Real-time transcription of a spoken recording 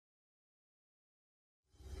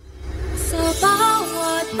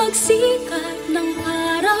pagsikat ng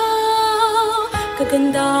araw,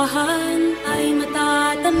 kagandahan ay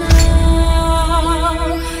matatanaw.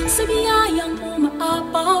 Sa biyayang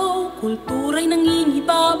umaapaw, kultura'y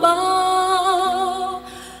nangingibabaw.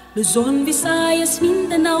 Luzon, Visayas,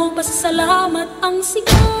 Mindanao, pasasalamat ang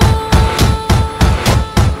sigaw.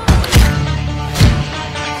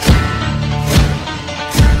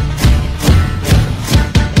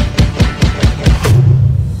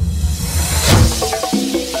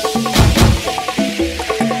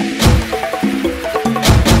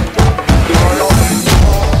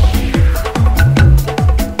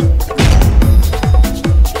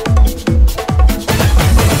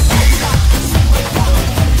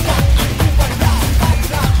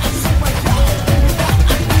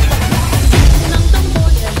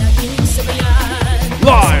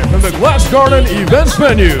 Glass Garden Events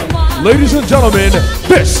Venue. Ladies and gentlemen,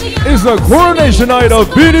 this is the coronation night of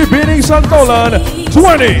Binibining Santolan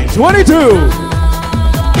 2022.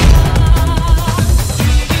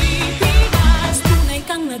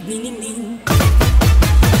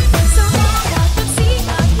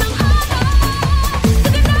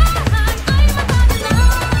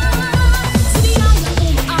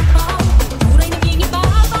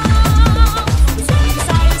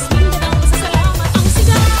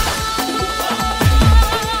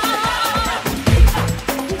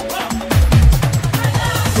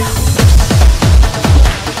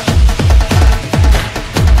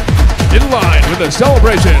 The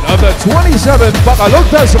celebration of the 27th Bakalog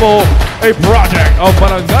Festival, a project of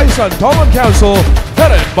Barangay Santolan Council,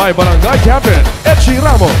 headed by Barangay Captain Etchi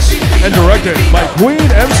Ramos and directed by Queen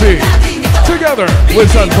MC, together with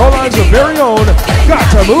Santolan's very own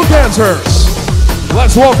Katamu dancers.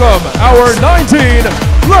 Let's welcome our 19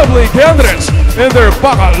 lovely candidates in their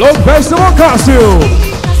Bakalog Festival costume.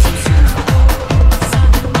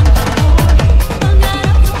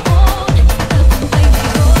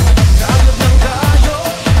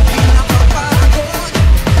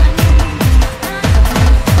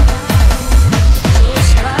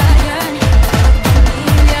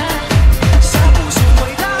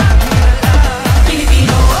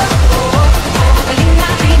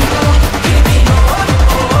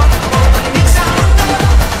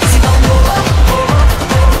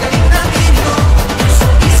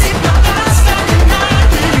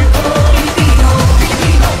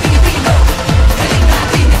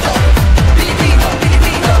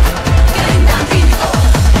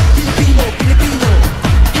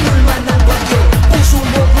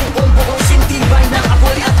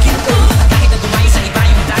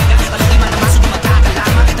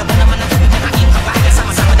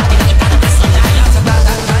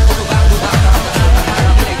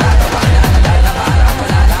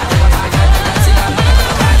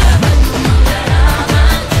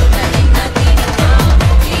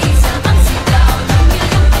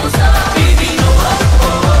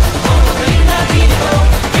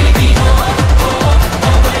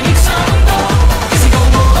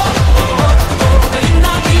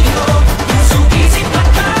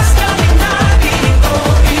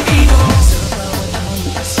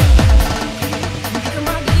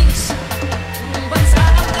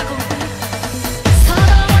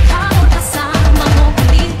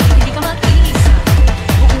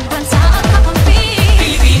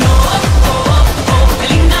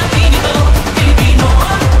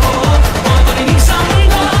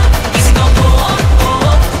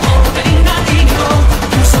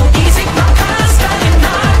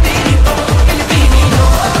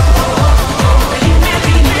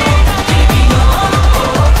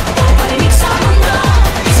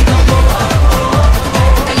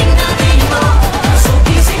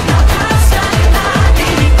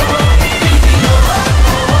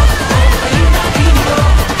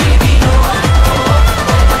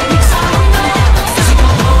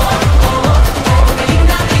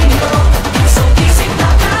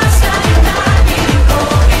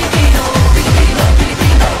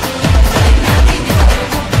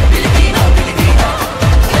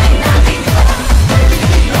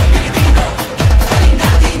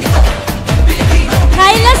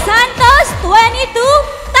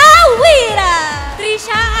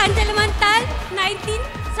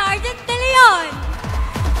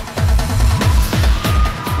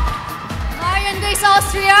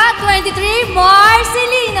 Austria, 23,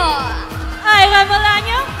 Marcelino. Ira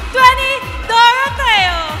Bolaño, 20,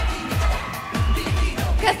 Doroteo.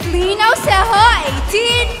 Kathleen Ausejo,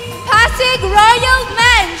 18, Pasig Royal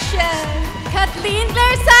Mansion. Kathleen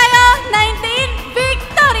Versaillo, 19,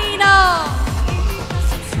 Victorino.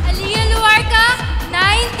 Aliyah Luarca,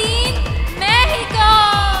 19, Mexico.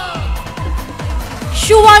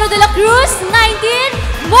 Shuano de la Cruz, 19,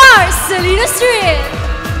 Marcelina Street.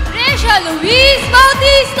 Risha Luis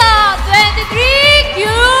Bautista, 23,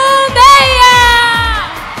 Cubea.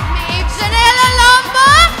 Maeve Janela Lombo,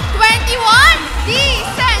 21, D.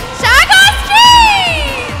 Santiago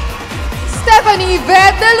Street. Stephanie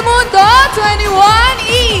Vet del Mundo, 21,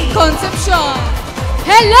 E. Concepcion.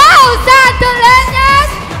 Hello,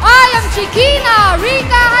 Santolanians! I am Chiquina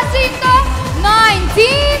Rita Jacinto,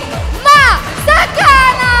 19, Ma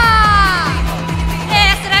Sakana!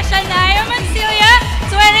 Ezra Shania Mancilia,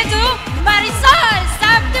 22, Marisol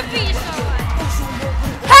Subdivision.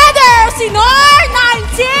 Heather Sinor,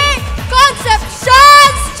 19, Concepcion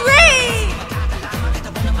Street!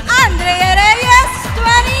 Andrea Reyes,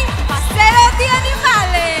 20, Paseo de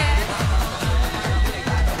Animales.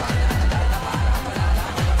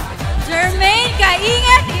 Jermaine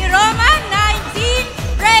Caingat Iroma,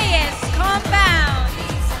 19, Reyes Compound.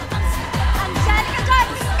 Angelica Joy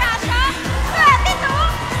Piscasio, 22,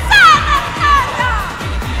 San Antonio!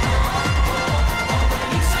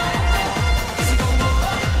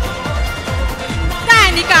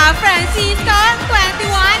 Danica Francisco,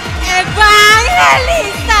 21,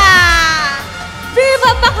 Evangelista.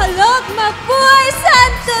 Viva Bacolod, Mabuhay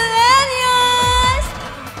Santolanians!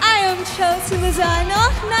 I am Chelsea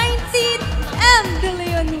Lozano, 19, M. De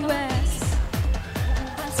Leon West.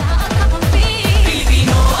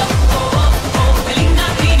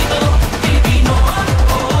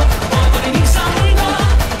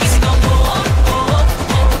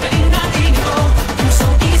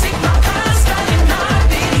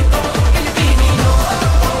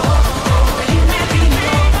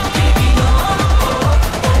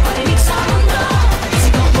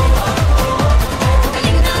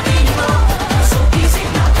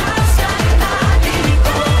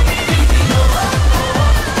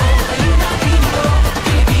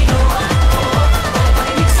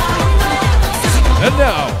 And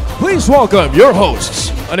now, please welcome your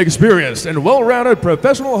hosts, an experienced and well-rounded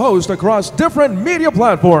professional host across different media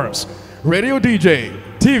platforms, radio DJ,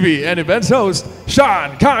 TV, and events host,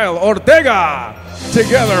 Sean Kyle Ortega.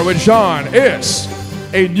 Together with Sean is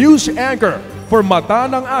a news anchor for Mata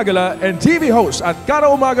ng Agala and TV host at Kada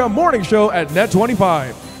Umaga Morning Show at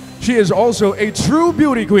Net25. She is also a true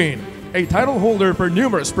beauty queen, a title holder for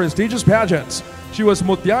numerous prestigious pageants. She was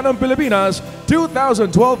Mutya ng Pilipinas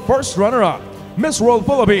 2012 first runner-up, Miss World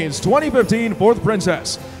Philippines 2015 fourth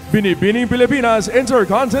princess, Binibining Pilipinas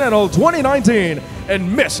Intercontinental 2019, and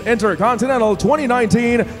Miss Intercontinental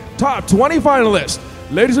 2019 top 20 finalist.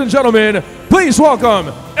 Ladies and gentlemen, please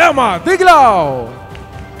welcome Emma Tiglao.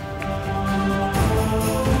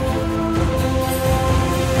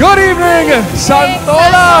 Good evening,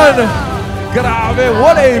 Santolan! Grabe,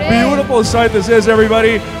 what a beautiful sight this is,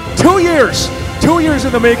 everybody. 2 years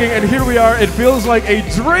in the making, and here we are. It feels like a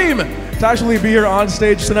dream to actually be here on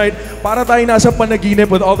stage tonight. Para tayo nasa panaginip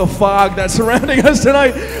with all the fog that's surrounding us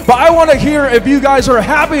tonight. But I want to hear if you guys are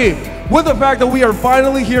happy with the fact that we are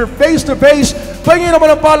finally here face to face. Pahingin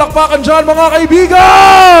naman ang palakpakan dyan, mga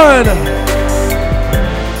kaibigan!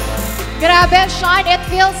 Grabe, Sean, it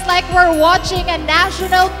feels like we're watching a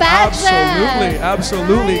national pageant.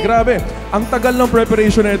 Absolutely. Grabe. Ang tagal ng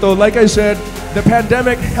preparation na ito. Like I said, the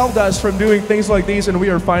pandemic held us from doing things like these, and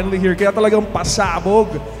we are finally here. Kaya talagang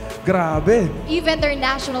pasabog. Grabe. Even their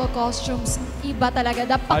national costumes, iba talaga.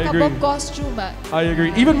 The pakabog costume. I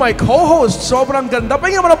agree. Even my co-host, sobrang ganda.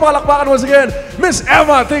 Pahingin naman ang palakpakan once again. Miss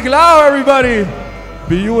Emma Tiglao, everybody.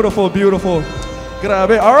 Beautiful.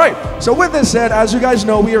 Grabe. All right. So with this said, as you guys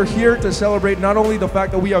know, we are here to celebrate not only the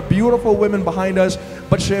fact that we have beautiful women behind us,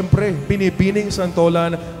 but syempre, Binibining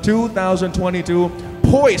Santolan 2022.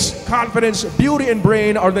 Poise, confidence, beauty, and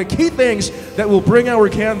brain are the key things that will bring our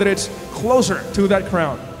candidates closer to that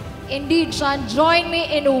crown. Indeed, Sean, join me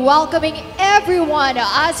in welcoming everyone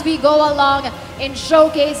as we go along in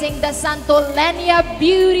showcasing the Santolania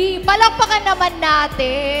beauty. Palakpakan naman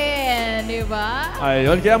natin, di ba?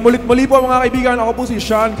 Ayun, kaya mulit-muli po mga kaibigan, ako po si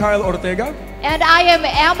Sean Kyle Ortega. And I am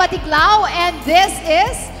Emma Tiglao, and this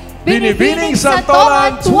is Binibining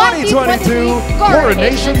Santolan 2022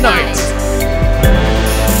 Coronation Night.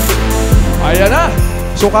 Ayan na!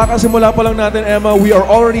 So kakasimula pa lang natin, Emma, we are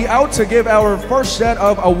already out to give our first set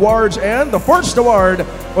of awards, and the first award,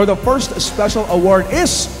 or the first special award,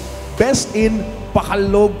 is Best in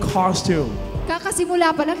Bacolod Costume.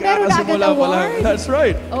 Kakasimula pa lang, pero agad award. That's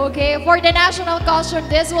right. Okay, for the national costume,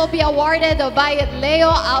 this will be awarded by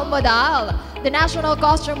Leo Almodal. The national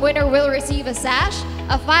costume winner will receive a sash,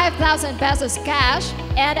 a 5,000 pesos cash,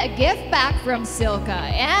 and a gift pack from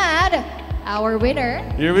Silka. And our winner...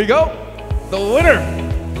 Here we go. The winner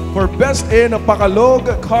for Best in Bacolod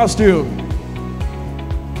Costume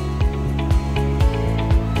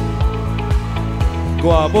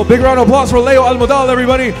Guapo. Big round of applause for Leo Almodal,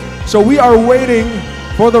 everybody. So we are waiting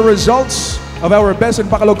for the results of our Best in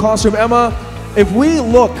Bacolod costume. Emma, if we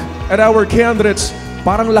look at our candidates,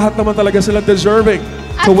 parang lahat naman talaga sila deserving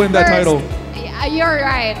to win that title. You're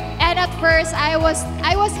right. And at first, I was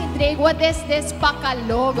intrigued. What is this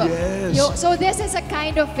pakalog? Yes. So this is a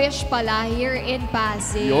kind of fish pala here in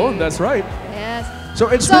Pasig. Yun, that's right. Yes. So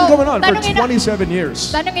it's been going on for 27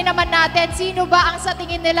 years. Tanungin naman natin, sino ba ang sa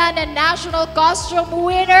tingin nila na national costume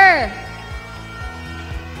winner?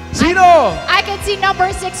 Sino? I can see number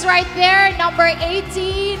 6 right there, number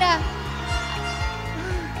 18.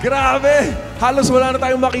 Grabe! Halos wala na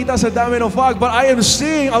tayong makita sa dami ng fog, but I am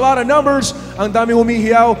seeing a lot of numbers. Ang dami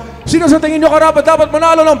humihiyaw. Sino sa tingin nyo karapat dapat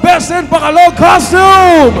manalo ng Best in Bacolod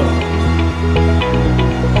costume?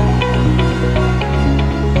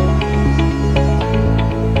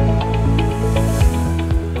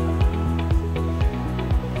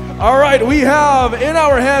 All right, we have in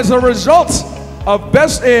our hands the results of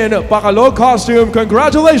Best in Bacolod costume.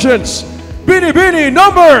 Congratulations, Binibining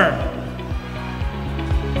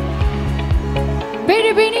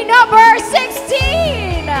Binibining number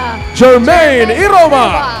 16! Jermaine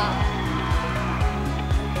Iroma.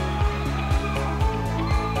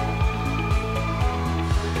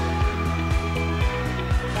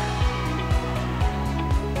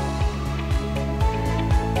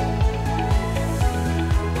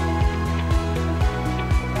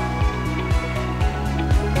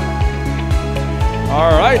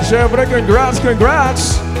 All right, syempre, congrats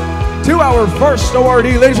to our first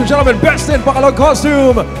awardee, ladies and gentlemen, Best in Bacolod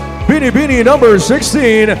costume, Binibining number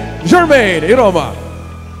 16, Jermaine Iroma.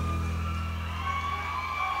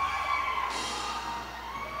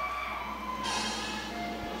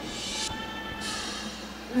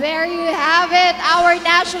 There you have it, our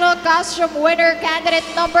national costume winner, candidate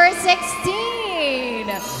number 16.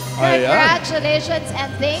 Congratulations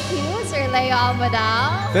and thank you, Sir Leo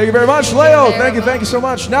Almodal. Thank you very much, Leo. Thank you so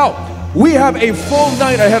much. Now, we have a full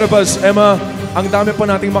night ahead of us, Emma. Ang dami pa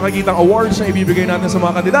nating makikitang awards na ibibigay natin sa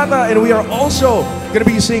mga kandidata, and we are also gonna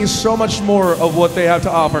be seeing so much more of what they have to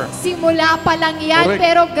offer. Simula pa lang yan, Correct.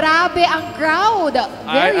 pero grabe ang crowd.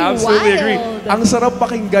 Very I absolutely wild. agree. Ang sarap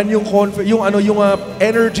pakinggan yung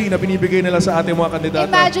energy na binibigay nila sa ating mga kandidata.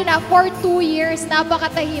 Imagine for 2 years,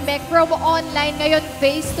 napakatahimik from online, ngayon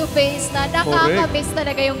face-to-face na. Nakakamiss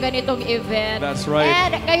talaga yung ganitong event. That's right.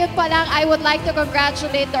 And ngayon pa lang, I would like to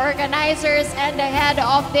congratulate the organizers and the head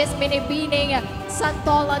of this Binibining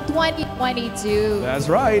Santolan 2022. That's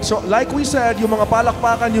right. So like we said, yung mga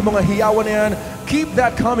palakpakan, yung mga hiyawan na yan, keep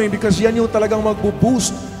that coming because yan yung talagang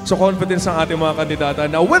magbo-boost sa confidence ng ating mga kandidata.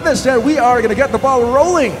 Now with this said, we are gonna get the ball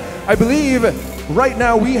rolling. I believe right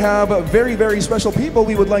now we have very, very special people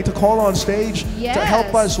we would like to call on stage to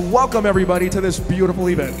help us welcome everybody to this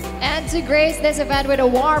beautiful event. And to grace this event with a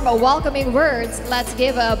warm, welcoming words, let's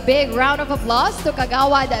give a big round of applause to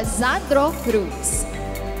Kagawad Zandro Cruz.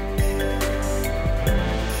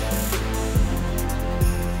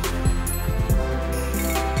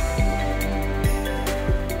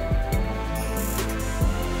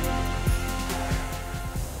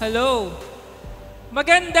 Hello.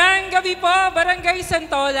 Magandang gabi po, Barangay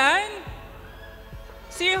Santolan.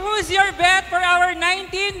 See who's your bet for our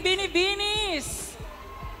 19 Binibinis?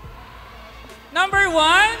 Number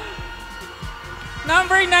 1,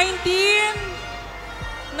 number 19,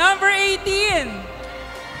 number 18,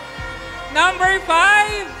 number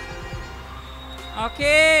 5.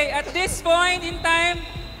 Okay, at this point in time,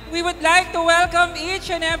 we would like to welcome each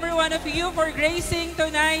and every one of you for gracing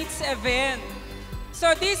tonight's event.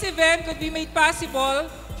 So this event could be made possible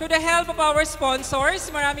through the help of our sponsors.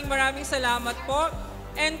 Maraming salamat po.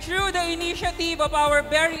 And through the initiative of our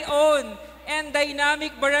very own and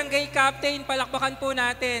dynamic barangay captain, palakpakan po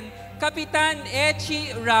natin, Kapitan Echi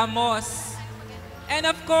Ramos. And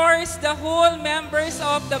of course, the whole members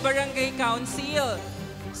of the Barangay Council.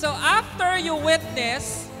 So after you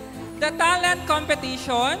witness the talent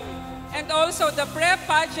competition and also the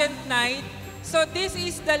pre-pageant night, so this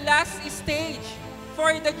is the last stage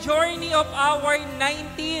for the journey of our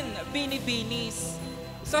 19 Binibinis.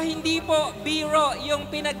 So hindi po biro yung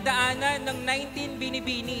pinagdaanan ng 19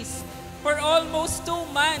 Binibinis. For almost 2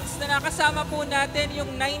 months na nakasama po natin yung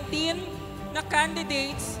 19 na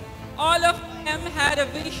candidates, all of them had a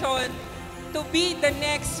vision to be the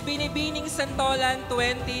next Binibining Santolan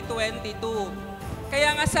 2022.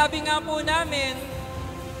 Kaya nga sabi nga po namin,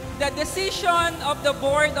 the decision of the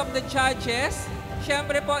board of the judges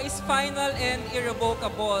syempre po is final and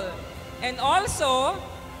irrevocable. And also,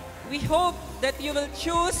 we hope that you will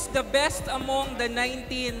choose the best among the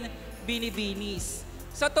 19 Binibinis.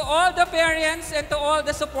 So to all the parents and to all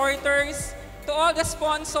the supporters, to to all the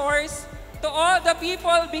sponsors, to all the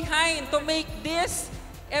people behind to make this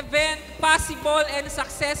event possible and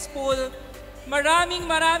successful.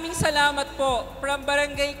 Maraming salamat po from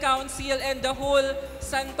Barangay Council and the whole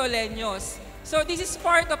Santoleños. So this is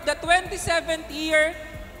part of the 27th year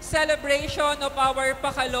celebration of our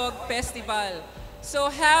Bacolod Festival. So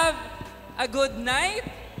have a good night,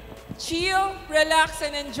 chill, relax,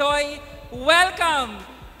 and enjoy. Welcome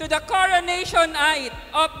to the Coronation Night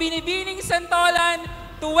of Binibining Santolan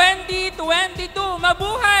 2022.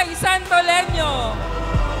 Mabuhay, Santoleño!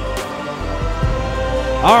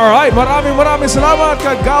 Alright, maraming salamat,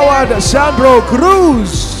 Kagawad Sandro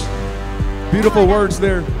Cruz. Beautiful words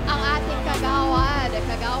there. Ang ating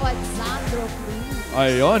Kagawad Sandro Cruz.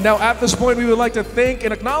 Ayun. Now, at this point, we would like to thank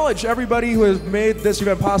and acknowledge everybody who has made this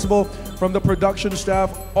event possible, from the production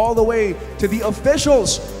staff all the way to the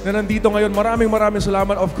officials na nandito ngayon. Maraming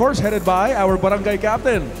salamat. Of course, headed by our Barangay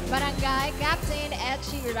Captain. Barangay Captain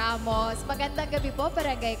Etchi Ramos. Magandang gabi po,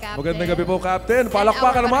 Barangay Captain. Magandang gabi po, Captain.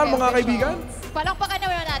 Palakpakan naman, mga kaibigan. Palakpakan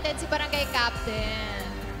naman natin si Barangay Captain.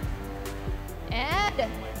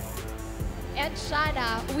 And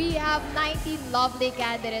Shana, we have 19 lovely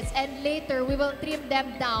candidates, and later we will trim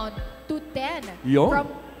them down to 10. Yo. From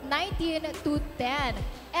 19 to 10.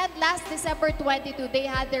 And last December 22, they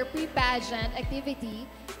had their pre-pageant activity,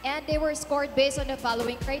 and they were scored based on the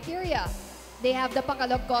following criteria. They have the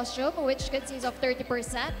Bacolod costume, which consists of 30%,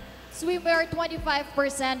 swimwear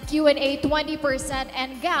 25%, Q&A 20%,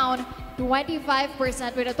 and gown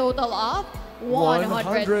 25% with a total of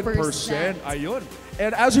 100%. Ayun.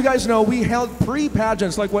 And as you guys know, we held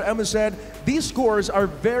pre-pageants, like what Emma said. These scores are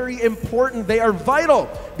very important. They are vital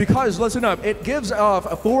because, listen up, it gives off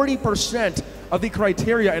 40% of the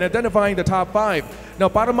criteria in identifying the top 5. Now,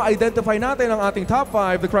 para ma-identify natin ang ating top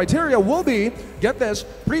 5, the criteria will be, get this,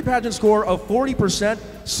 pre-pageant score of 40%,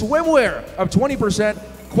 swimwear of 20%,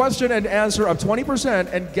 question and answer of 20%,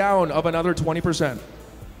 and gown of another 20%.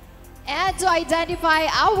 And to identify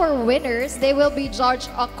our winners, they will be judged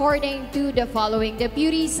according to the following: the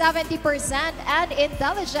beauty 70% and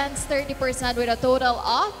intelligence 30% with a total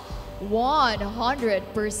of 100%.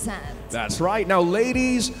 That's right. Now,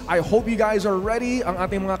 ladies, I hope you guys are ready. Ang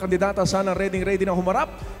ating mga kandidata sana ready na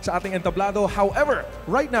humarap sa ating entablado. However,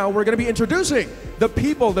 right now, we're going to be introducing the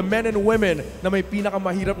people, the men and women na may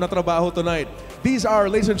pinakamahirap na trabaho tonight. These are,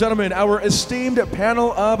 ladies and gentlemen, our esteemed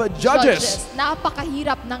panel of judges.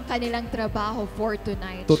 Napakahirap ng kanilang trabaho for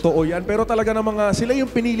tonight. Totoo yan. Pero talaga namang sila yung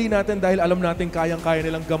pinili natin dahil alam natin kayang-kaya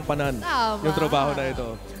nilang gampanan yung trabaho na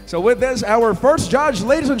ito. So with this, our first judge,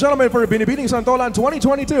 ladies and gentlemen, for Binibining Santolan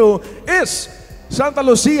 2022 is Santa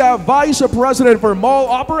Lucia Vice President for Mall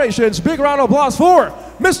Operations. Big round of applause for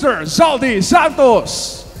Mr. Zaldi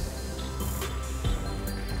Santos.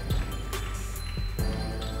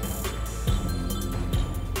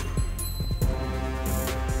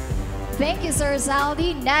 Thank you, Sir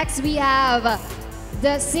Zaldi. Next, we have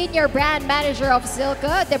the Senior Brand Manager of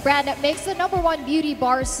Silca, the brand that makes the #1 beauty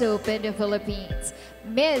bar soap in the Philippines,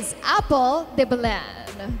 Ms. Apple de Belen.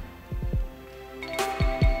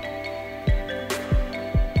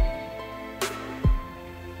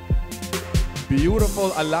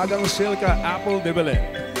 Beautiful alagang Silca, Apple de Belen.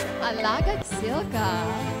 Alagang Silca.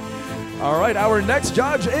 All right, our next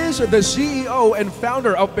judge is the CEO and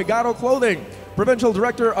founder of Pegaro Clothing, Provincial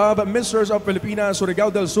Director of Misters of Filipinas, Surigao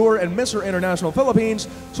del Sur, and Mr. International Philippines,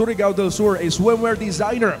 Surigao del Sur, a swimwear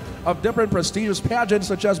designer of different prestigious pageants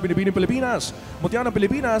such as Binibining Pilipinas, Mutiana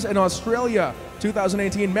Pilipinas, and Australia,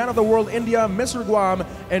 2018 Man of the World India, Mr. Guam,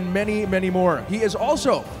 and many more. He is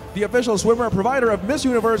also the official swimwear provider of Miss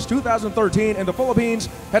Universe 2013 in the Philippines,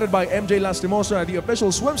 headed by MJ Lastimosa, the official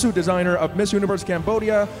swimsuit designer of Miss Universe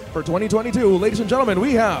Cambodia for 2022. Ladies and gentlemen,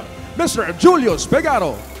 we have Mr. Julius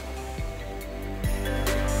Pegaro.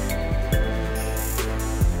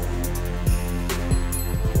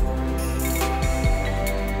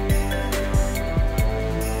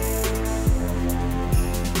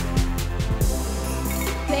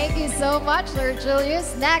 So much, Sir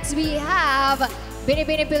Julius. Next, we have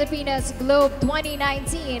Binibining Pilipinas Globe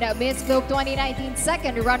 2019, Miss Globe 2019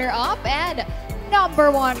 second runner-up, and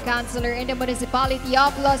 #1 councilor in the municipality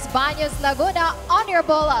of Los Baños, Laguna,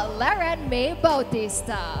 Honorable Laren May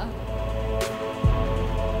Bautista.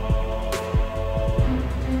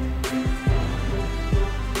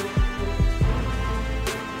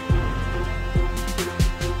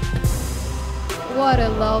 What a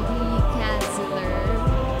lovely councilor.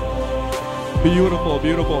 Beautiful,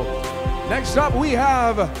 beautiful. Next up, we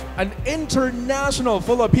have an international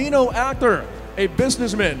Filipino actor, a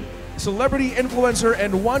businessman, celebrity influencer,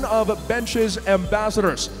 and one of Bench's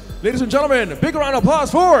ambassadors. Ladies and gentlemen, big round of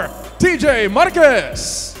applause for TJ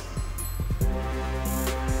Marquez.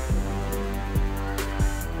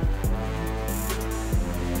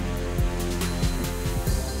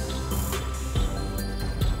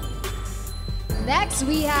 Next,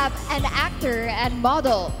 we have an actor and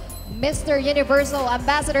model, Mr. Universal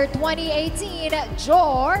Ambassador 2018,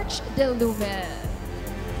 George De Lumen.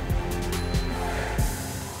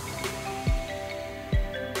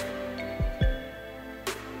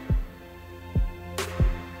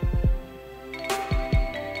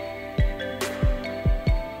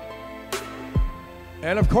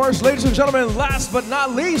 And of course, ladies and gentlemen, last but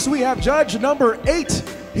not least, we have judge number 8.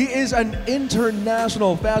 He is an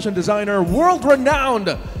international fashion designer,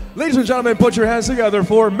 world-renowned. Ladies and gentlemen, put your hands together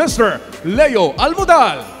for Mr. Leo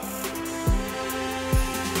Almodal.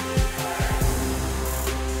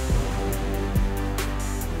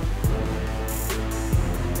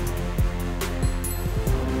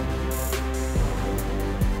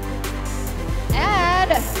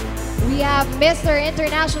 And we have Mr.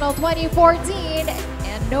 International 2014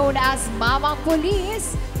 and known as Mamang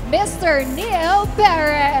Police, Mr. Neil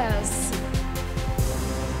Perez.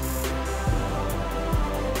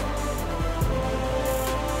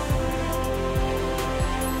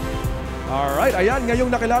 Alright, ayan,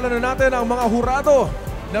 ngayong nakilala na natin ang mga hurado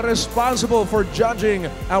na responsible for judging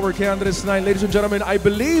our candidates tonight. Ladies and gentlemen, I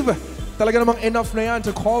believe talaga namang enough na yan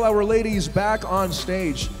to call our ladies back on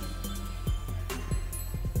stage.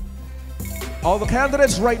 All the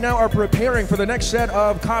candidates right now are preparing for the next set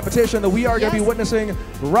of competition that we are going to be witnessing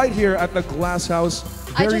right here at the Glass House.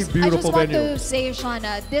 Very beautiful venue. I just want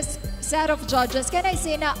to say, Shauna, this set of judges, can I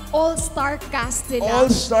say na all-star cast nila?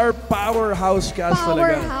 All-star powerhouse cast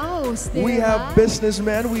talaga. Powerhouse, We have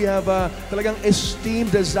businessmen, we have talagang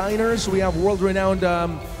esteemed designers, we have world-renowned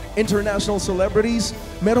international celebrities.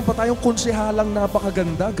 Meron pa tayong konsehalang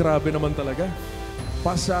napakaganda. Grabe naman talaga.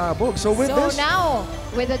 Pasabog. So now,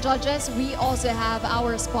 with the judges, we also have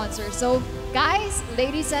our sponsors. So guys,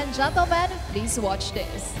 ladies and gentlemen, please watch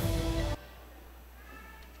this.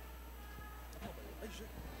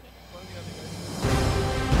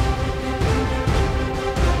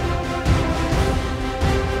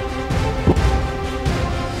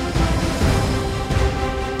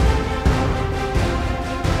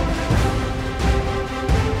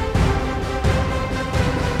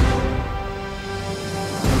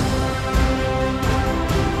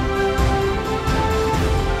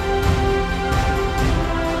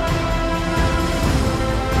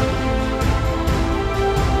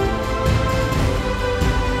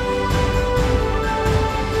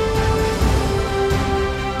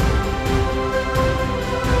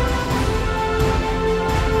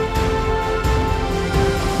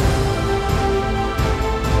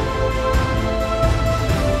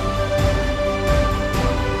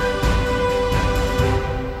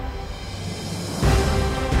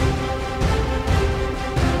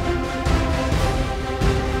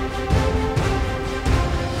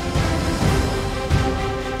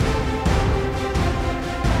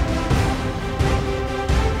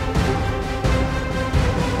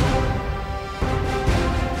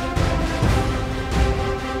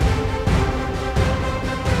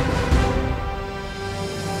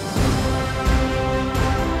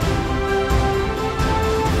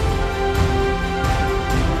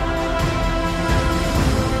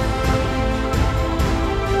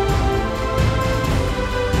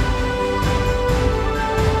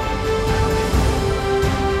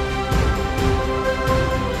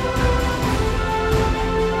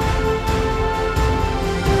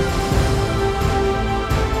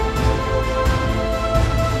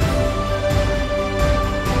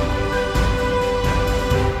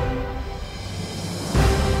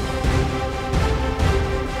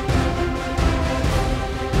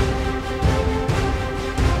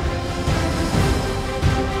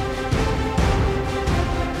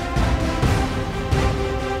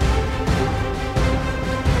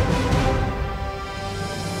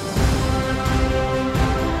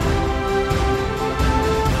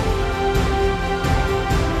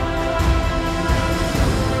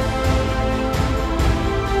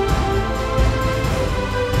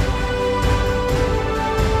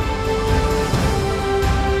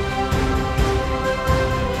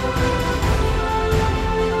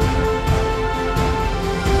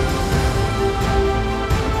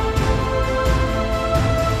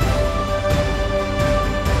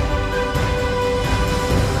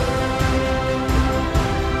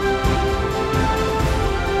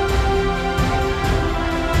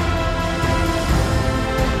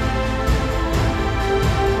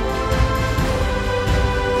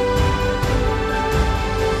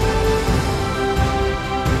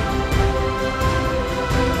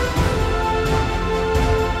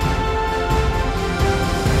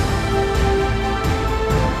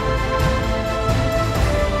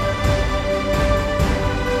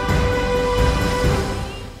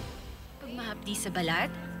 sa balat,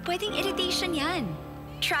 pwedeng irritation yan.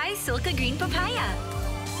 Try Silka Green Papaya.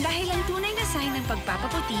 Dahil ang tunay na sign ng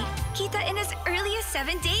pagpapaputi, kita in as early as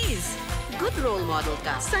 7 days. Good role model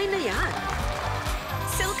ka. Sign na yan.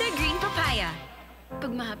 Silka Green Papaya.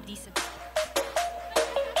 Pagmahapdi sa...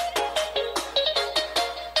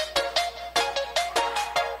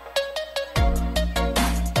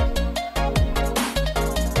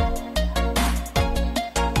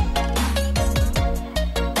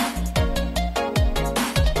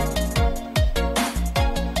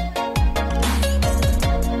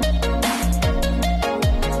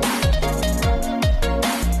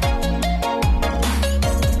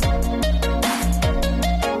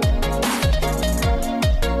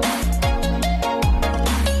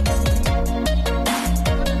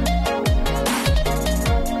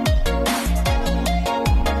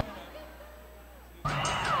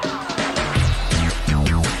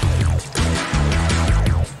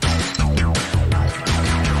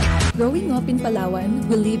 Growing up in Palawan,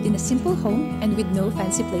 we lived in a simple home and with no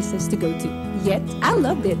fancy places to go to. Yet, I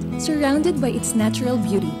loved it, surrounded by its natural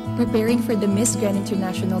beauty. Preparing for the Miss Grand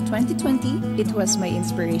International 2020, it was my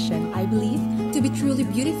inspiration. I believe to be truly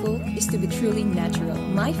beautiful is to be truly natural.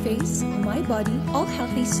 My face, my body, all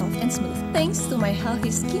healthy, soft and smooth. Thanks to my healthy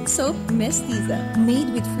skin soap, Mestiza, made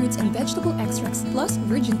with fruits and vegetable extracts plus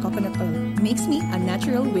virgin coconut oil. Makes me a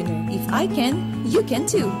natural winner. If I can, you can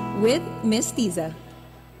too, with Mestiza.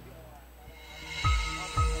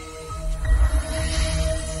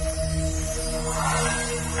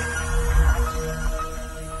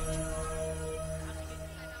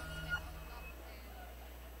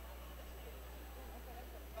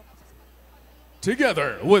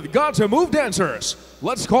 Together with Got to Move dancers,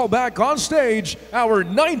 let's call back on stage our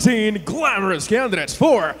 19 glamorous candidates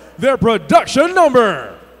for their production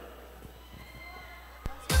number.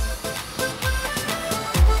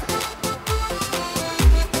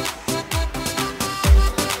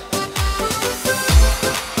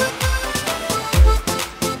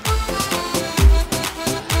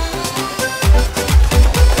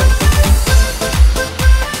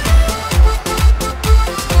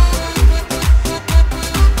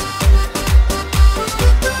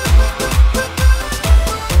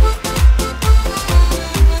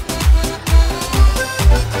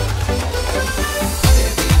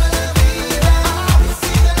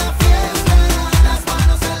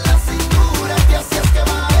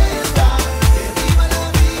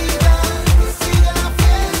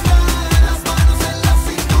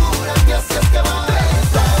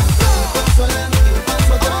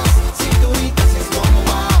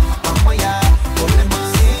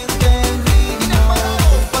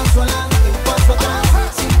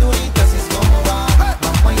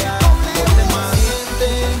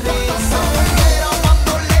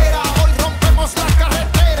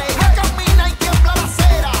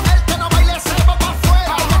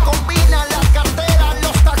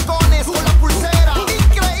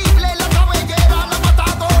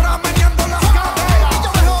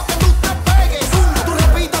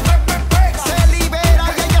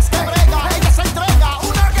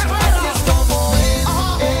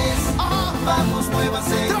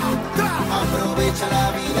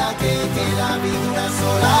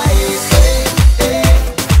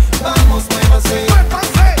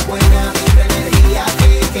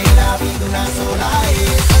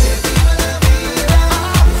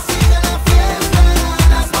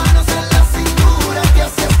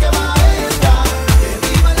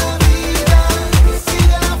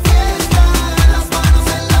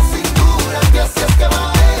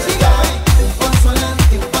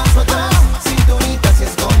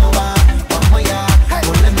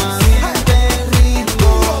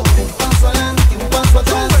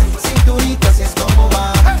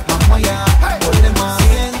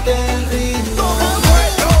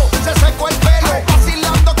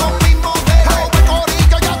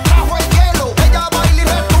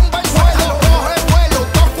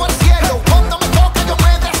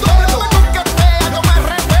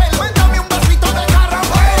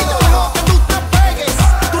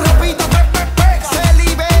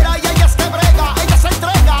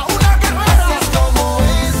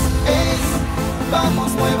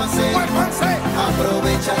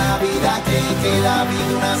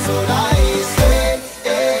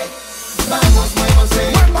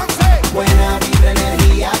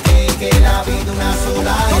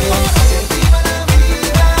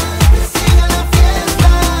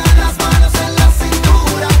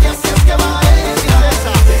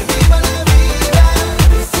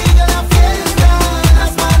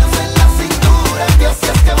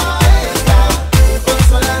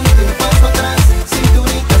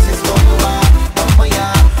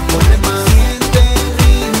 Siente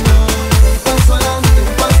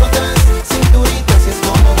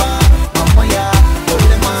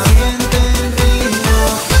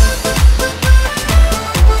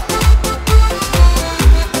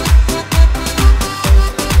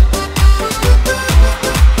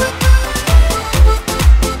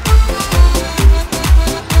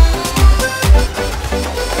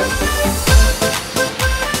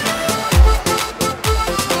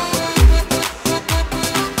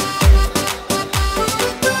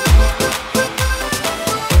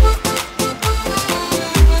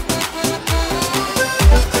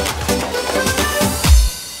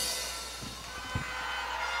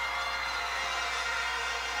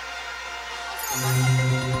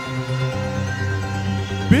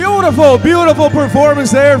Beautiful, beautiful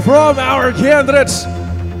performance there from our candidates.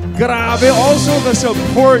 Grabe. Also, the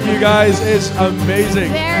support, you guys, is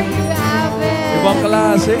amazing. There you have it. Ibang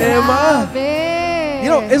klase, Emma. Grabe. You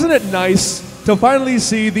know, isn't it nice to finally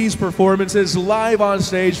see these performances live on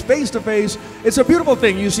stage, face to face? It's a beautiful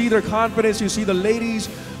thing. You see their confidence, you see the ladies,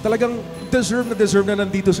 talagang deserve na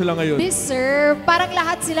nandito sila ngayon. Deserve. Parang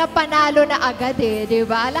lahat sila panalo na agad eh, di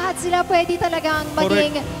ba? Lahat sila pwede talagang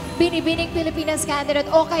maging Binibining Pilipinas candidate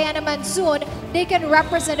o kaya naman soon, they can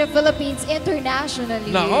represent the Philippines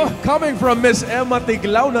internationally. Nako, coming from Miss Emma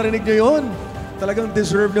Tiglao, narinig niyo yun? Talagang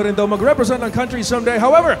deserve nyo rin daw mag-represent ang country someday.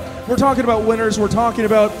 However, we're talking about winners, we're talking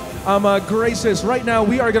about graces. Right now,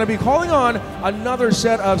 we are going to be calling on another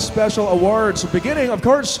set of special awards, beginning, of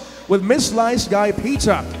course, with Miss Slice Guy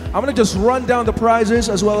Pizza. I'm going to just run down the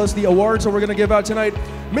prizes as well as the awards that we're going to give out tonight.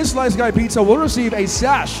 Miss Slice Guy Pizza will receive a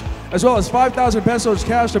sash as well as 5,000 pesos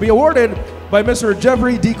cash to be awarded by Mr.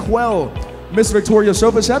 Jeffrey D. Quell. Miss Victoria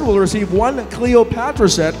Sofa Set will receive one Cleopatra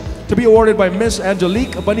set to be awarded by Miss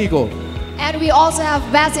Angelique Banico. And we also have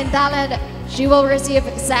Best in Talent. She will receive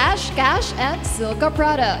sash, cash, and Silka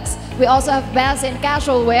products. We also have Best in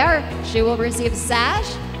Casual Wear. She will receive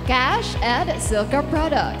sash, cash, and Silka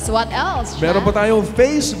products. What else, Sean? Meron pa tayong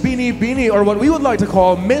Face Bini, or what we would like to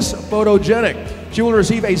call Miss Photogenic. She will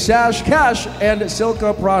receive a sash, cash, and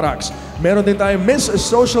Silka products. Meron din tayong Miss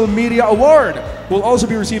Social Media Award. Will also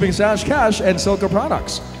be receiving sash, cash, and Silka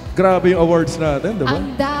products. Grabe yung awards natin, diba?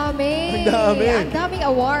 Ang dami. Ang dami. Ang daming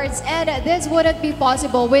awards. And this wouldn't be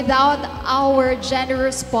possible without our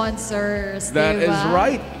generous sponsors. That diba? is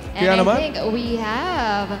right. And Kaya I naman, think we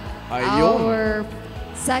have our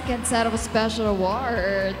second set of special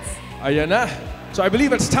awards. Ayan na. So I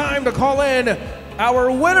believe it's time to call in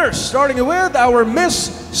our winners, starting with our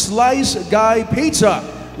Miss Slice Guy Pizza.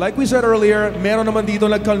 Like we said earlier, meron naman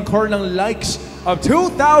dito nag-concur ng likes of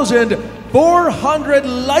 2,400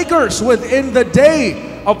 likers within the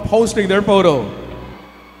day of posting their photo.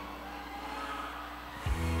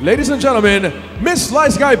 Ladies and gentlemen, Miss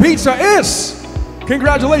Slice Guy Pizza is,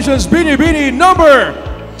 congratulations, Bini number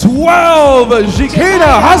 12,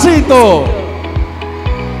 Jikina Jacinto.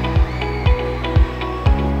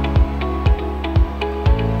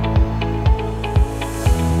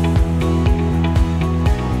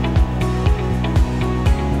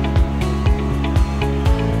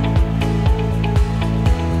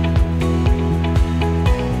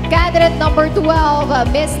 Candidate number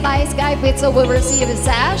 12, Miss Slice Guy Pizza will receive a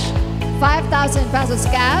sash, 5,000 pesos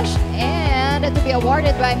cash, and to be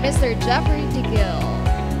awarded by Mr. Jeffrey Tigil.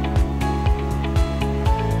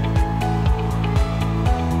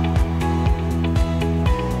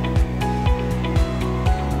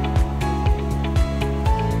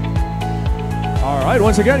 All right,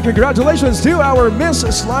 once again, congratulations to our Miss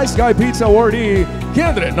Slice Guy Pizza awardee,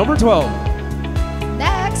 candidate number 12.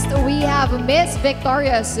 Next, we have Miss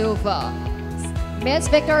Victoria Silva. Miss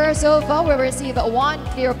Victoria Silva will receive one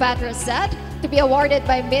Cleopatra set to be awarded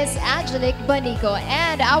by Miss Angelique Banico.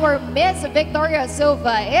 And our Miss Victoria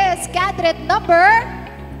Silva is candidate number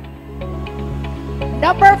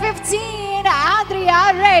 15,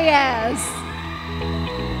 Andrea Reyes.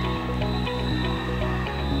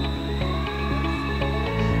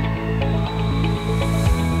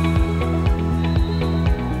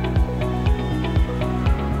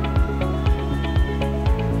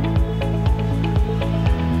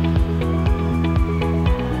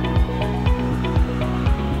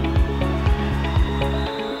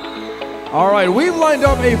 All right, we've lined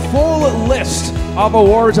up a full list of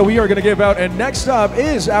awards that we are going to give out, and next up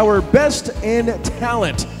is our Best in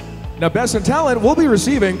Talent. Now, Best in Talent will be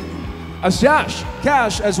receiving a sash,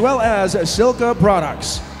 cash, as well as Silka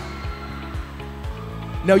products.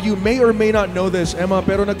 Now, you may or may not know this, Emma,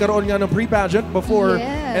 pero nagkaroon nga ng pre-pageant before,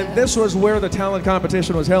 and this was where the talent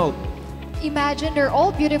competition was held. Imagine, they're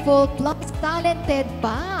all beautiful plus talented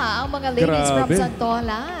pa ang mga ladies from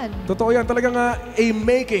Santolan. Totoo yan, talagang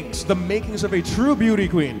the makings of a true beauty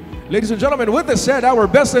queen. Ladies and gentlemen, with this said, our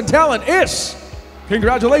Best in Talent is,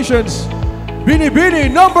 congratulations, Bini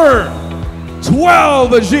number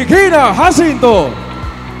 12, Jikina Jacinto.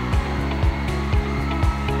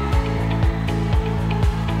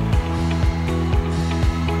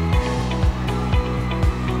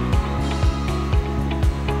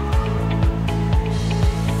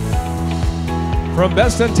 From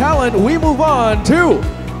Best in Talent, we move on to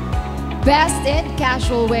Best in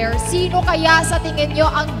Casual Wear. Sino kaya sa tingin nyo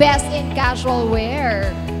ang Best in Casual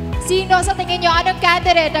Wear? Sino sa tingin nyo anong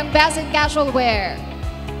candidate ang Best in Casual Wear?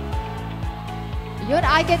 Yun,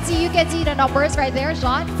 you can see the numbers right there,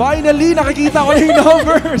 Sean. Finally, nakikita ko yung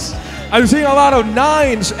numbers. I'm seeing a lot of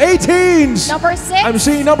 9s, 18s. Number 6. I'm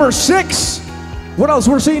seeing number 6. What else?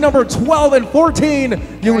 We're seeing number 12 and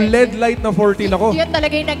 14. Yung LED light na 14 ako. Yun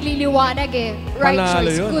talaga yung nagliliwanag eh. Right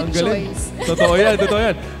Panalo choice, yun. good Ang galing. choice. Totoo yan, totoo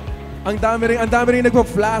yan. Ang dami rin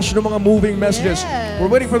nagpa-flash ng mga moving messages. Yes.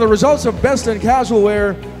 We're waiting for the results of Best in Casual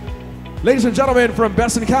Wear. Ladies and gentlemen, from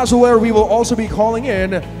Best in Casual Wear, we will also be calling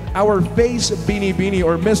in our Face Binibining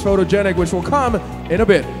or Miss Photogenic, which will come in a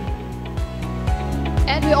bit.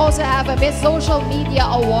 And we also have a Miss Social Media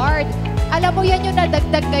Award. Alam mo yan yung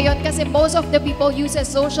nadagdag ngayon kasi most of the people uses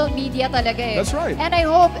social media talaga eh. That's right. And I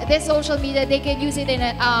hope this social media, they can use it in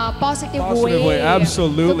a positive way.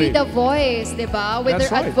 Absolutely. To be the voice, di ba? With That's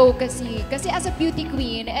their right. advocacy. Kasi as a beauty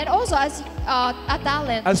queen and also as a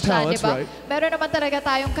talent As siya, talents, di ba? right. Meron naman talaga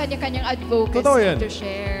tayong kanya-kanyang advocacy Totoo yan. to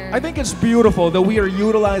share. I think it's beautiful that we are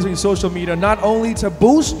utilizing social media not only to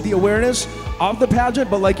boost the awareness of the pageant,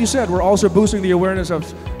 but like you said, we're also boosting the awareness of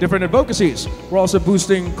different advocacies. We're also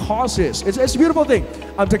boosting causes. It's a beautiful thing.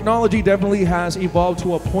 Technology definitely has evolved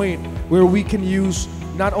to a point where we can use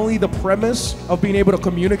not only the premise of being able to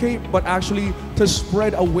communicate, but actually to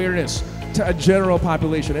spread awareness to a general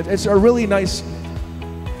population. It's a really nice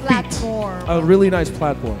Platform. a really nice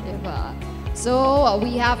platform. Diba? So,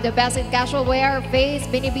 we have the Best in Casual Wear, Face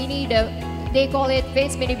Binibini, they call it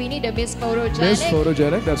Face Binibini, the Miss Photogenic. Miss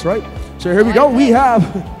Photogenic, that's right. So here we go. We have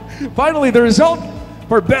finally the result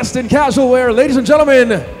for Best in Casual Wear. Ladies and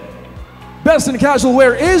gentlemen, Best in Casual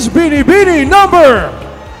Wear is Binibining number.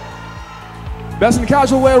 Best in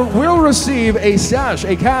Casual Wear will receive a sash,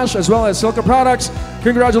 a cash, as well as Silka products.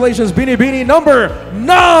 Congratulations, Binibining number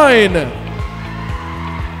 9.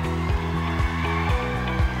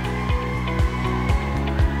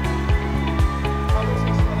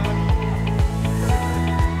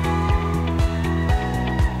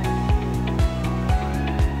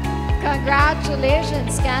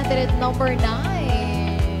 Congratulations, candidate number 9.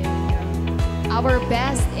 Our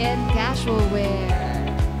Best in Casual Wear.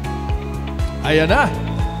 Ayan na.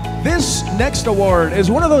 This next award is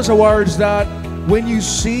one of those awards that when you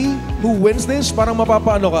see who wins this, parang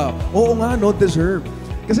mapapaano ka, oo nga, no, deserve.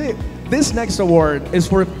 Kasi this next award is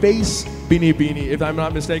for Face Binibini, if I'm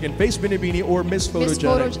not mistaken. Face Binibini or Miss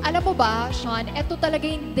Photogenic. Alam mo ba, Sean, ito talaga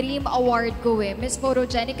yung dream award ko eh, Miss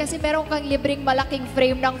Photogenic, kasi meron kang libreng malaking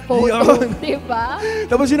frame ng photo, di ba?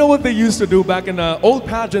 Tapos you know what they used to do back in the old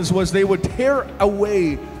pageants was they would tear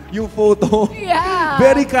away yung photo. Yeah.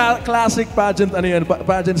 Very classic pageant, ano yan,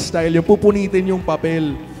 pageant style. Yung pupunitin yung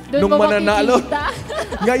papel Doon nung mo mananalo. makikita.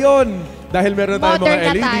 Ngayon, dahil meron tayong Modern mga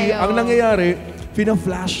na LED, tayo. ang nangyayari,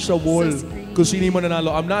 fina-flash sa wall Sa screen. kung sino yung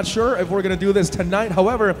mananalo. I'm not sure if we're gonna do this tonight.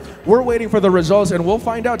 However, we're waiting for the results and we'll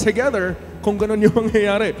find out together kung ganun yung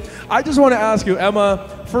mangyayari. I just want to ask you, Emma,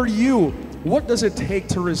 for you, what does it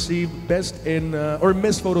take to receive Best in or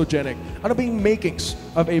Miss Photogenic? Ano ba yung makings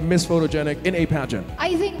of a Miss Photogenic in a pageant?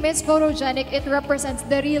 I think Miss Photogenic, it represents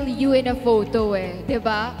the real you in a photo eh, di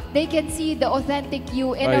ba? They can see the authentic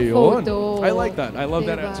you in a Ayun. photo. I like that. I love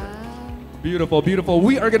that Diba? answer. Beautiful, beautiful.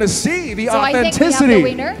 We are gonna see the So I think we have authenticity. the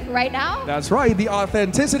winner right now. That's right, the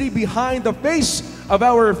authenticity behind the face of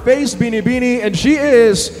our Face Binibini, and she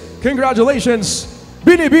is, congratulations,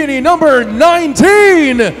 Binibini number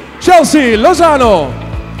 19, Chelsea Lozano.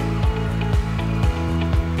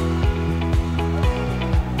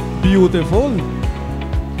 Beautiful,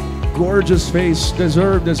 gorgeous face,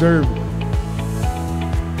 deserve.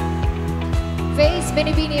 Face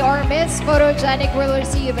Binibini or Miss Photogenic will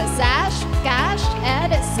receive a sash, cash,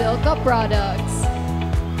 and Silka products.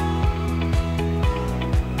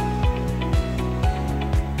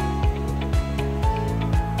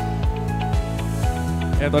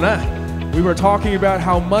 Eto na. We were talking about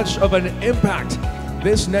how much of an impact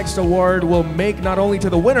this next award will make not only to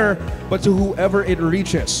the winner, but to whoever it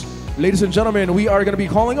reaches. Ladies and gentlemen, we are going to be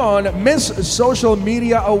calling on Miss Social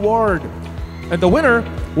Media Award. And the winner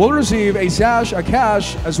will receive a sash, a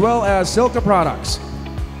cash, as well as Silka products.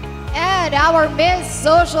 And our Miss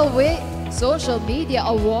Social Media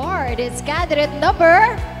Award is candidate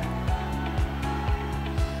number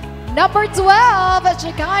 12,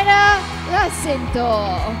 Chicana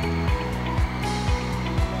Jacinto.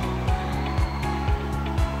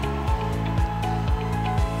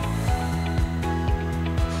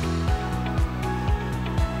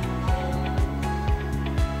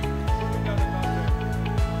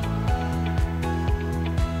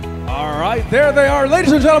 All right, there they are.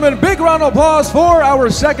 Ladies and gentlemen, big round of applause for our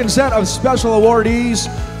second set of special awardees.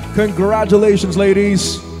 Congratulations,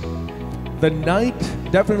 ladies. The night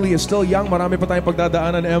definitely is still young. Marami pa tayong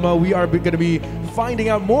pagdadaanan, Emma. We are going to be finding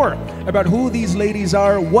out more about who these ladies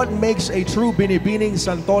are, what makes a true Binibining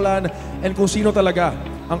Santolan, and kung sino talaga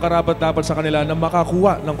ang karapat-dapat sa kanila na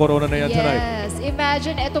makakuha ng corona na yan tonight. Yes,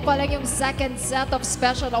 imagine ito pa lang yung second set of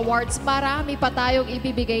special awards. Marami pa tayong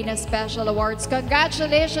ibibigay na special awards.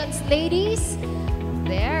 Congratulations, ladies!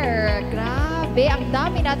 There, grabe, ang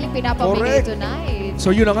dami nating pinapamigay tonight.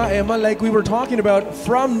 So yun na nga, Emma, like we were talking about,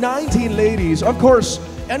 from 19 ladies, of course,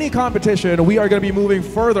 any competition, we are going to be moving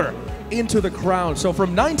further into the crown. So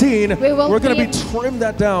from 19, we're going to be trimmed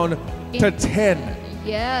that down to 10.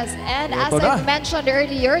 Yes, and as I mentioned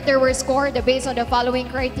earlier, they were scored based on the following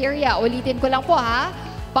criteria. Ulitin ko lang po ha.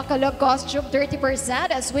 Bakalog costume 30%,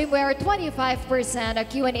 swimwear 25%,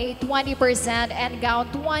 Q&A 20%, and gown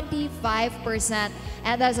 25%.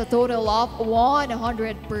 And that's a total of 100%.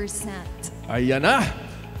 Ayan na.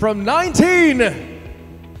 From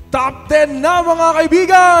 19, top 10 na mga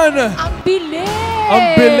kaibigan! Ang bilis! Ang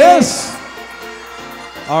bilis!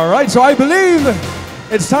 Alright, so I believe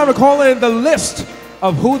it's time to call in the list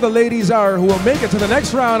of who the ladies are who will make it to the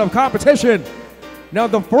next round of competition. Now,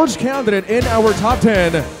 the first candidate in our top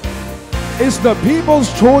 10 is the People's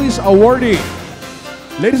Choice Awardee.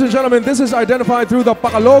 Ladies and gentlemen, this is identified through the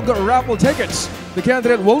Bakalog raffle tickets. The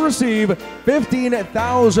candidate will receive 15,000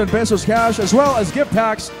 pesos cash as well as gift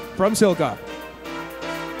packs from Silka.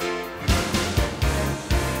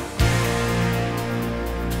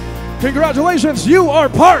 Congratulations, you are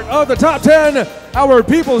part of the top 10, our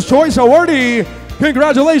People's Choice Awardee.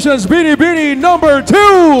 Congratulations, Binibining number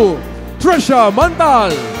 2, Trisha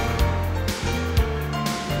Mantal.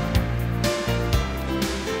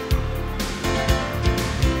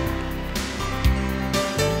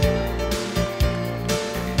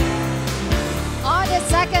 On the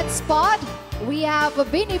second spot, we have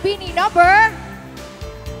Binibining number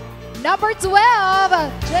 12,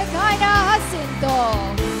 Jekaina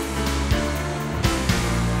Jacinto.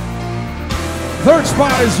 Third spot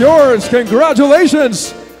is yours.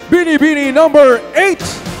 Congratulations, Binibining number 8,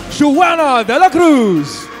 Juana de la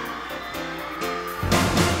Cruz.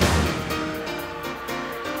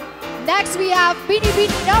 Next, we have Binibining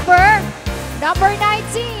number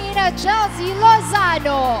 19, Chelsea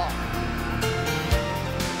Lozano.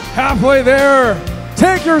 Halfway there,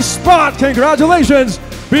 take your spot. Congratulations,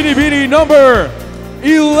 Binibining number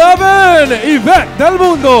 11, Yvette Del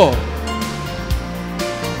Mundo.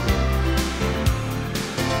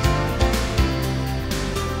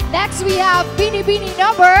 Next, we have Binibining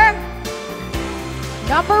number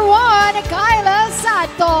 1, Kyla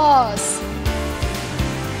Santos.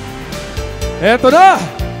 Eto na,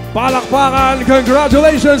 palakpakan.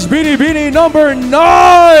 Congratulations, Binibining number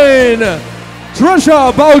 9,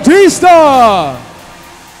 Trisha Bautista.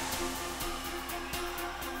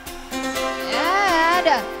 And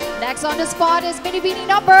next on the spot is Binibining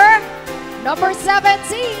number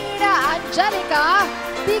 17, Angelica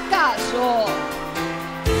Picasso.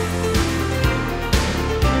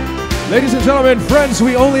 Ladies and gentlemen, friends,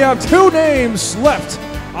 we only have 2 names left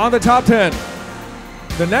on the top 10.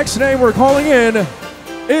 The next name we're calling in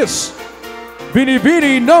is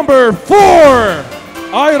Binibining number 4,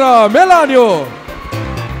 Ira Melanio.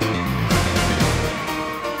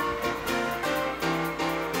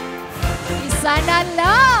 Isa na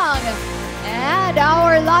lang. And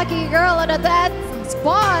our lucky girl on the 10th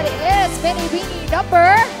spot is Binibining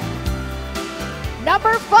number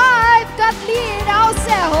 5, Kathleen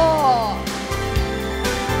Ausejo.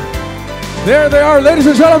 There they are, ladies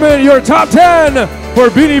and gentlemen, your top 10 for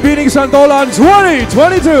Binibining Santolan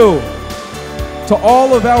 2022. To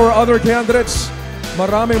all of our other candidates,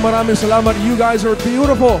 maraming salamat. You guys are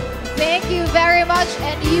beautiful. Thank you very much,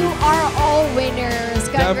 and you are all winners.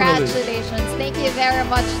 Congratulations. Definitely. Thank you very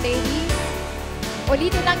much, ladies.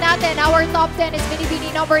 Ulitin lang natin, our top 10 is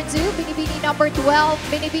Binibining number 2, Binibining number 12,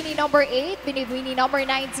 Binibining number 8, Binibining number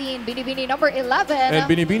 19, Binibining number 11, and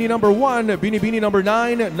Binibining number 1, Binibining number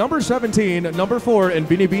 9, number 17, number 4, and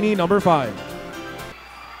Binibining number 5.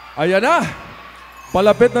 Ayan na!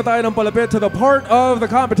 Palapit na tayo ng palapit to the part of the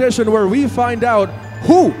competition where we find out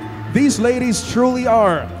who these ladies truly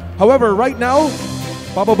are. However, right now,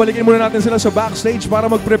 papabalikin muna natin sila sa backstage para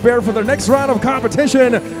mag-prepare for the next round of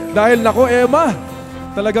competition. Dahil nako, Emma,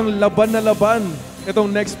 talagang laban na laban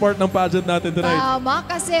itong next part ng pageant natin tonight. Tama,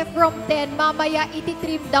 kasi from 10, mamaya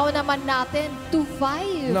ititrim down naman natin to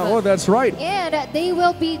 5. No, that's right. And they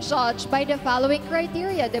will be judged by the following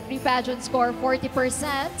criteria. The pre-pageant score 40%,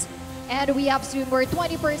 and we have swimwear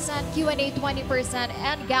 20%, Q&A 20%,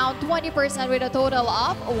 and gown 20% with a total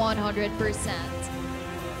of 100%.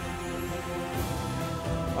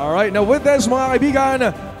 All right, now with this, mga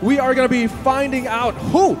kaibigan, we are going to be finding out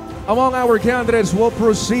who among our candidates will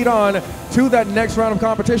proceed on to that next round of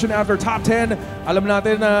competition after top 10. Alam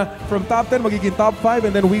natin na from top 10 magiging top 5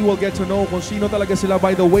 and then we will get to know kung sino talaga sila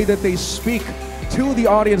by the way that they speak to the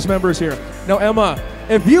audience members here. Now Emma,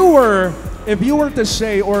 if you were to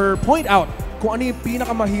say or point out kung ano yung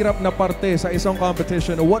pinakamahirap na parte sa isang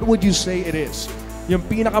competition, what would you say it is? Yung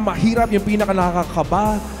pinakamahirap, yung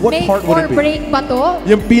pinakanakakaba, what Make part would or it be? break ba to?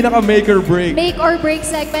 Yung pinaka make or break. Make or break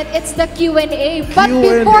segment, it's the Q&A. But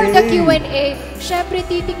Q&A. before the Q&A, syempre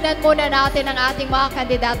titingnan muna natin ang ating mga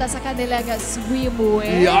kandidata sa kanilang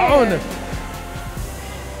swimwear. Yan!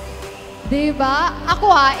 Diba? Ako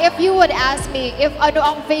if you would ask me if ano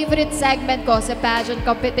ang favorite segment ko sa pageant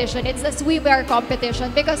competition, it's the swimwear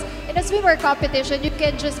competition. Because in a swimwear competition, you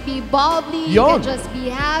can just be bubbly, you can just be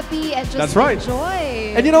happy, and just That's right.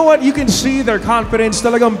 enjoy. And you know what? You can see their confidence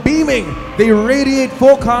talagang beaming. They radiate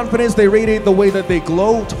full confidence. They radiate the way that they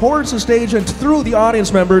glow towards the stage and through the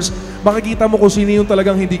audience members. Makikita mo kung sino yung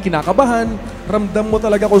talagang hindi kinakabahan. Ramdam mo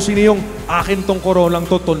talaga kung sino yung akin tong koronang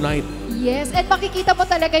to tonight. Yes, and makikita mo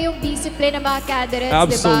talaga yung discipline ng mga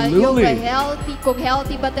candidates, Absolutely. diba? Yung kung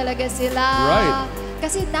healthy ba talaga sila. Right.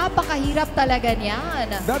 Kasi napakahirap talaga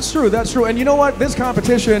niyan. That's true, that's true. And you know what? This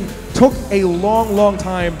competition took a long, long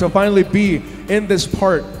time to finally be in this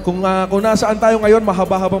part. Kung nasaan tayo ngayon,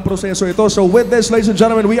 mahaba-habang proseso ito. So with this, ladies and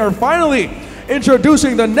gentlemen, we are finally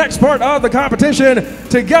introducing the next part of the competition.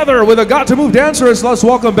 Together with the Got to Move dancers, let's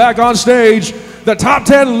welcome back on stage the top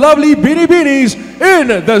 10 lovely Binibinis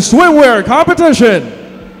in the swimwear competition.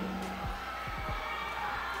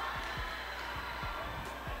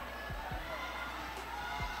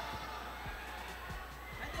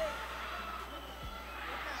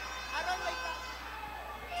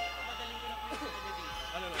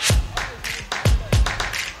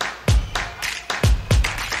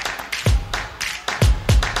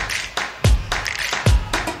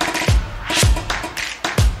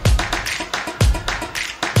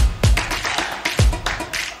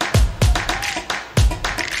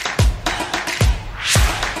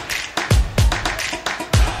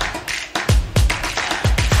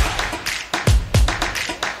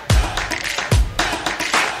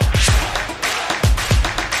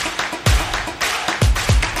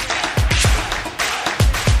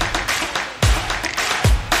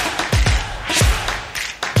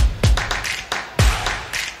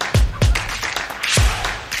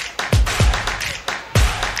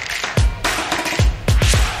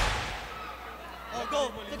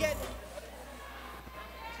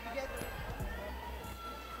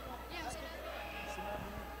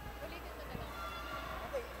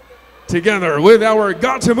 Together with our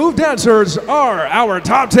Got to Move dancers are our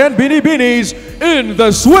top 10 Binibinis in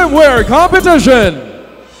the swimwear competition.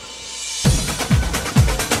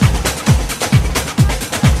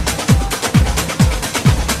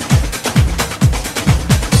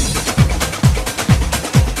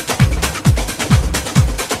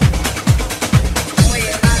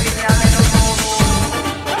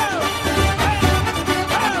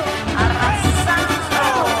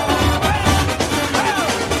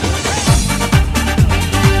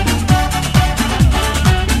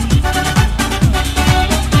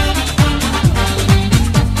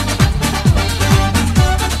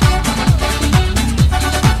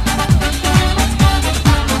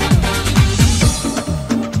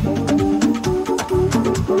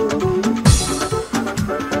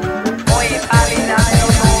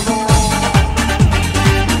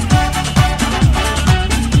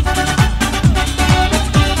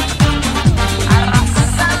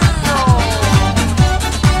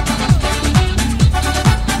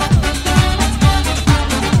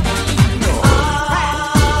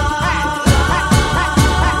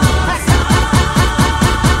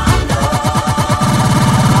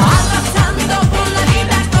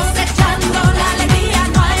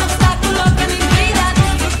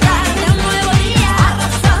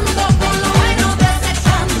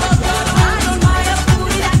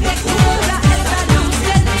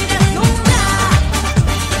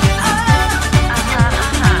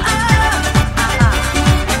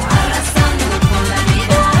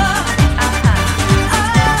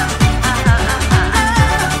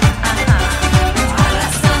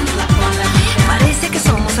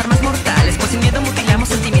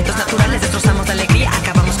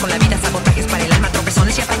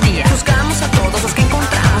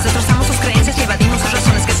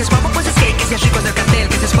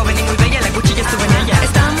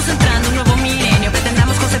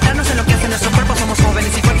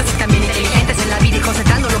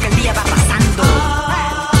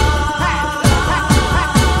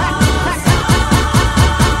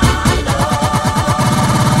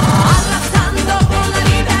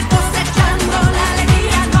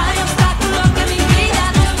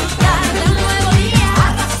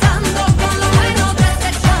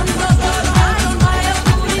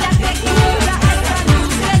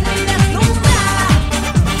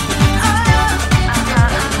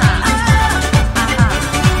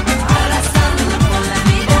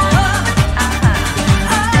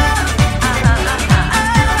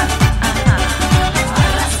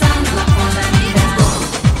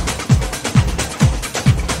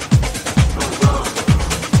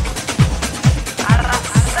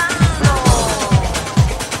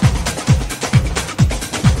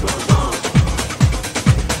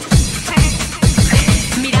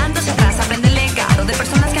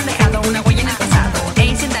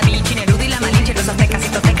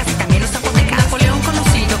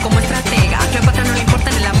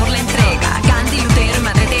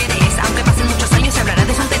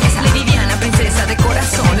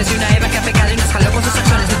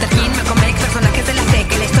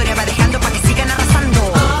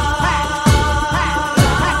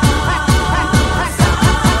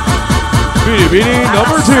 Binibining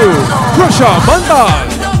number 2, Russia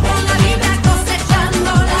Mantan.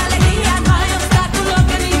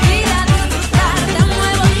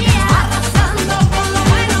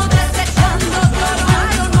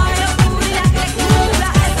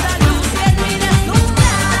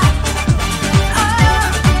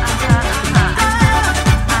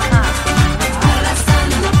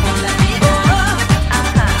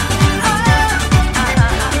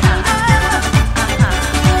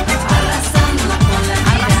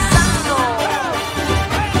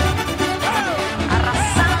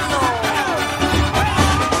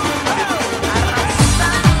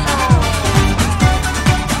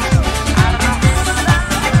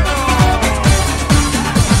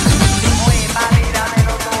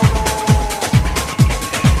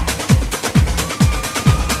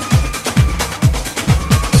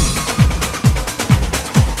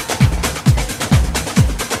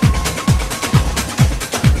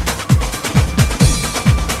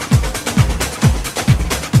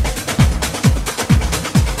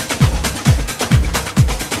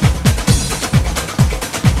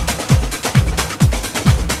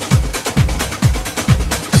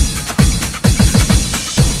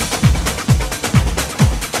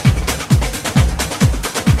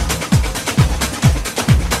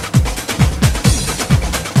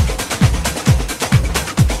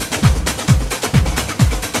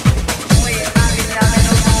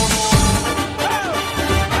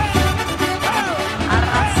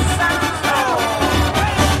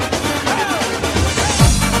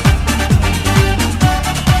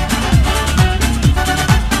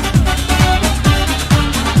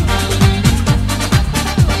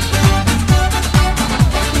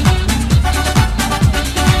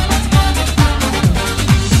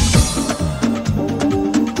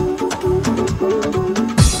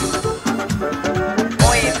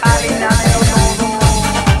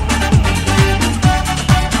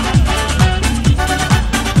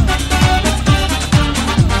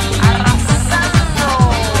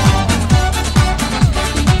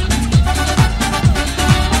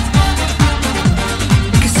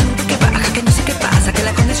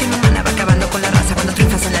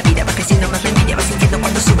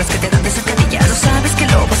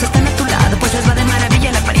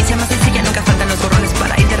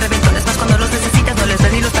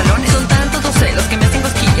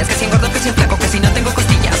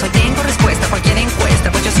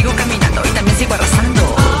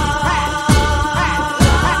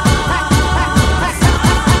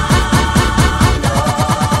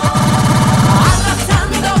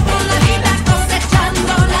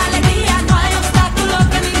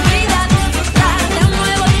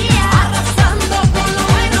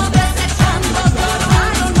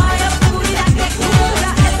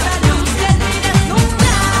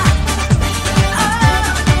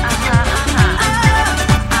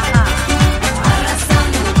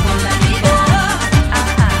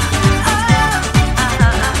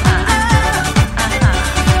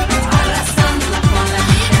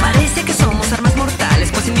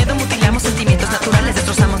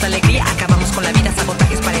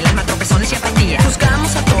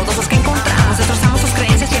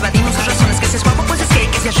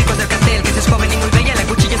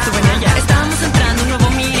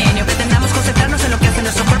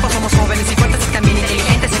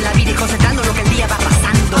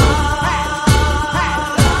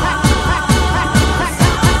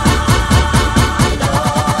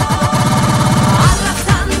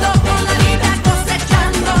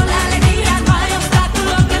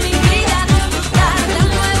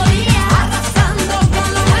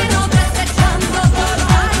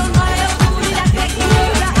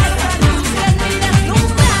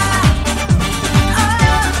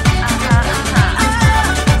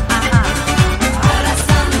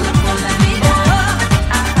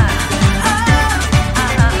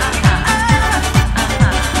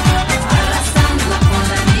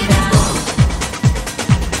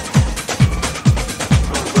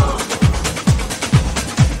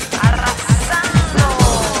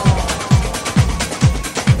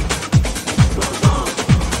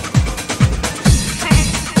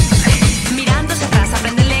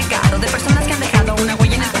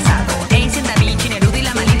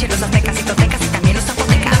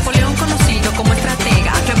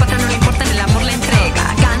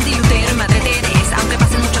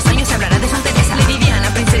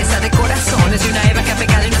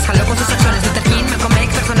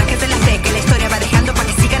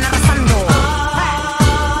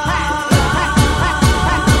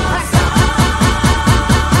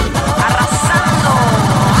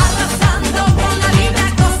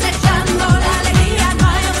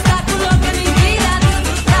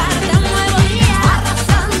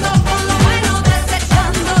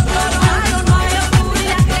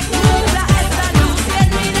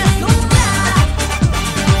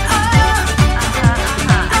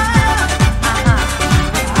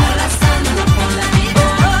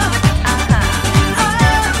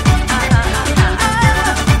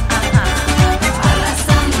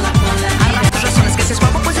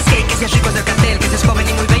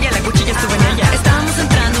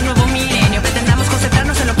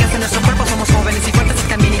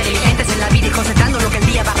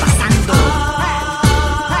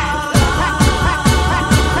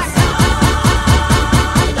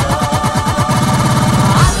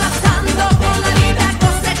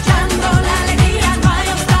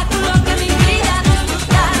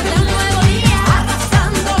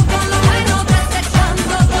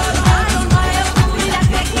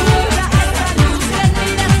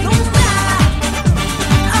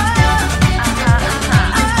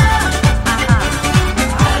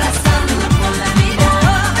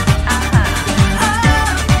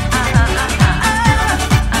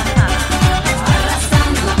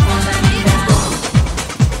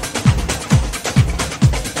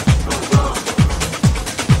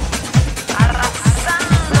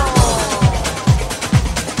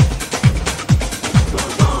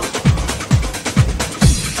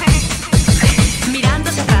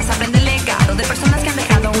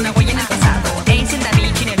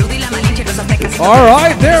 All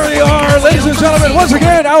right, there they are, ladies and gentlemen. Once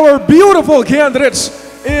again, our beautiful candidates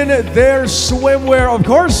in their swimwear, of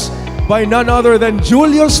course, by none other than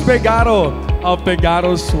Julius Pegaro of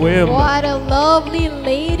Pegaro Swim. What a lovely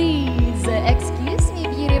ladies. Excuse me,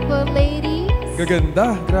 beautiful ladies.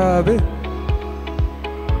 Gaganda, grabe.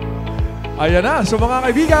 Ayan na, so mga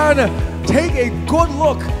kaibigan, take a good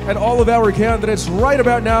look at all of our candidates right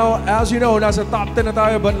about now. As you know, nasa top 10 na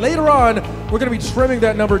tayo, but later on, we're going to be trimming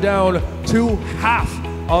that number down to half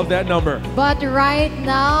of that number. But right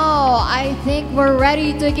now, I think we're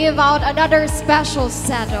ready to give out another special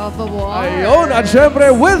set of awards. Ayun, at syempre,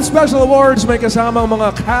 with special awards, may kasamang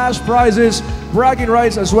mga cash prizes, bragging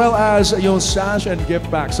rights, as well as yung sash and gift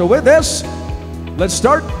pack. So with this, let's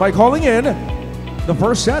start by calling in the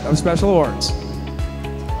first set of special awards.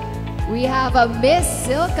 We have a Miss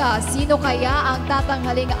Silka. Sino kaya ang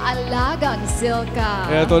tatanghaling alagang Silka?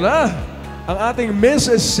 Eto na, ang ating Miss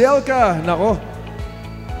Silka. Nako,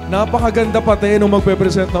 napakaganda pati nung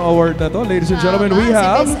magpe-present ng award na to. Ladies and gentlemen, we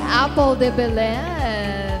have Miss Apple de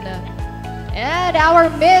Belen. And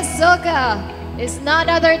our Miss Silka is none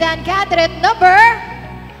other than candidate number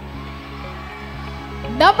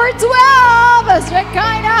 12,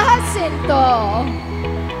 Shekinah Jacinto.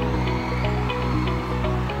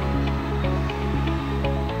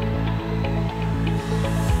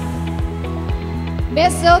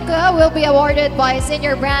 Miss Silka will be awarded by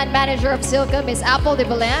Senior Brand Manager of Silka, Miss Apple de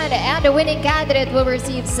Belen, and the winning candidate will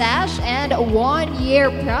receive sash and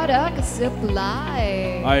 1-year product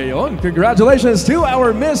supply. Ayun, congratulations to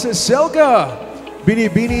our Miss Silka,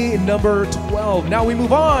 Binibining number 12. Now we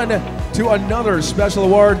move on to another special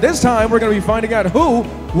award. This time, we're going to be finding out who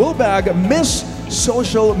will bag Miss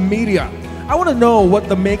Social Media. I want to know what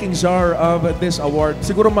the makings are of this award.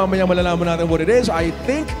 Siguro mamaya malalaman natin what it is. I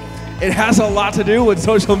think it has a lot to do with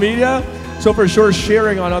social media. So for sure,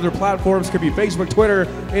 sharing on other platforms could be Facebook, Twitter,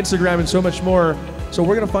 Instagram, and so much more. So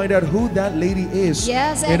we're going to find out who that lady is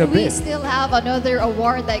Yes, in a and we bit. still have another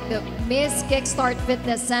award like the Miss Kickstart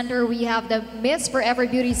Fitness Center. We have the Miss Forever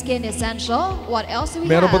Beauty Skin Essential. What else do we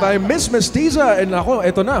Meron have? pa tayong Miss Mestiza. And ako,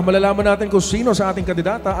 eto na, malalaman natin kung sino sa ating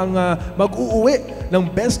kandidata ang mag-uuwi ng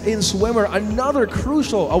Best in Swimmer. Another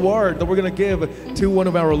crucial award that we're gonna give to one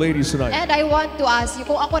of our ladies tonight. And I want to ask you,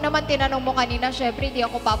 kung ako naman tinanong mo kanina, syempre hindi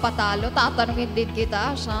ako papatalo, tatanungin din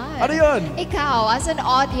kita, Sean. Ano yun? Ikaw, as an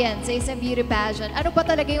audience sa isang beauty pageant, ano ba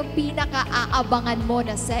talaga yung pinaka-aabangan mo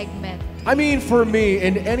na segment? I mean, for me,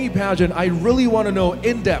 in any pageant, I really want to know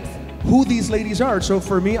in depth who these ladies are. So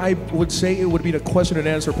for me, I would say it would be the question and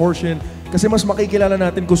answer portion. Kasi mas makikilala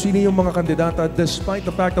natin kung sino yung mga kandidata despite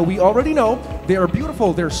the fact that we already know they are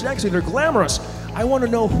beautiful, they're sexy, they're glamorous. I want to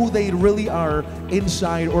know who they really are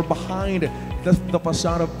inside or behind the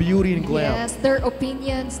facade of beauty and glam. Yes, their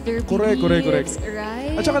opinions, their Correct. beliefs,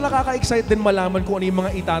 right? At saka nakaka-excite din malaman kung ano yung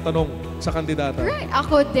mga itatanong sa kandidata. Right,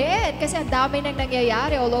 ako din. Kasi ang dami nang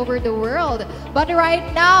nangyayari all over the world. But right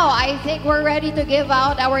now, I think we're ready to give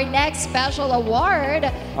out our next special award.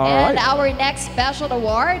 All right. Our next special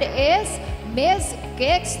award is Miss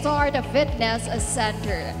Kickstart Fitness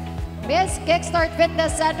Center. Miss Kickstart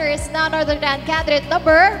Fitness Center is none other than candidate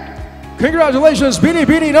number... Congratulations,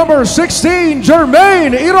 Binibining number 16,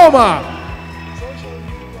 Jermaine Iroma.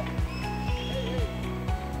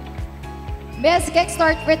 Miss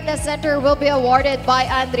Kickstart Fitness Center will be awarded by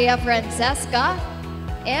Andrea Francesca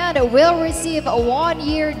and will receive a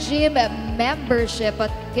 1-year gym membership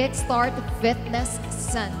at Kickstart Fitness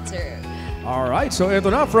Center. All right, so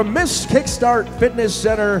ito na, from Miss Kickstart Fitness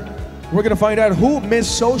Center, we're gonna find out who Miss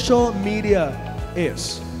Social Media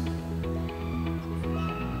is.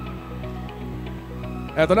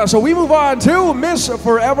 Eto na, so we move on to Miss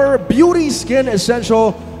Forever Beauty Skin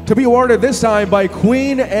Essential to be awarded this time by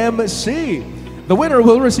Queen MC. The winner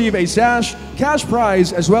will receive a sash, cash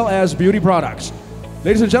prize, as well as beauty products.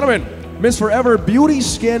 Ladies and gentlemen, Miss Forever Beauty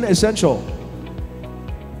Skin Essential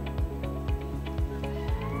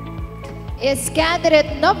Is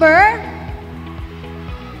candidate number...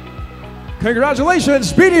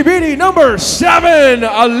 Congratulations, Binibining number 7,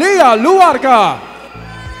 Aliyah Luarca.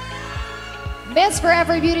 Miss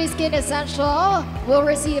Forever Beauty Skin Essential will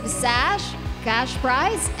receive sash, cash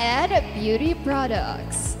prize, and beauty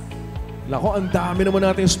products. Nako, ang dami naman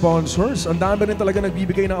nating sponsors. Ang dami rin talaga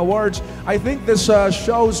nagbibigay ng awards. I think this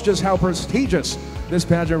shows just how prestigious this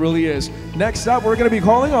pageant really is. Next up, we're going to be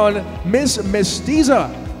calling on Miss Mestiza.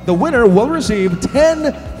 The winner will receive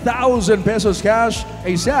 10,000 pesos cash,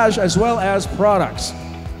 a sash, as well as products.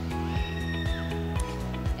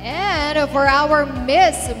 And for our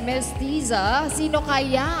Miss Mestiza, sino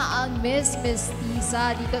kaya ang Miss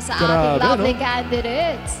Mestiza dito sa ating Grabe, lovely no?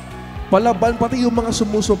 candidates? palaban, pati yung mga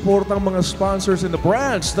sumusuportang mga sponsors and the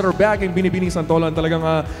brands that are backing Binibining Santolan. Talagang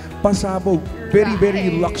pasabog. Very,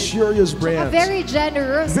 very luxurious brands. Very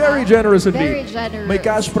generous. Very generous Very indeed. generous. May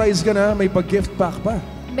cash prize ka na, may pag-gift pack pa.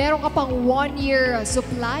 Meron ka pang 1 year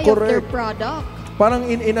supply of their product. Parang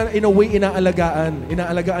in a way,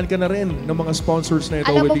 inaalagaan ka na rin ng mga sponsors na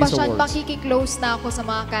ito Alam mo with ba these siya, awards. makiki-close na ako sa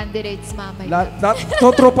mga candidates mamaya.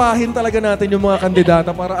 Totropahin talaga natin yung mga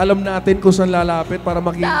kandidata para alam natin kung saan lalapit para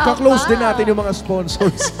makika-close din natin yung mga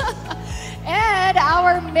sponsors. And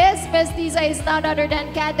our Miss Mestiza is none other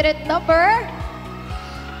than candidate number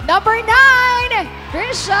 9,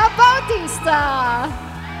 Trisha Bautista.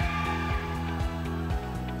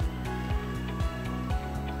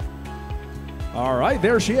 All right,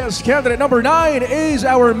 there she is. Candidate number 9 is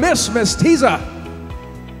our Miss Mestiza.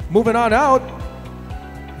 Moving on out.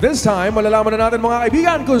 This time, malalaman na natin mga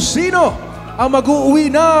kaibigan kung sino ang mag-uuwi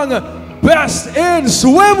ng Best in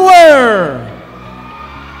Swimwear.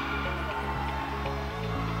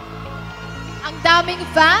 Ang daming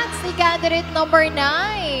fans ni candidate number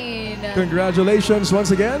 9. Congratulations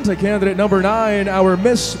once again to candidate number 9, our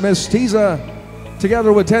Miss Mestiza.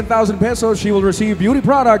 Together with 10,000 pesos, she will receive beauty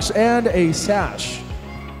products and a sash.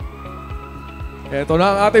 Ito na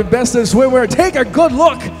ang ating Best in Swimwear. Take a good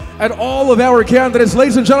look at all of our candidates.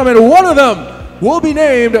 Ladies and gentlemen, one of them will be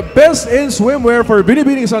named Best in Swimwear for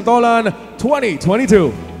Binibining Santolan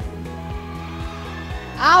 2022.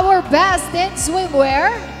 Our Best in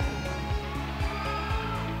Swimwear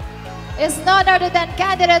is none other than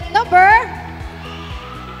candidate number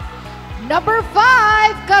 5,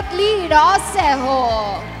 Kathleen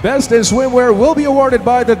Osejo. Best in Swimwear will be awarded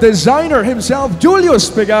by the designer himself, Julius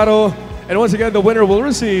Pigaro. And once again, the winner will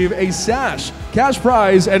receive a sash, cash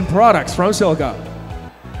prize, and products from Silka.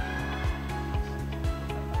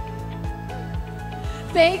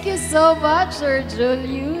 Thank you so much, Sir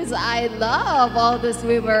Julius. I love all the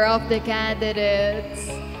swimwear of the candidates.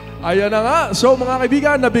 Ayan na nga. So mga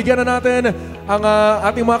kaibigan, nabigyan na natin ang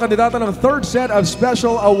ating mga kandidata ng third set of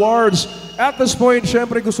special awards. At this point,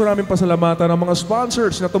 syempre gusto namin pasalamatan ng mga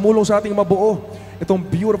sponsors na tumulong sa ating mabuo itong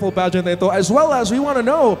beautiful pageant na ito. As well as we want to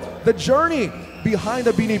know the journey behind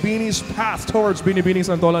the Binibini's path towards Binibining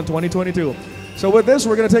Santolan 2022. So with this,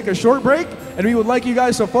 we're going to take a short break and we would like you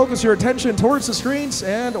guys to focus your attention towards the screens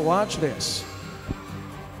and watch this.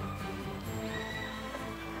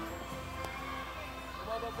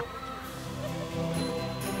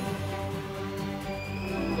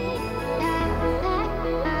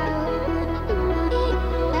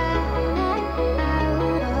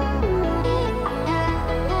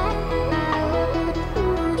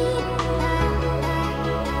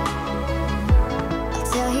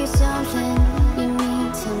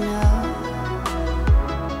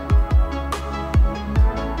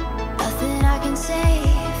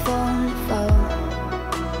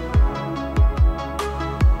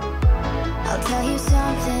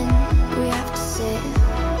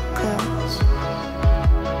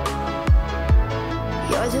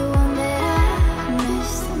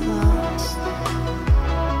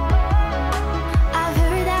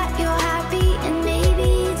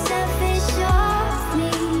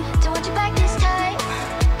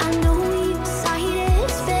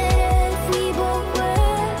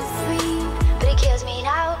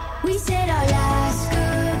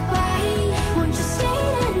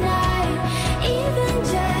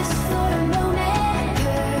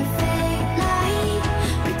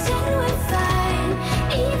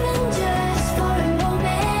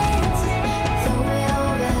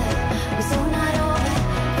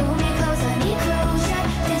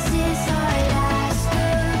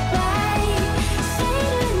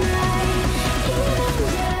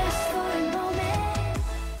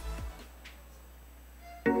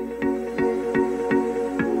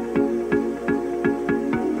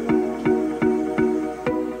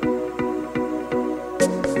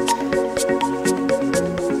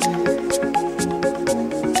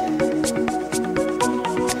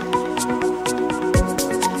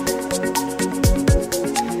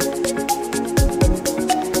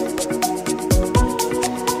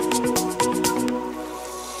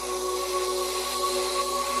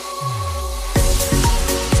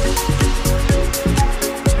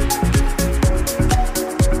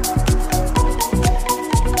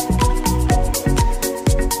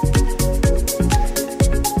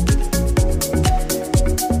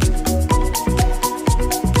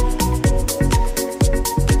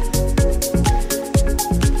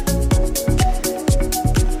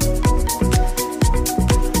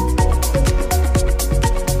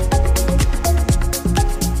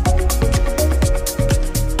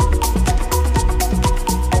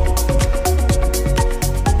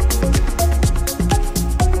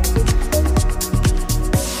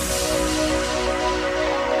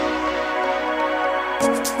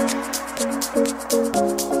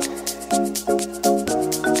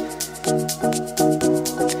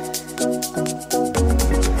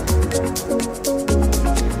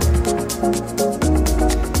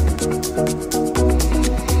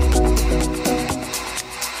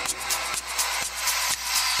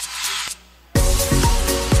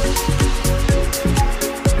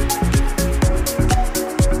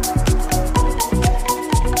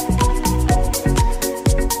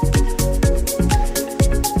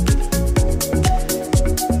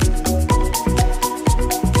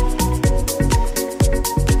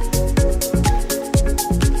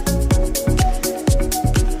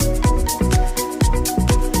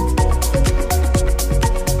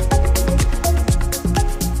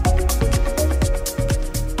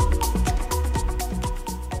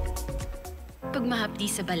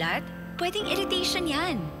 sa balat, pwedeng irritation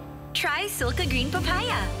yan. Try Silka Green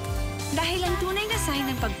Papaya. Dahil ang tunay na sign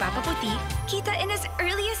ng pagpapaputi, kita in as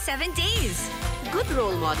early as 7 days. Good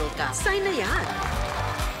role model ka. Sign na yan.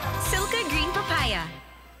 Silka Green Papaya.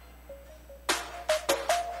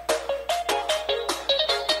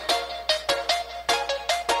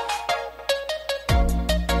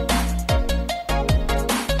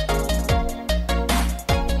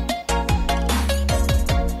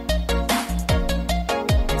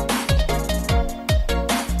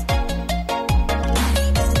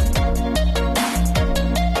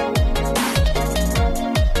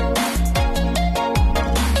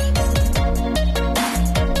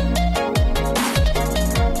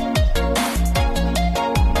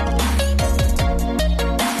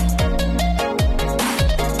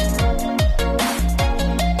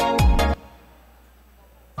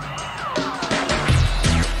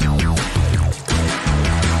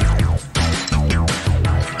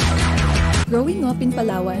 Growing up in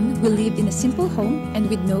Palawan, we lived in a simple home and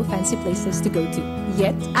with no fancy places to go to.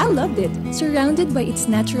 Yet, I loved it, surrounded by its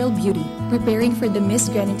natural beauty. Preparing for the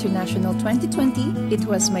Miss Grand International 2020, it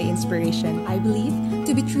was my inspiration. I believe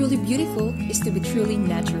to be truly beautiful is to be truly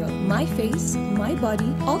natural. My face, my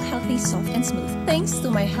body, all healthy, soft and smooth. Thanks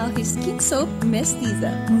to my healthy skin soap,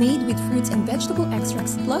 Mestiza, made with fruits and vegetable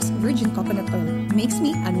extracts plus virgin coconut oil. Makes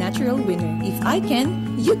me a natural winner. If I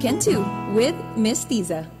can, you can too, with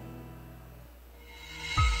Mestiza.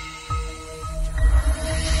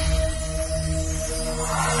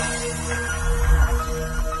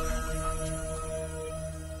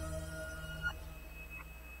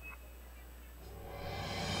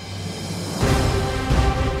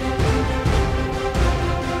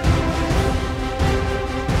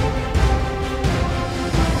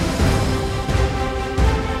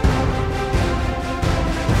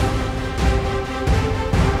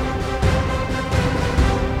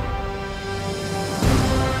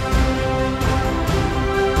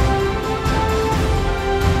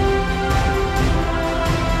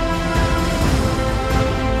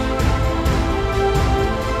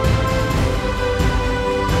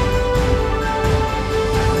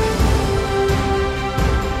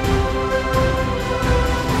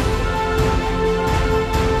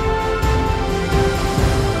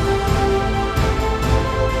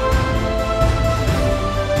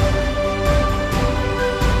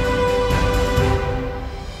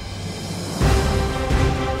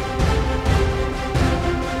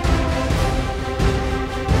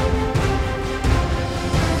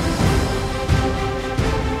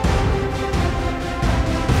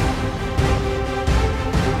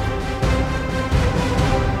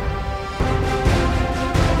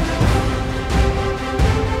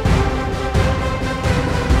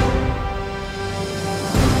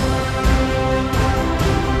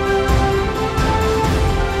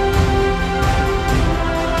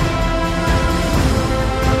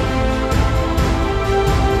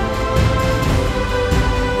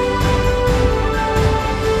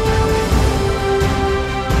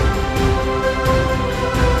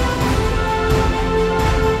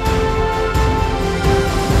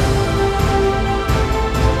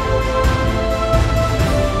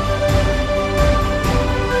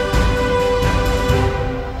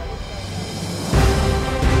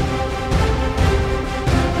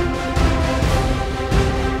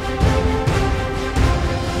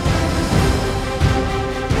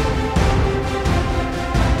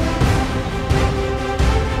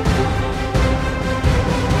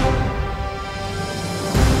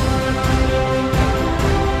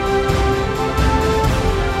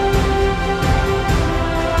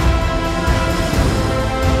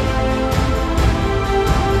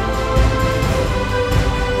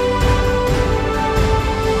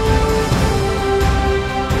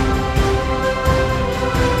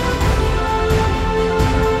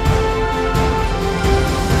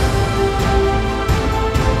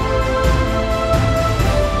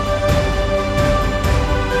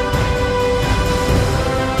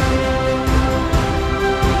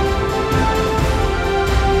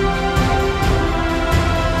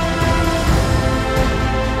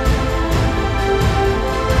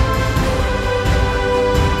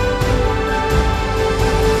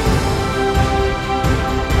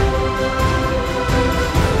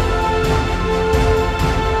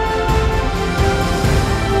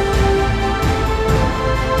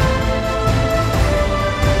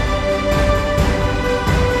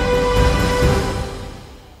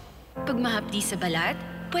 sa balat,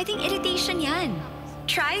 pwedeng irritation yan.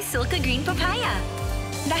 Try Silka Green Papaya.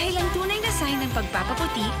 Dahil ang tunay na sign ng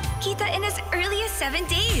pagpapaputi, kita in as early as 7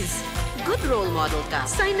 days. Good role model ka.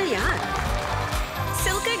 Sign na yan.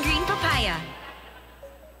 Silka Green Papaya.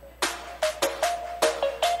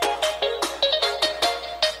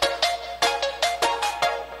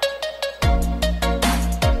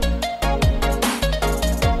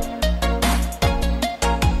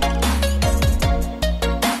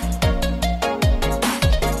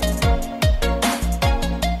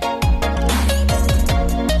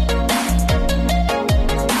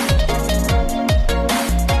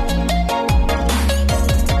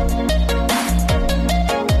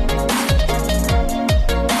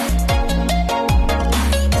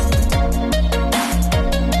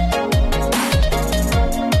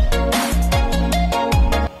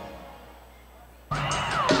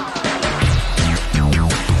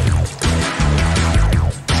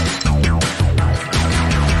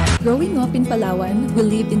 we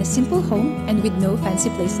lived in a simple home and with no fancy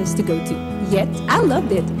places to go to. Yet, I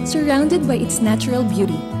loved it, surrounded by its natural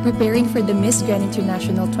beauty. Preparing for the Miss Grand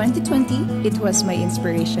International 2020, it was my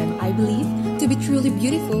inspiration. I believe to be truly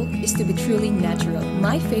beautiful is to be truly natural.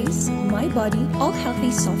 My face, my body, all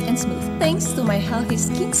healthy, soft, and smooth. Thanks to my healthy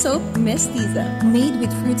skin soap, Mestiza. Made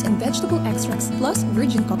with fruits and vegetable extracts plus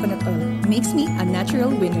virgin coconut oil. Makes me a natural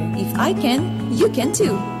winner. If I can, you can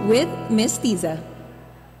too. With Mestiza.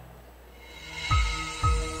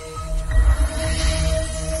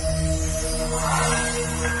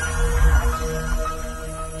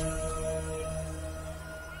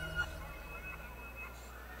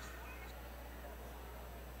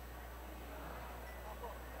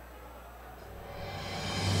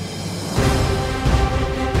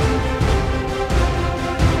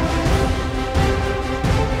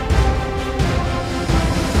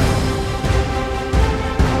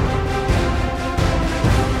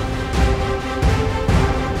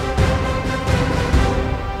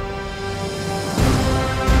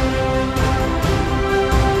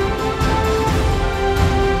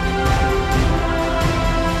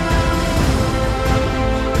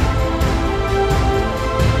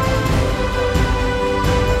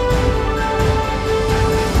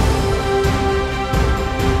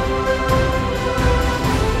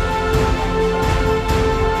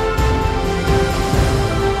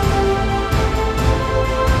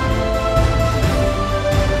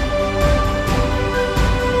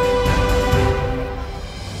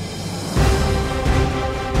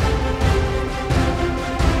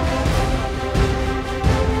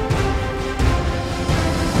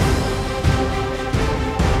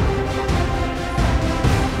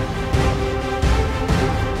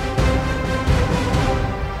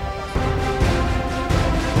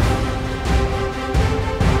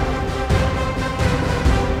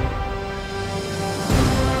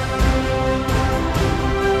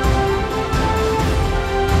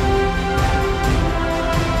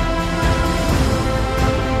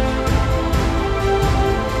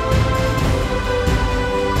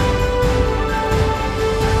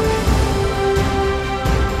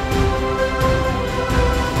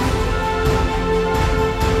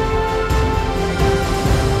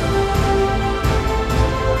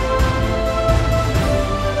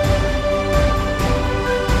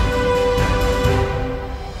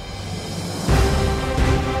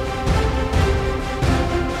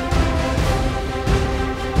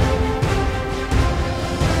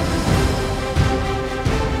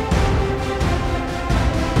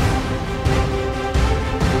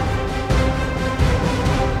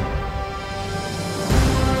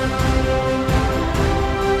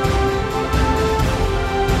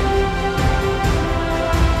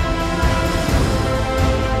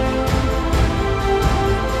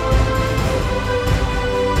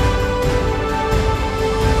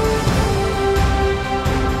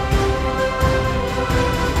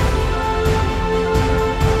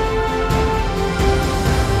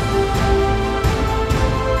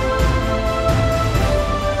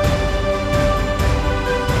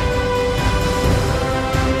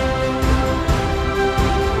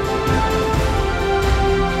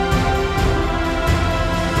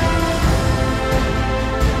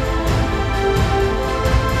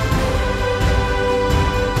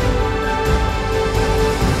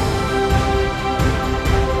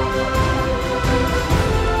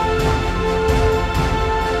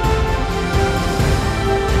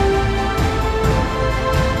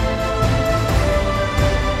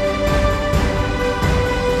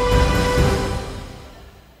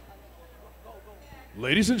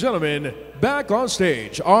 Ladies and gentlemen, back on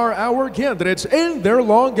stage are our candidates in their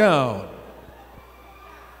long gown.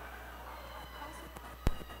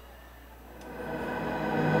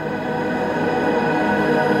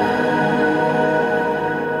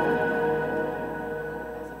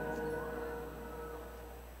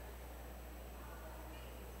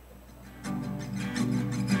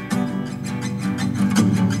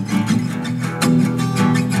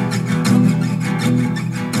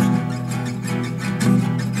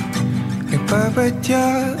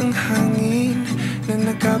 Nagpapatya ang hangin na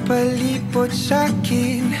nakapalipot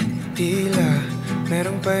sa'kin. Tila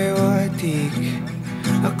merong pahiwatig,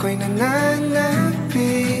 ako'y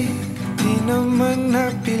nananapit. Di naman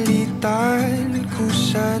napilitan,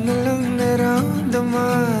 kusa na lang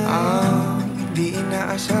naramdaman. Ang di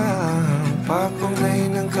inaasahang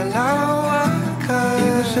papunay ng kalawakan.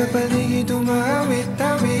 Ino sa paligid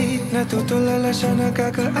umawit-awit, natutulala sa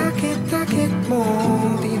nakakaakit-akit mo.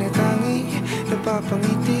 Tinatangi,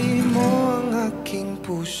 napapangiti mo ang aking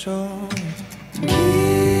puso.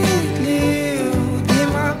 Kitliw, di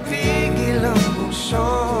mapigil ang puso.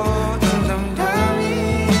 Ang damdamin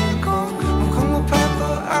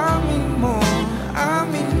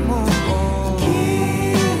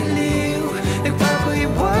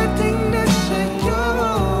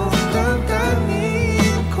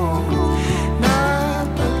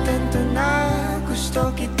gusto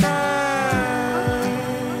kita.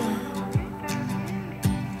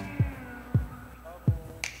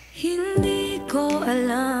 Hindi ko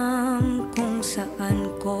alam kung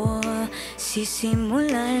saan ko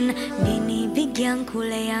sisimulan. Binibigyan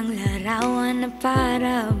kulay ang larawan na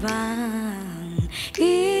para bang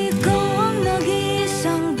ikaw ang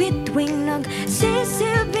nag-iisang bituing,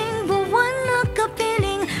 nagsisilbing buwan na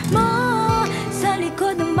kapiling mo. Sa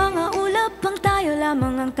likod ng mga ulap pang tayo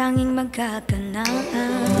lamang ang tanging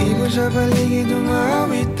magkakanaan. Ibon sa paligid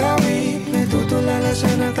umawit-awit, natutulala sa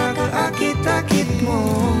nakakaakit-akit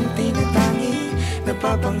mong tinatangi.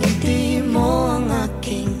 Napapangiti mo ang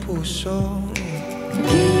aking puso.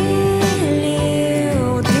 Giliw,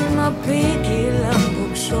 di mapigil ang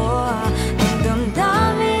bugso ng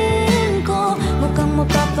damdamin ko. Mukhang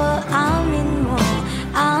mapapaamin mo,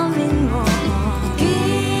 amin mo.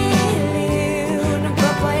 Giliw,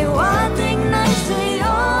 nagpapaiwating na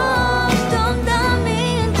sa'yo ang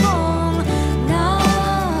damdamin kong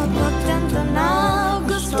napagtanto na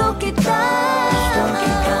gusto kita. Gusto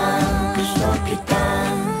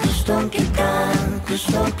kita,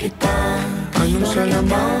 gusto kita. Anong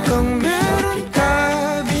salamang kang meron ka,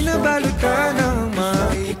 binabalot ka ng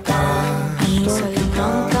makita. Anong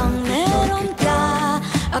salamang kang meron ka,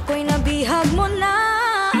 ako'y nabihag mo na.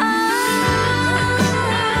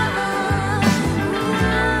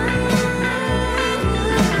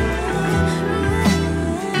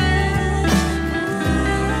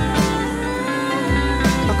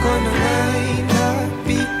 Ako na nga'y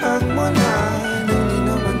nabihag mo na, nung di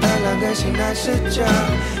naman talaga sinasadya.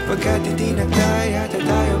 Pagkat hindi nagkaya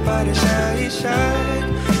tayo para sa isa't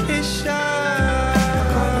isa.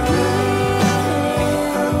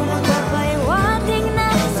 Magpapaiwating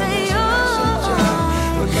na sa'yo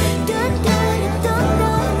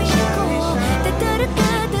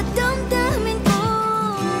damdamin ko.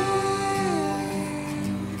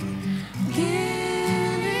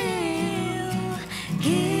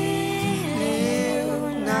 Giliw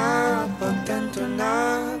Na pagtanto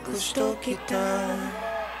na gusto kita.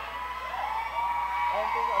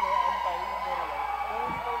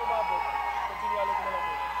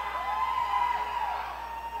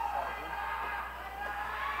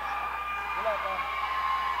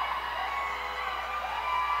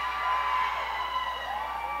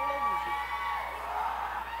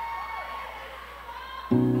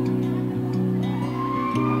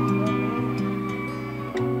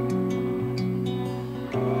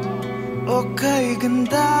 O kay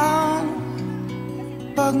gandang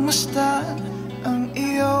pagmasdan ang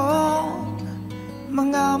iyong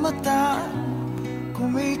mga mata,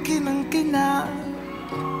 kumikinang-kinang.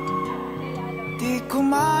 Di ko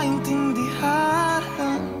maintindihan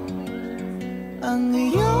ang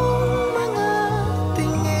iyong mga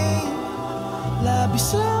tingin,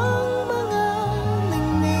 labis lang mga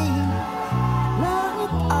ningning.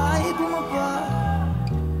 Langit ay bumaba,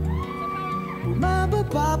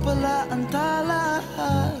 bumababa pala ang tala.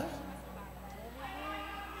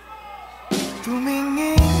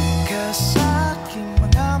 Tumingin ka sa aking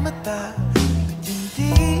mga mata, at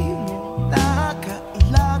hindi mo na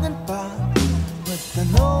kailangan pa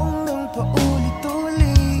magtanong ng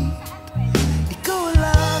paulit-ulit. Ikaw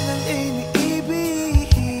lang ang iniibig,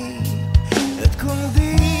 at kung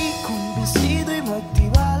di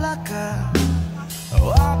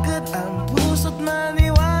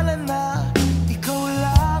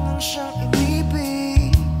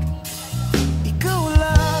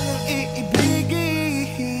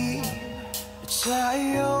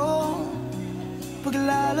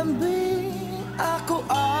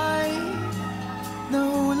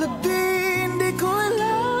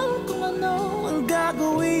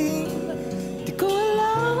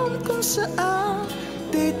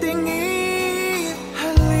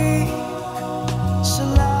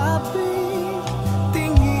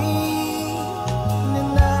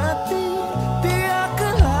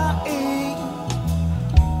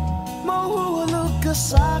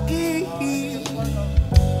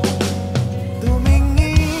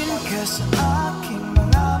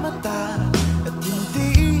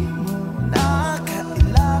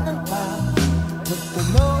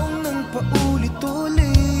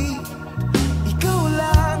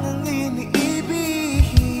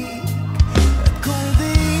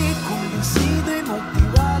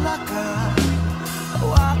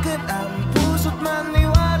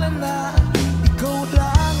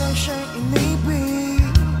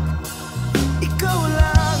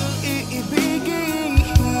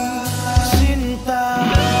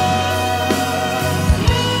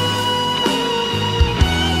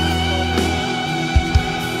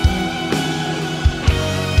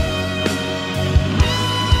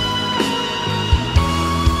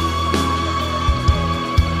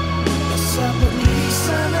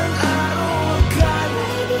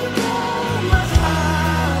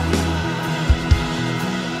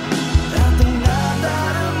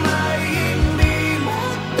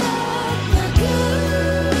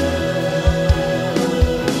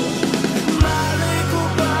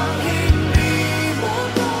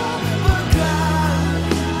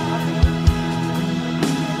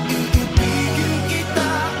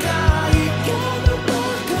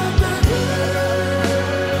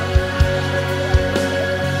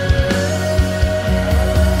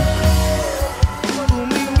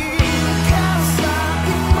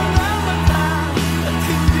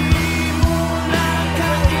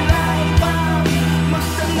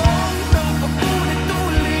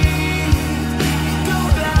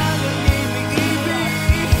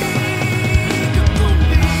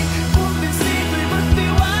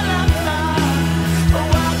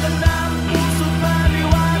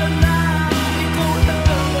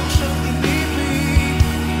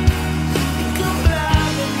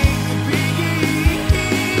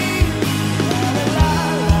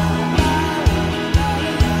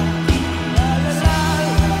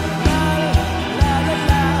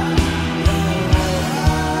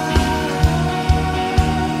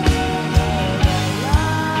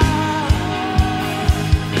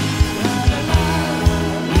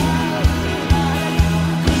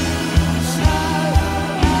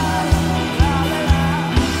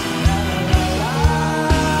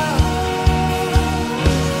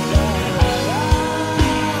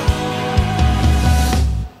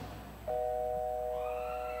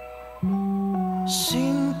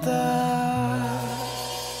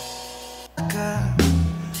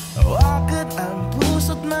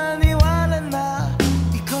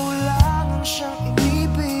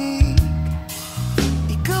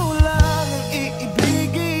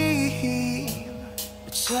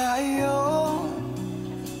Sa iyong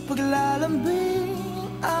paglalambing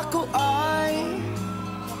ako ay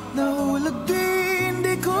nahulog din.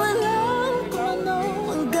 Di ko alam kung ano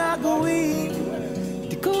ang gagawin.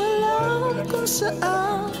 Di ko alam kung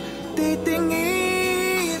saan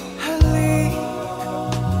titingin. Halik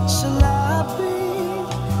sa lapit,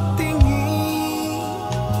 tingin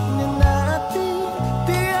na natin.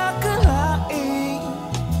 Di akalain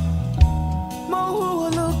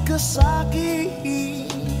mahuhulog ka sa'kin.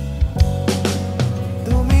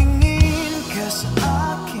 Tumingin ka sa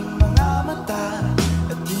aking mga mata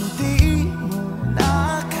at hindi mo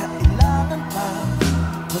na kailangan pa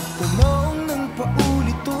magtanong ng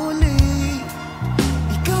paulit-ulit.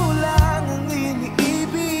 Ikaw lang ang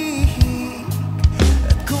iniibig.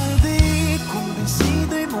 At kung di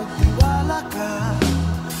kumbinsido'y magtiwala ka,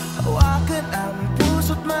 hawakan ang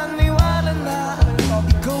puso't maniwala na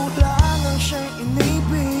ikaw lang ang siyang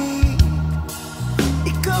inibig.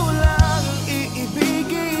 Ikaw lang ang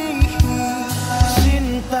iibigin,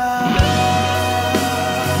 sinta.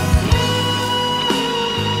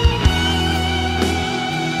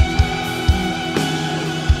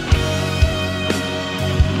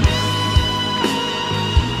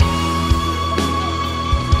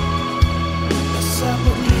 Sa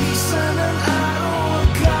paglisan ng araw,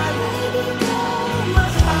 akala hindi ko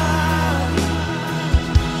mahal.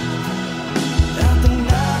 At ang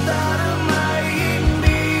nadarama ay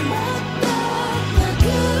hindi magtatagal.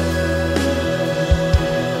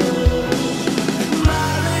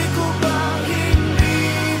 Malay ko bang hindi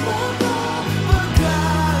mapapagal.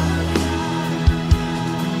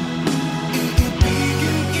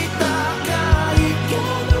 Iibigin kita kahit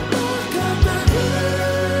gano'n pa katagal.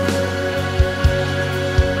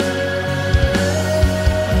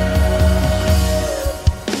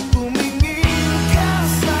 Tumingin ka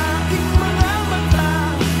sa aking mga mata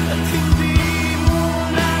at hindi mo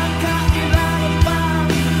na kailangan pang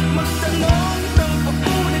magtanong ng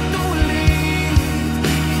paulit-ulit.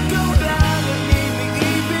 Ikaw lang ang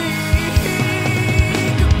iniibig.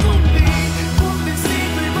 Kung di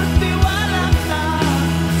kumbinsido'y magtiwala ka,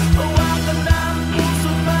 hawakan ng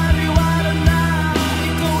puso't maniwala na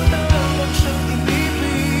ikaw lang ang siyang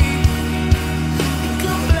inibig.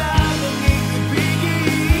 Ikaw lang ang iibigin.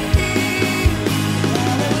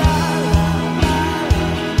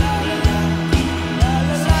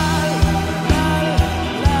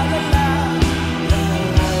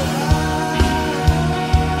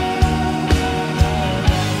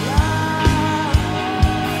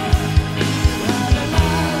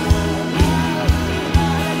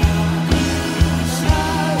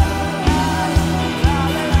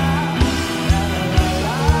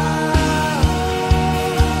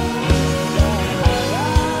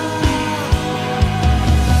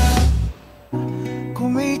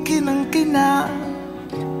 Kumikinang-kina,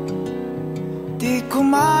 di ko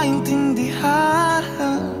maintindihan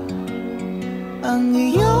ang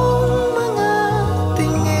iyong mga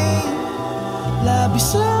tingin.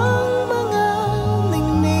 Labis ang mga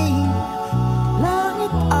ningning.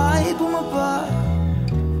 Langit ay bumaba,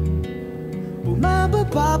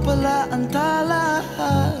 bumababa pala ang tala.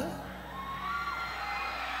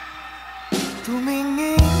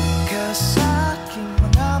 Tumingin ka sa aking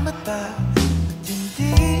mga mata at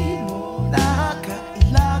hindi mo na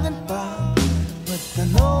kailangan pa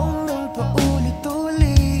magtanong ng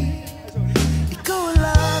paulit-ulit. Ikaw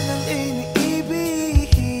lang ang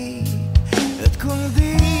iniibig. At kung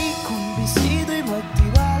di kumbinsido'y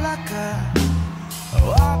magtiwala ka,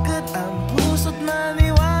 hawakan ang puso't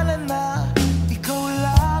maniwala na ikaw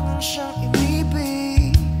lang ang siyang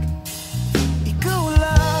inibig. Ikaw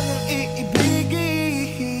lang ang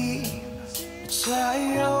iibigin. At sa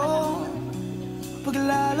iyong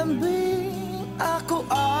paglalamig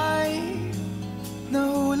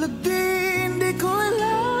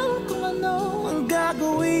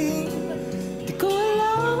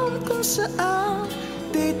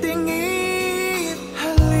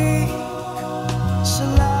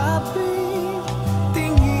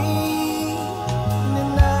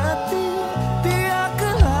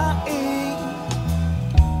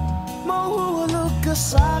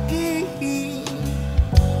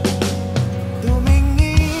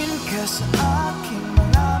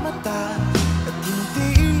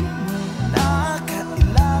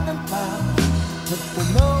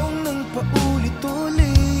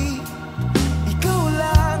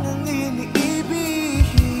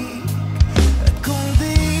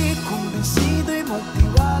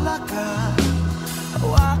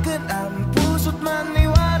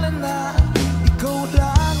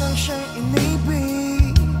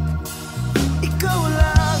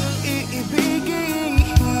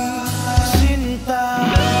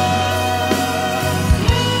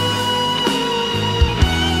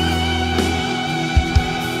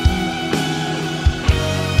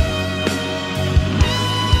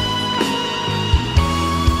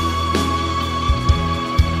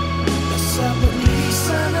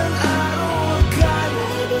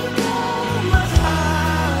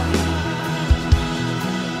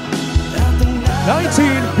 19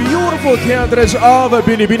 beautiful candidates of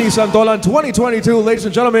Binibining Santolan 2022, ladies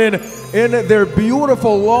and gentlemen, in their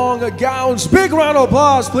beautiful long gowns. Big round of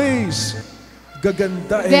applause, please.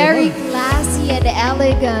 Gaganda Very classy and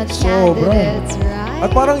elegant candidates, right? At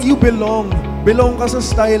parang you belong. Belong ka sa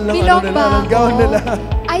style ng Belong ano nila, ba ng gown ako? nila.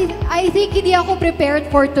 I think hindi ako prepared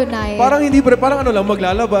for tonight. Parang hindi parang ano lang,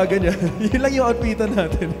 maglalaba, ganyan. Yun lang yung outfitan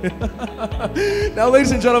natin. Now,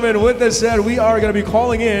 ladies and gentlemen, with this said, we are going to be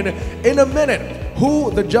calling in a minute who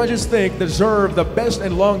the judges think deserve the Best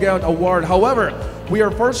in Long Gown Award. However, we are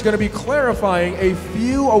first going to be clarifying a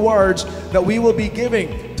few awards that we will be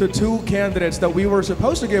giving to two candidates that we were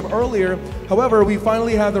supposed to give earlier. However, we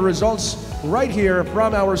finally have the results right here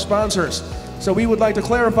from our sponsors. So we would like to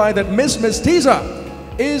clarify that Miss Mestiza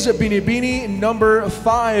is Binibini number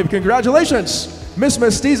 5. Congratulations, Miss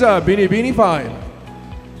Mestiza, Binibini 5.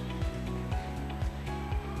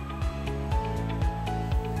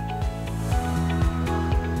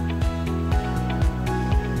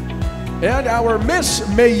 And our Miss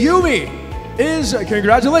Mayumi is,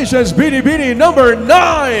 congratulations, Binibini number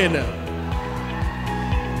 9.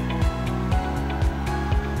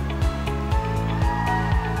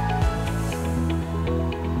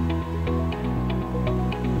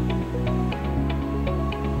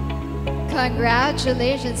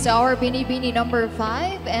 Congratulations to our Binibini number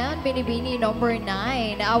 5 and Binibini number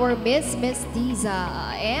 9, our Miss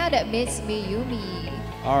Mestiza and Miss Mayumi.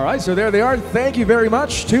 All right, so there they are. Thank you very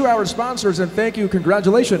much to our sponsors, and thank you,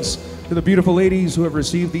 congratulations to the beautiful ladies who have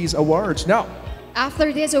received these awards. Now,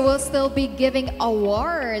 after this, we will still be giving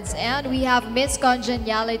awards, and we have Miss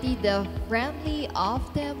Congeniality, the friendly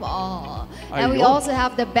of them all. And we also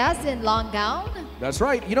have the Best in Long Gown. That's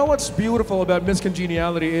right. You know what's beautiful about Miss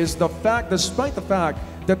Congeniality is the fact, despite the fact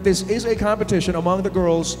that this is a competition among the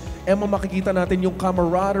girls, makikita natin yung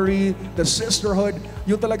camaraderie, the sisterhood,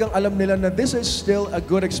 yung talagang alam nila na this is still a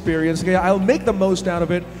good experience. Kaya I'll make the most out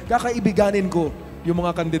of it. Kakaibiganin ko yung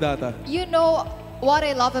mga kandidata. You know what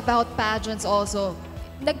I love about pageants also?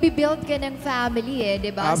 Nagbi-build ka ng family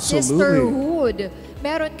di ba? Absolutely. Sisterhood.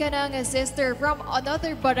 Meron ka ng sister from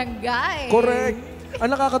another barangay. Correct.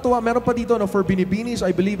 Ang nakakatuwa, meron pa dito for Binibinis,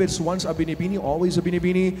 I believe it's once a Binibini, always a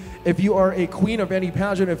Binibini. If you are a queen of any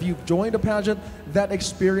pageant, if you've joined a pageant, that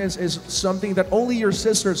experience is something that only your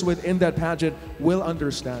sisters within that pageant will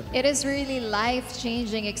understand. It is really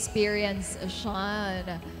life-changing experience, Sean.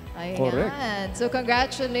 Ayan. Correct. So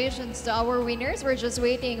congratulations to our winners. We're just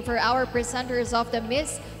waiting for our presenters of the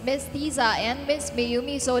Miss Mestiza and Miss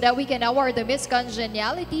Mayumi so that we can award the Miss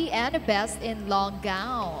Congeniality and Best in Long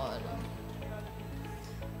Gown.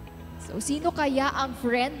 So, sino kaya ang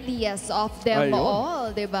friendliest of them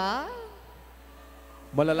all, di ba?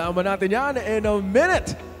 Malalaman natin yan in a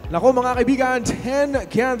minute. Naku mga kaibigan,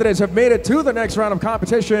 10 candidates have made it to the next round of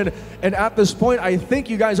competition. And at this point, I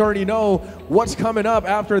think you guys already know what's coming up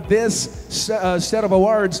after this set of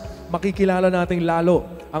awards. Makikilala natin lalo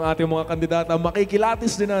ang ating mga kandidata.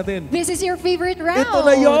 Makikilatis din natin. This is your favorite round. Ito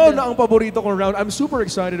na yun ang paborito kong round. I'm super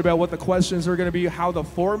excited about what the questions are going to be, how the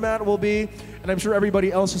format will be, and I'm sure everybody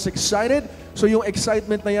else is excited. So yung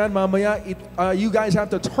excitement na yan, mamaya, you guys have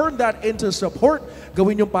to turn that into support.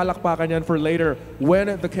 Gawin yung palakpakan yan for later when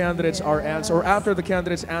the candidates are answered, or after the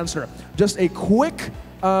candidates answer. Just a quick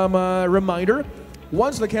reminder.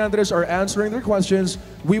 Once the candidates are answering their questions,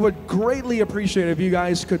 we would greatly appreciate if you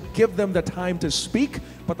guys could give them the time to speak.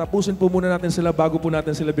 Patapusin po muna natin sila bago po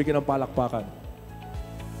natin sila bigyan ng palakpakan.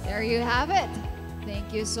 There you have it.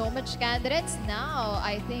 Thank you so much, candidates. Now,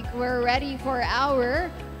 I think we're ready for our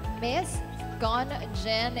Miss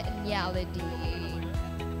Congeniality.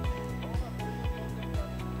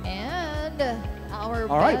 And our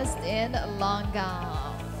Best in Long Gown.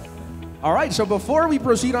 All right, so before we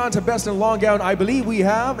proceed on to Best in Long Gown, I believe we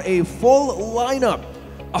have a full lineup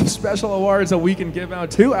of special awards that we can give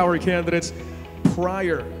out to our candidates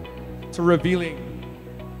prior to revealing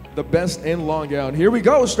the Best in Long Gown. Here we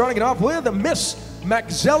go, starting it off with Miss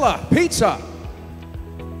Maxella Pizza.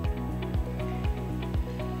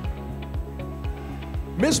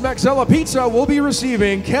 Miss Maxella Pizza will be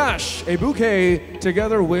receiving cash, a bouquet,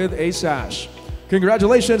 together with a sash.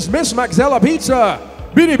 Congratulations, Miss Maxella Pizza.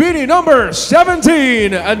 Binibini number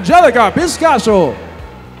 17, Angelica Piscaso.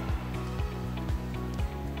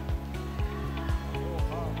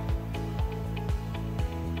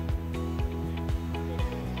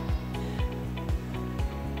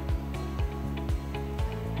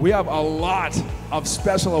 We have a lot of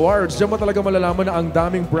special awards. Diyan mo talaga malalaman na ang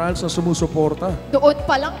daming brands na sumusuporta. Doon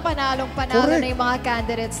pa lang panalong-panalo na yung mga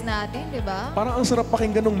candidates natin, di ba? Parang ang sarap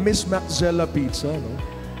pakinggan ng Miss Maxella Pizza, no?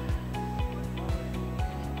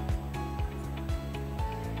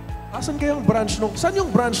 asan kayang branch nung, saan yung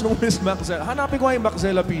branch nung Miss Maxella? Hanapin ko nga yung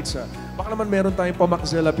Maxella Pizza. Baka naman meron tayong pa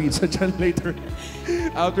Maxella Pizza dyan later.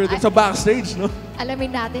 After sa backstage, no? Alamin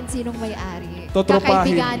natin sinong may-ari.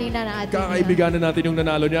 Totropahin. Kakaibiganin na natin. Kakaibiganin natin yung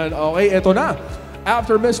nanalo niyan. Okay, eto na.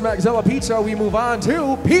 After Miss Maxella Pizza, we move on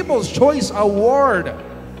to People's Choice Award.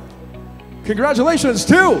 Congratulations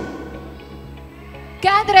to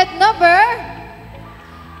Candidate number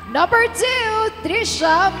 2,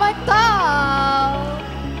 Trisha Matal.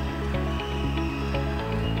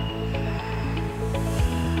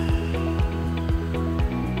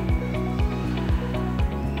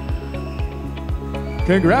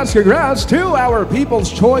 Congrats to our People's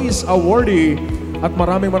Choice Awardee. At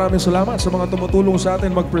maraming salamat sa mga tumutulong sa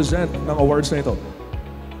atin mag-present ng awards na ito.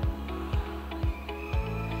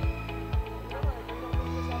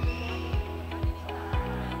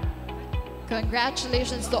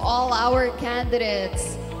 Congratulations to all our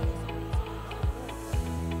candidates.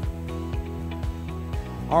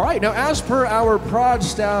 All right, now as per our prod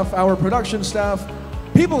staff, our production staff,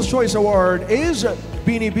 People's Choice Award is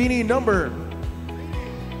Binibining number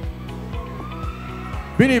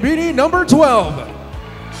 12.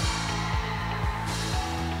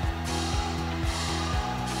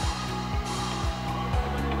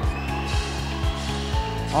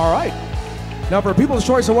 All right. Now for People's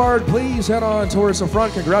Choice Award, please head on towards the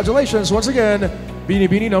front. Congratulations once again,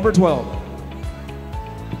 Binibining number 12.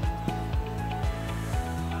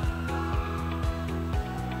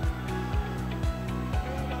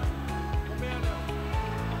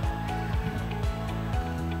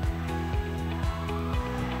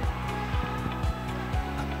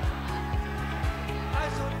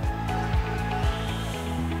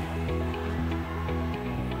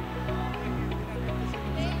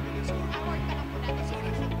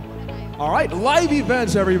 All right, live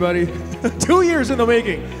events, everybody. 2 years in the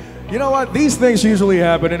making. You know what? These things usually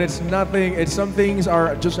happen, and it's nothing. Some things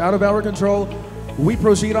are just out of our control. We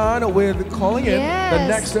proceed on with calling in the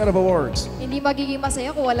next set of awards. Hindi magiging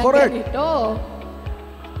masaya kung walang Correct. ganito.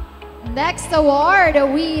 Next award,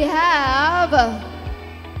 we have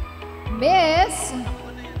Miss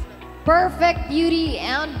Perfect Beauty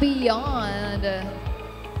and Beyond.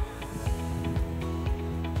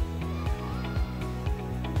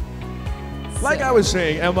 Like I was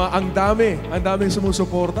saying, Emma, ang daming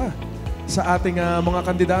sumusuporta sa ating mga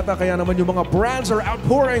kandidata. Kaya naman yung mga brands are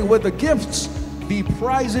outpouring with the gifts, the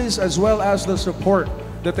prizes, as well as the support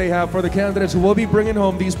that they have for the candidates who will be bringing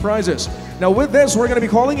home these prizes. Now with this, we're going to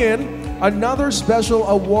be calling in another special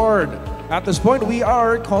award. At this point, we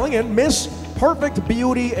are calling in Miss Perfect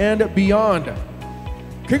Beauty and Beyond.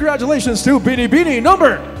 Congratulations to Binibining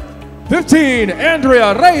number 15,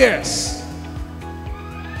 Andrea Reyes.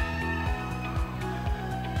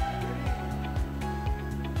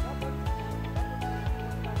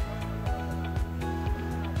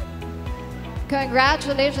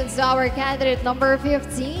 Congratulations to our candidate number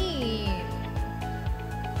 15.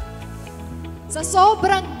 Sa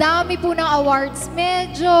sobrang dami po ng awards,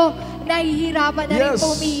 medyo nahihirapan na rin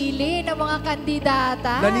pumili ng mga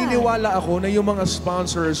kandidata. Naniniwala ako na yung mga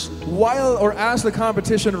sponsors, while or as the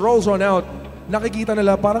competition rolls on out, nakikita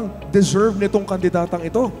nila parang deserve nitong kandidatang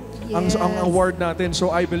ito. Ang award natin.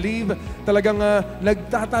 So I believe talagang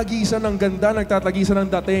nagtatagisan ng ganda, nagtatagisan ng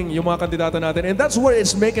dating yung mga kandidata natin. And that's what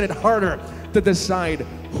it's making it harder to decide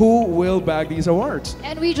who will bag these awards.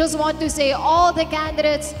 And we just want to say all the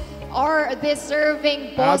candidates are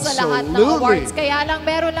deserving po sa lahat ng awards. Kaya lang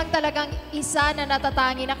meron lang talagang isa na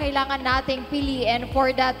natatangi na kailangan nating piliin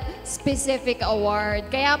for that specific award.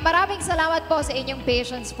 Kaya maraming salamat po sa inyong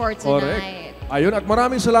patience for tonight. Ayun, at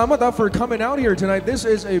maraming salamat for coming out here tonight. This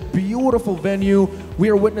is a beautiful venue. We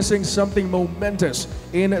are witnessing something momentous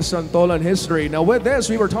in Santolan history. Now with this,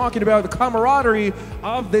 we were talking about the camaraderie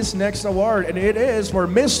of this next award, and it is for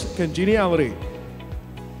Miss Congeniality.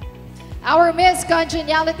 Our Miss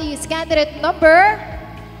Congeniality is candidate number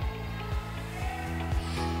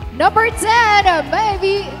 10,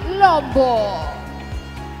 Maybe Lombo.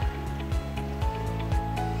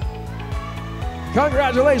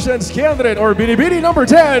 Congratulations, candidate or Binibining number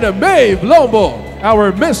 10, Maeve Lombo,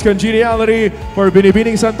 our Miss Congeniality for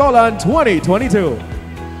Binibining Santolan 2022.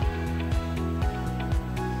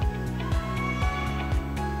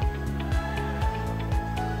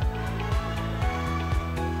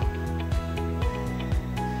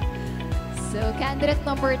 So candidate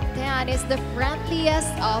number 10 is the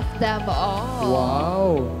friendliest of them all.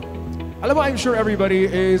 Wow. Alam mo, I'm sure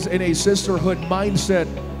everybody is in a sisterhood mindset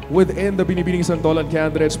within the Binibining Santolan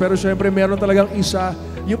candidates. Pero syempre, meron talagang isa,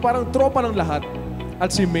 yung parang tropa ng lahat,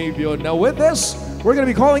 at si Maeve yun. Now with this, we're gonna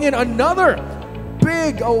be calling in another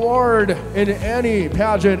big award in any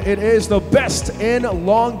pageant. It is the Best in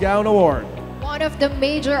Long Gown Award. One of the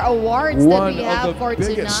major awards that we have for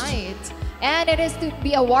tonight. And it is to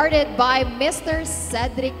be awarded by Mr.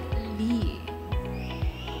 Cedric Lee.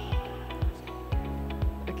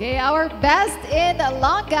 Okay, our Best in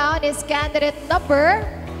Long Gown is candidate number...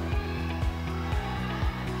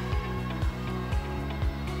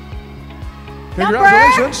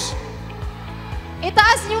 Congratulations!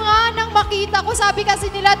 Itaas nyo nga nang makita ko. Sabi kasi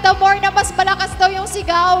nila, the more na mas malakas daw yung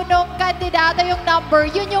sigaw ng kandidato yung number,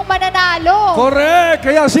 yun yung mananalo. Correct!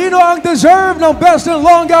 Kaya sino ang deserve ng Best in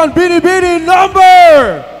Long Gown Binibining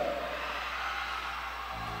number?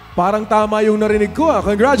 Parang tama yung narinig ko.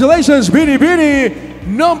 Congratulations, Binibini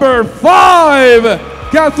number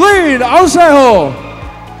 5, Kathleen Ausejo.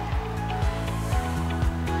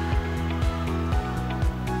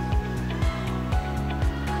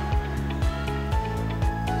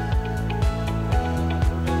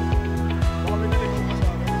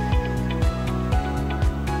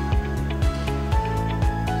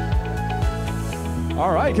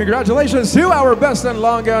 All right, congratulations to our Best in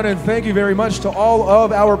Long Gown, and thank you very much to all of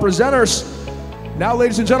our presenters. Now,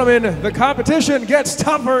 ladies and gentlemen, the competition gets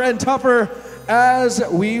tougher and tougher as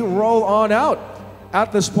we roll on out.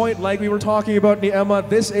 At this point, like we were talking about, ni Emma,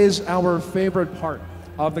 this is our favorite part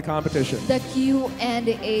of the competition. The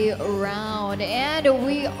Q&A round. And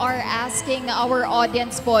we are asking our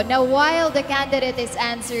audience po na while the candidate is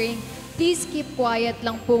answering, please keep quiet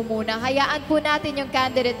lang po muna. Hayaan po natin yung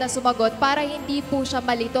candidate na sumagot para hindi po siya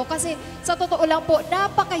malito. Kasi sa totoo lang po,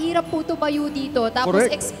 napakahirap po tumayo dito. Tapos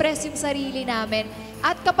express yung sarili namin.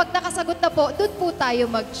 At kapag nakasagot na po, dun po tayo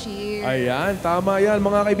mag-cheer. Ayan, tama yan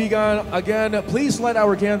mga kaibigan. Again, please let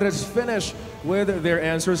our candidates finish with their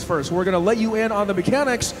answers first. We're gonna let you in on the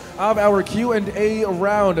mechanics of our Q&A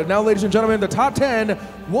round. Now, ladies and gentlemen, the top 10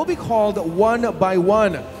 will be called one by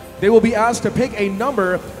one. They will be asked to pick a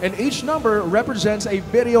number, and each number represents a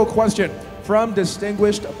video question from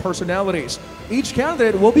distinguished personalities. Each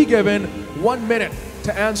candidate will be given 1 minute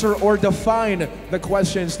to answer or define the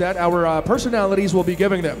questions that our personalities will be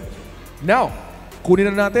giving them. Now,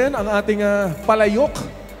 kunin na natin ang ating palayok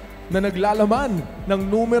na naglalaman ng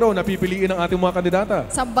numero na pipiliin ng ating mga kandidata.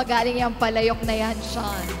 Saan ba galing yung palayok na yan,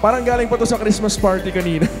 Sean? Parang galing pa to sa Christmas party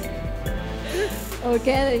kanina.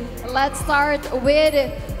 Okay, let's start with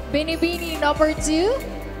Binibini number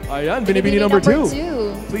 2. Ayan, Binibini number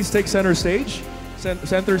 2. Please take center stage.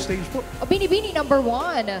 Center stage po. Binibini number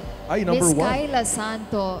 1. Ay, number 1. Miss Kyla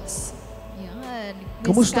Santos. Yan. Miss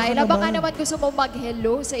Kamusta Kyla, ka baka naman? naman gusto mo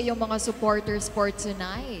mag-hello sa iyong mga supporters for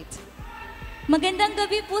tonight. Magandang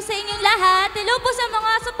gabi po sa inyong lahat. Hello po sa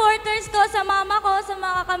mga supporters ko, sa mama ko, sa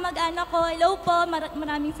mga kamag-anak ko. Hello po,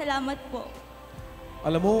 maraming salamat po.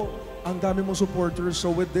 Alam mo, ang dami mong supporters. So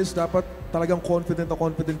with this, dapat talagang confident na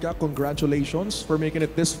confident ka. Congratulations for making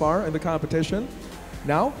it this far in the competition.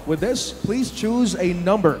 Now, with this, please choose a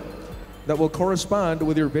number that will correspond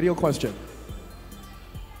with your video question.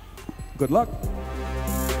 Good luck.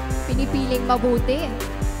 Pinipiling mabuti.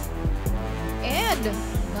 And,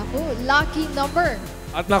 naku, lucky number.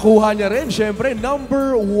 At nakuha niya rin, syempre,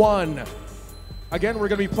 number 1. Again, we're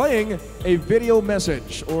going to be playing a video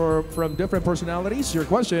message or from different personalities. Your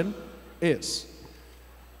question is...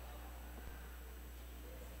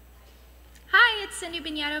 Hi, it's Cindy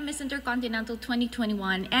Binyaro, Miss Intercontinental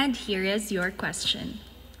 2021, and here is your question.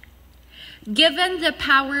 Given the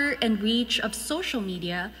power and reach of social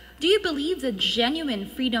media, do you believe that genuine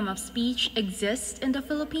freedom of speech exists in the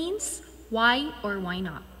Philippines? Why or why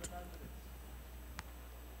not?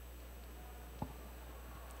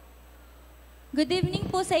 Good evening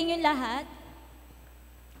po sa inyong lahat.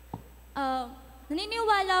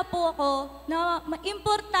 Naniniwala po ako na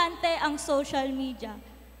importante ang social media.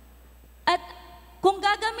 At kung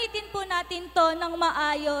gagamitin po natin to ng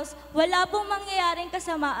maayos, wala pong mangyayaring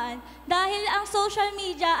kasamaan dahil ang social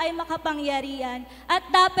media ay makapangyarihan at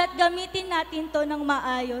dapat gamitin natin to ng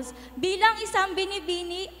maayos. Bilang isang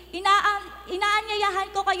binibini,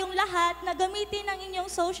 inaanyayahan ko kayong lahat na gamitin ang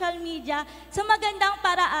inyong social media sa magandang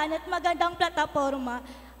paraan at magandang plataforma.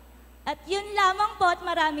 At yun lamang po at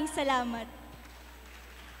maraming salamat.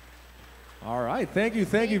 All right, thank you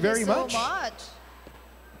very much. Thank you so much.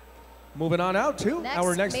 Moving on out to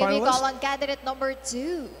our next maybe finalist. call on candidate number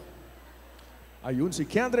 2. Ayun, si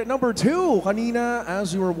candidate number 2. Kanina,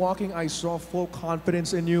 as you were walking, I saw full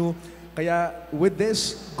confidence in you. Kaya with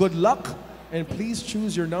this, good luck. And please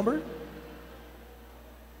choose your number.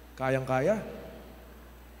 Kayang-kaya.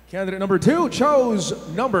 Candidate number 2 chose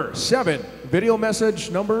number 7. Video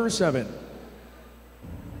message number 7.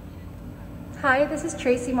 Hi, this is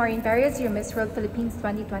Tracy Maureen Perez, your Miss World Philippines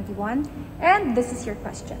 2021, and this is your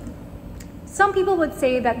question. Some people would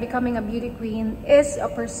say that becoming a beauty queen is a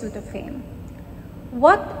pursuit of fame.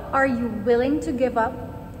 What are you willing to give up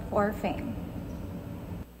for fame?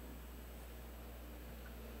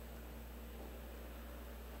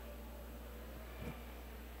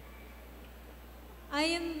 I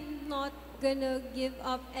am not gonna give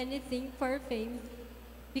up anything for fame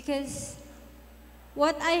because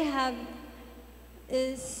what I have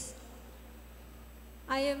is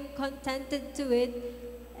I am contented to it,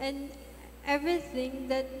 and everything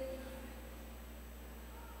that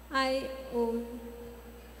I own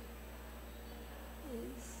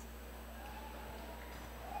is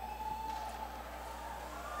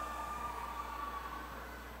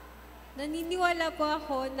naniniwala po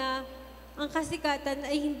ako na ang kasikatan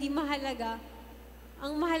ay hindi mahalaga.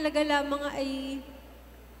 Ang mahalaga lamang ay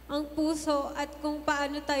ang puso at kung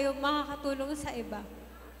paano tayo makakatulong sa iba.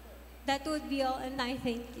 That would be all, and I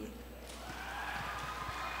thank you.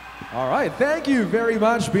 All right, thank you very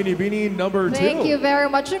much, Binibining number 2. Thank you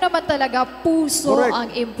very much. Yun naman talaga, puso Correct. ang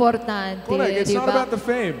importante. Correct, it's not diba? about the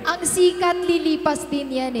fame. Ang sikat lilipas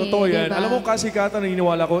din yan eh. Totoo yan. Diba? Alam mo, kasikatan,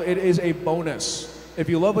 naniniwala ko, it is a bonus.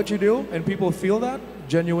 If you love what you do and people feel that,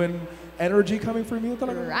 genuine energy coming from you,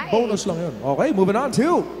 talaga, Right. bonus lang yun. Okay, moving on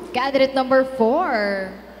to Candidate number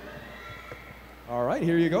 4. all right,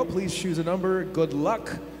 here you go. Please choose a number. Good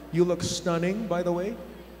luck. You look stunning, by the way.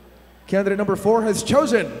 Candidate number 4 has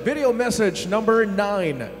chosen video message number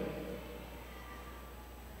 9.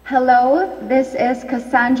 Hello, this is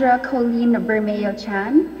Cassandra Colleen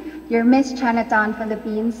Bermeo-Chan, your Miss Chinatown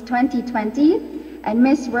Philippines 2020 and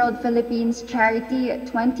Miss World Philippines Charity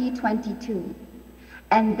 2022.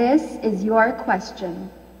 And this is your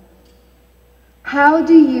question. How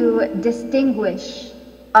do you distinguish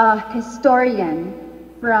a historian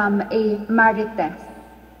from a marites?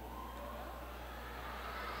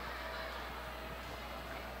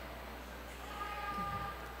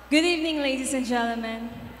 Good evening, ladies and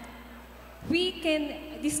gentlemen. We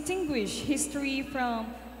can distinguish history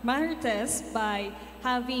from marites by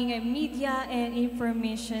having a media and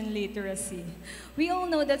information literacy. We all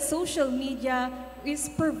know that social media is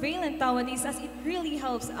prevalent nowadays as it really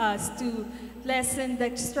helps us to lessen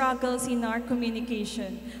the struggles in our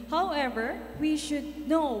communication. However, we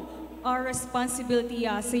should know our responsibility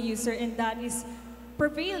as a user, and that is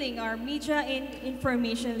prevailing our media and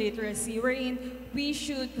information literacy, wherein we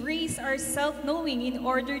should raise our self-knowing in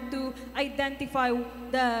order to identify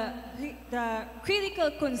the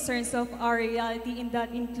critical concerns of our reality, and that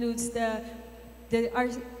includes the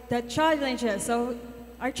challenges. So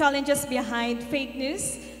our challenges behind fake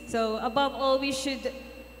news. So above all, we should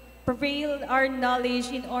prevail our knowledge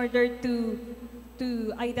in order to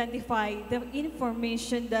identify the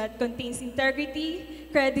information that contains integrity,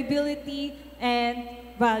 credibility, and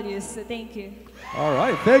values. So thank you. All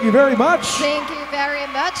right, thank you very much. Thank you very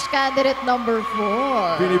much, candidate number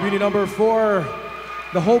 4. Binibining number 4,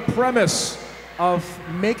 the whole premise of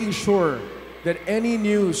making sure that any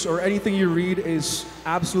news or anything you read is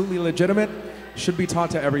absolutely legitimate should be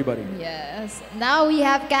taught to everybody. Yes. Now we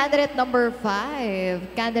have candidate number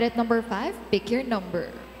 5. Candidate number 5, pick your number.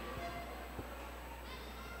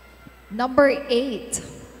 Number 8.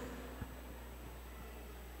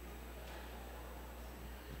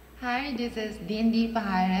 Hi, this is Dindy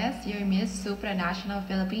Pajares, your Miss Supranational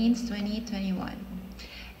Philippines 2021.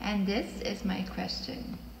 And this is my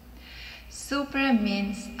question. Supra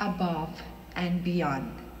means above and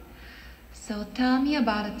beyond. So tell me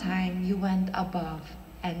about a time you went above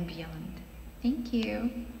and beyond. Thank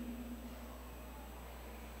you.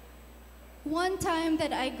 One time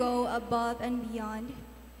that I go above and beyond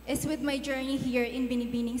is with my journey here in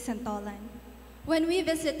Binibining Santolan. When we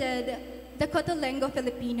visited the Cotolengo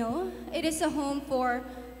Filipino, it is a home for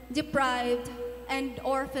deprived and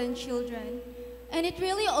orphan children. And it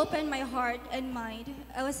really opened my heart and mind.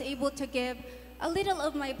 I was able to give a little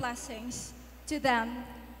of my blessings to them.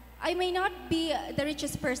 I may not be the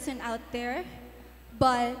richest person out there,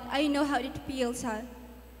 but I know how it feels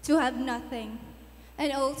to have nothing.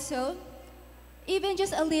 And also, even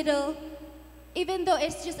though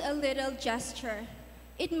it's just a little gesture,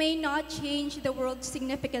 it may not change the world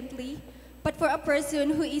significantly, but for a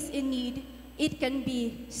person who is in need, it can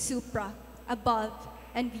be supra, above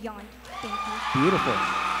and beyond. Thank you. Beautiful.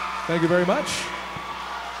 Thank you very much.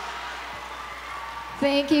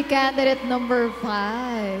 Thank you, candidate number 5.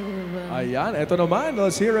 Ayan, eto naman.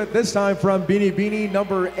 Let's hear it this time from Binibining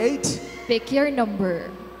number 8. Pick your number.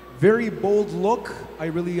 Very bold look. I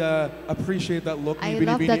really appreciate that look. I ni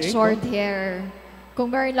love Binibining that 8, short no? hair. Kung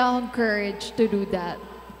meron lang akong courage to do that.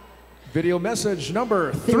 Video message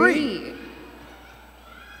number 3.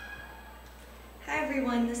 Hi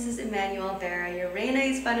everyone, this is Emmanuel Vera, your Reina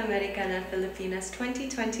Hispanoamericana Filipinas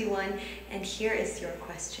 2021, and here is your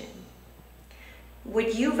question.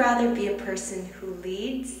 Would you rather be a person who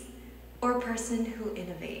leads or a person who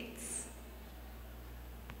innovates?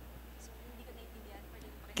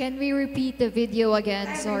 Can we repeat the video again?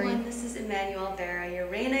 Hi Sorry. everyone, this is Emmanuel Vera, your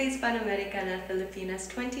Reina Hispanoamericana Filipinas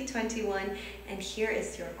 2021, and here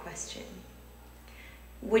is your question.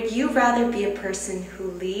 Would you rather be a person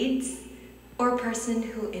who leads or a person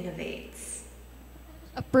who innovates?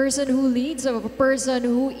 A person who leads or a person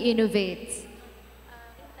who innovates?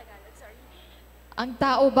 Ang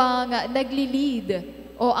tao bang nagli-lead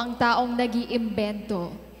o ang taong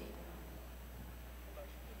nag-iimbento?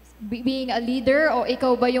 Being a leader o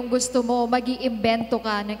ikaw ba yung gusto mo mag-iimbento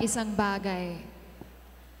ka ng isang bagay?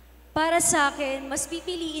 Para sa akin, mas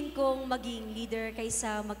pipiliin kong maging leader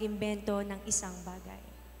kaysa mag-imbento ng isang bagay.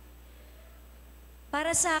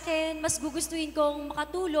 Para sa akin, mas gugustuhin kong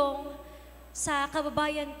makatulong sa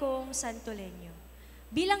kababayan kong Santoleño.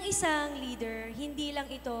 Bilang isang leader, hindi lang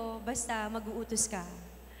ito basta mag-uutos ka.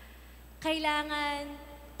 Kailangan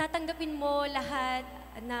tatanggapin mo lahat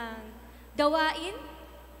ng gawain,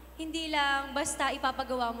 hindi lang basta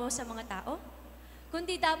ipapagawa mo sa mga tao,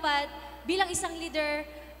 kundi dapat bilang isang leader,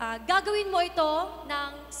 gagawin mo ito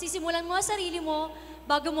nang sisimulan mo sa sarili mo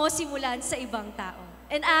bago mo simulan sa ibang tao.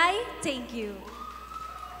 And I thank you.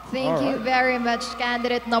 Thank you very much,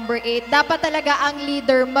 candidate number 8. Dapat talaga ang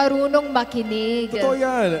leader marunong makinig. Totoo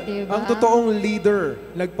yan. Diba? Ang totoong leader,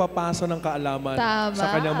 nagpapasa ng kaalaman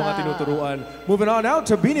sa kanyang mga tinuturuan. Moving on now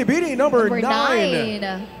to Binibining number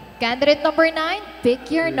 9. Candidate number 9,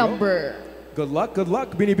 pick your number. Good luck, good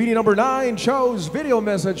luck. Binibining number 9 chose video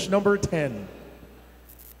message number 10.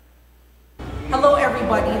 Hello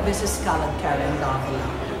everybody, this is Karen Davila.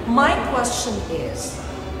 My question is,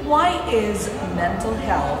 why is mental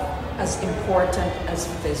health as important as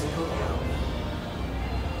physical health?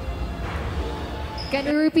 Can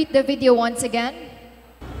we repeat the video once again?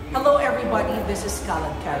 Hello everybody, this is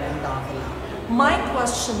Karen Davila. My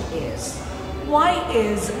question is, why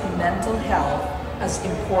is mental health as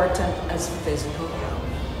important as physical health?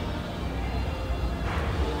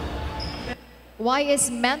 Why is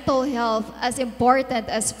mental health as important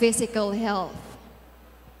as physical health?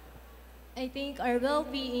 I think our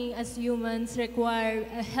well-being as humans require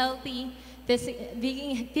a healthy,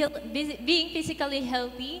 being physically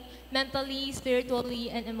healthy, mentally, spiritually,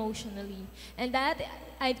 and emotionally. And that,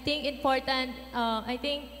 I think, important. I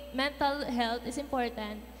think mental health is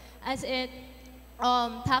important as it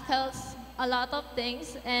tackles a lot of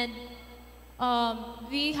things, and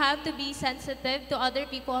we have to be sensitive to other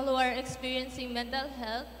people who are experiencing mental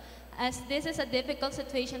health, as this is a difficult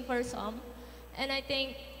situation for some. And I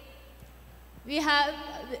think we will have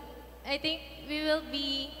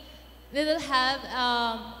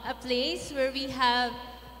a place where we have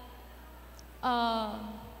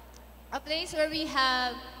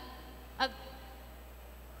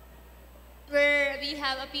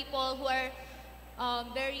a people who are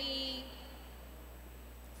very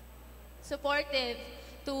supportive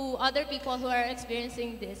to other people who are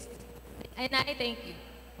experiencing this. And I thank you.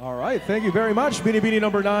 All right, thank you very much, Binibining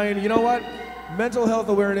number 9. You know what? Mental health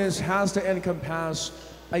awareness has to encompass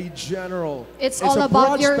a general. It's all a about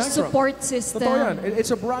broad your spectrum. support system. Totoo yan.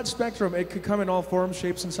 It's a broad spectrum. It could come in all forms,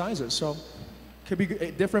 shapes, and sizes. So, it could be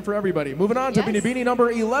different for everybody. Moving on to Binibining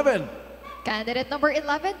number 11. Candidate number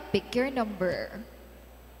 11, pick your number.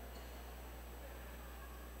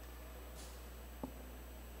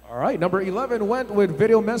 All right, number 11 went with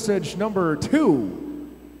video message number 2.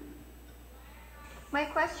 My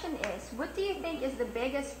question is, what do you think is the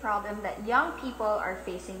biggest problem that young people are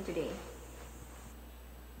facing today?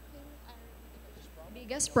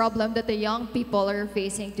 Biggest problem that the young people are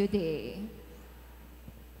facing today?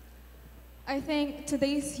 I think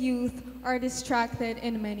today's youth are distracted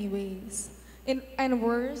in many ways. And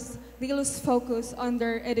worse, they lose focus on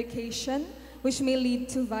their education, which may lead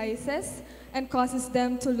to vices and causes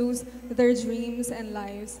them to lose their dreams and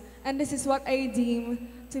lives. And this is what I deem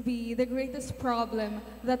to be the greatest problem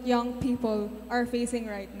that young people are facing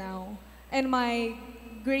right now. And my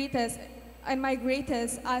greatest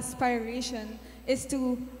aspiration is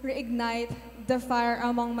to reignite the fire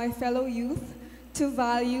among my fellow youth to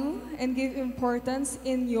value and give importance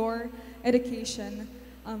in your education.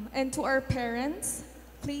 And to our parents,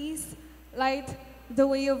 please light the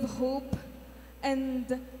way of hope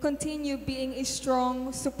and continue being a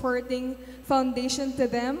strong, supporting foundation to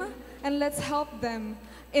them, and let's help them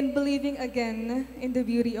in believing again in the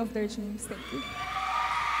beauty of their dreams. Thank you.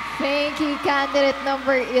 Thank you, candidate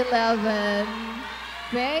number 11.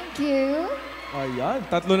 Thank you. Ayan,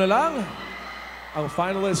 tatlo na lang ang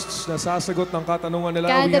finalists na sasagot ng katanungan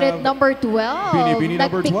nila. Candidate number 12. Binibining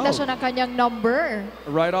number Nag-pick na 12. siya ng kanyang number.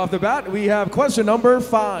 Right off the bat, we have question number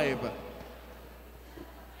 5.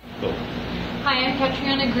 Hi, I'm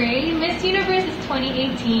Katriana Gray. Miss Universe is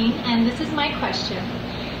 2018, and this is my question.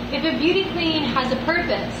 If a beauty queen has a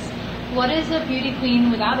purpose, what is a beauty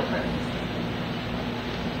queen without a purpose?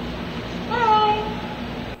 Bye!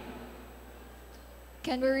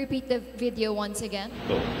 Can we repeat the video once again?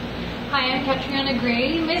 Hi, I'm Katriana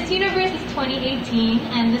Gray. Miss Universe is 2018,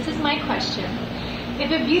 and this is my question.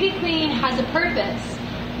 If a beauty queen has a purpose,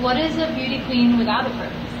 what is a beauty queen without a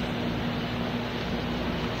purpose?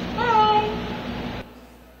 Bye!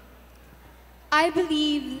 I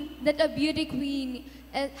believe that a beauty queen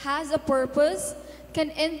has a purpose, can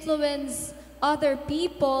influence other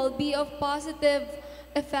people, be of positive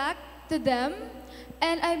effect to them.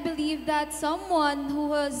 And I believe that someone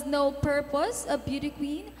who has no purpose, a beauty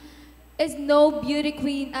queen, is no beauty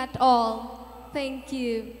queen at all. Thank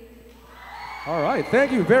you. All right,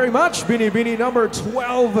 thank you very much, Binibining number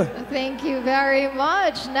 12. Thank you very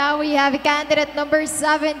much. Now we have candidate number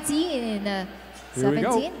 17. Here we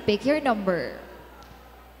go. 17, pick your number.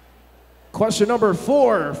 Question number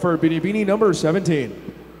 4 for Binibining number 17.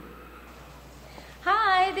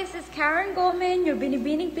 Hi, this is Karen Goldman, your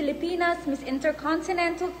Binibining Pilipinas Miss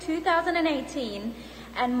Intercontinental 2018.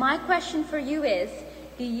 And my question for you is,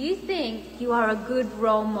 do you think you are a good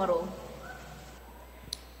role model?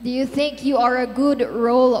 Do you think you are a good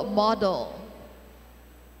role model?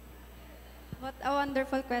 What a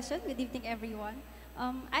wonderful question. Good evening, everyone.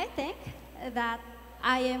 I think that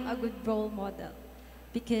I am a good role model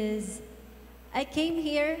because I came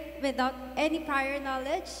here without any prior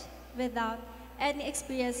knowledge, without any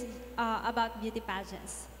experience about beauty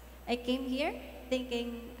pageants. I came here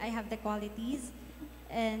thinking I have the qualities,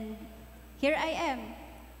 and here I am.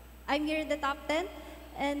 I'm here in the top 10,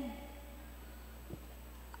 and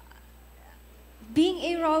being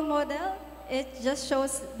a role model, it just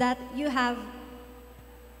shows that you have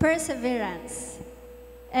perseverance.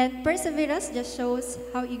 And perseverance just shows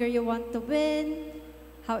how eager you want to win,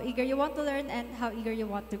 how eager you want to learn, and how eager you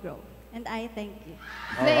want to grow. And I thank you.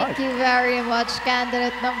 Thank you very much,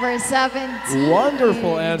 candidate number 17.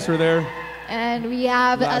 Wonderful answer there. And we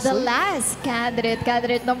have the Lastly? last candidate,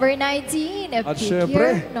 candidate number 19. At Pick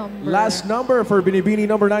syempre, your number. last number for Binibining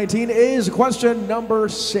number 19 is question number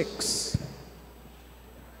 6.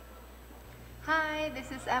 Hi,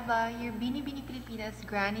 this is Eva, your Binibining Pilipinas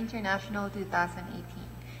Grand International 2018.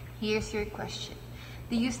 Here's your question.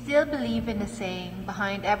 Do you still believe in the saying,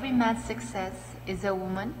 behind every man's success is a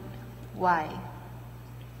woman? Why?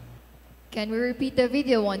 Can we repeat the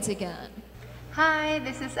video once again? Hi,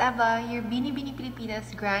 this is Eva, your Binibining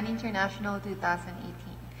Pilipinas Grand International 2018.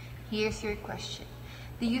 Here's your question.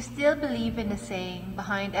 Do you still believe in the saying,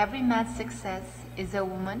 behind every man's success is a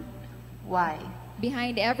woman? Why?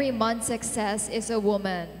 Behind every man's success is a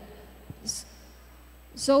woman.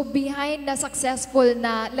 So behind na successful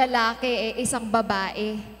na lalaki isang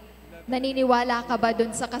babae. Naniniwala ka ba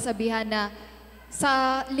dun sa kasabihan na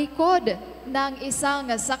sa likod ng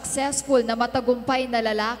isang successful na matagumpay na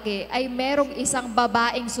lalaki ay merong isang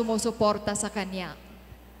babaeng sumusuporta sa kanya?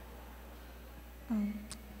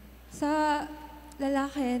 Sa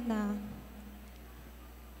lalaki na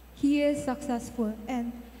he is successful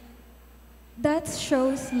and that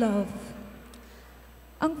shows love.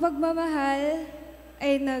 Ang pagmamahal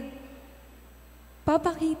ay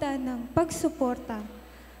nagpapakita ng pagsuporta.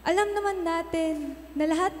 Alam naman natin na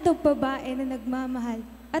lahat ng babae na nagmamahal,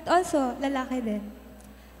 at also lalaki din,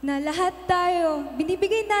 na lahat tayo,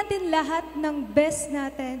 binibigay natin lahat ng best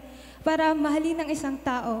natin para mahalin ng isang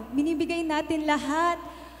tao. Binibigay natin lahat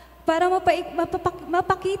para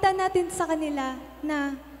mapakita natin sa kanila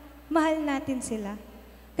na mahal natin sila.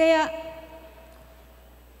 Kaya,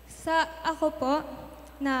 sa ako po,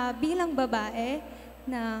 na bilang babae,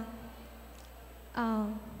 na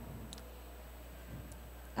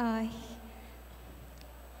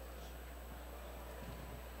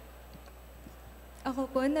ako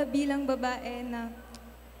po na bilang babae na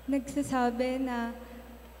nagsasabi na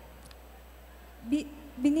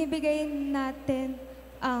binibigay natin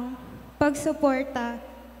ang pagsuporta,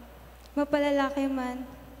 mapalalaki man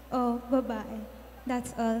o babae.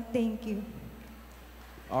 That's all. Thank you.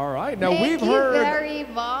 All right, now Thank we've you heard very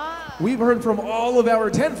much. we've heard from all of our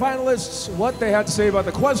 10 finalists what they had to say about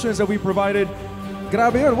the questions that we provided.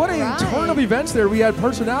 Grabe yun. What a turn of events there. We had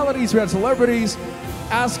personalities, we had celebrities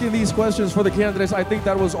asking these questions for the candidates. I think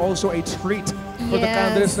that was also a treat for the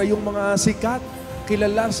candidates na yung mga sikat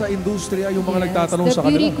kilala sa industriya yung mga nagtatanong the sa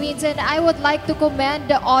beauty kanila. queens, and I would like to commend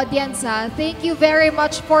the audience. Thank you very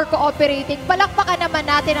much for cooperating. Palakpakan naman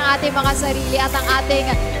natin ang ating mga sarili at ang ating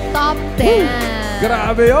top 10.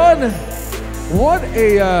 Grabe yun! What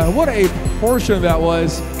a portion that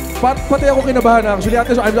was. Pati ako kinabahan actually.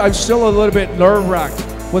 I'm still a little bit nerve-wracked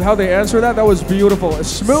with how they answer that. That was beautiful.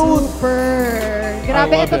 Smooth. Super.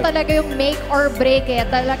 Grabe, ito talaga yung make or break eh.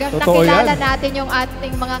 Talagang Totoo nakilala yan. natin yung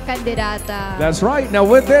ating mga kandidata. That's right. Now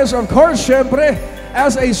with this, of course, syempre,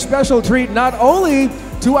 as a special treat, not only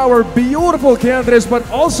to our beautiful candidates, but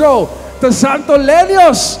also to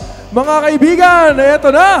Santoleños. Mga kaibigan,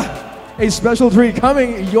 ito na. A special treat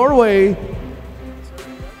coming your way.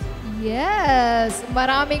 Yes!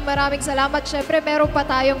 Maraming salamat. Syempre, meron pa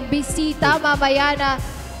tayong bisita mamaya na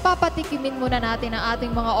papatikimin muna natin ang ating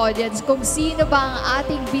mga audience kung sino ba ang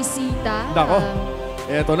ating bisita. Nako,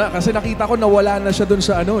 eto na. Kasi nakita ko nawala na siya dun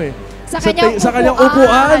sa ano eh. Sa kanyang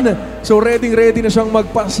upuan. So ready na siyang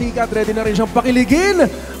magpasikat. Ready na rin siyang pakiligin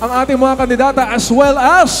ang ating mga kandidata as well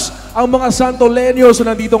as ang mga Santoleños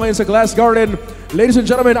na nandito ngayon sa Glass Garden. Ladies and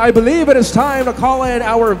gentlemen, I believe it is time to call in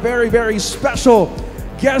our very special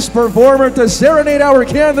guest performer to serenade our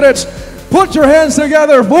candidates. Put your hands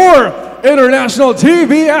together for international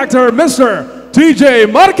TV actor, Mr. TJ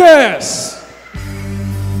Marquez.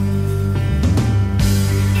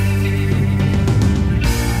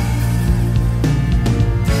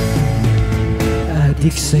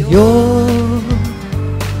 Adik sa'yo,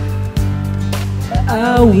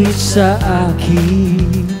 awit sa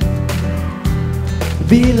akin,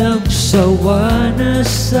 bilang sawa na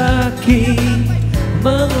sa'king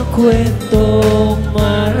mga kwentong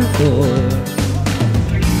marathon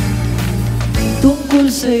tungkol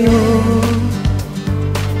sa'yo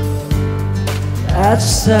at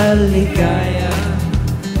sa ligaya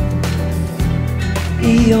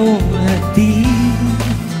iyong hatid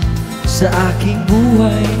sa aking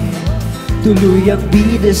buhay, tuluyang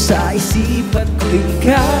bida sa isipan ko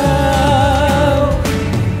ikaw.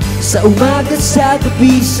 Sa umaga sa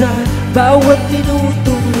gabi, sa bawat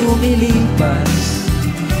minutong lumilipas,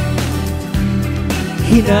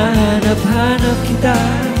 hinahanap-hanap kita,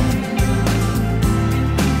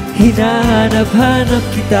 hinahanap-hanap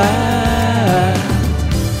kita.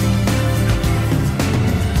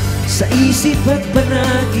 Sa isip at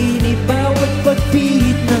panaginip, bawat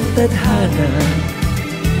pagpihit ng tadhana,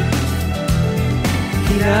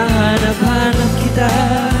 hinahanap-hanap kita.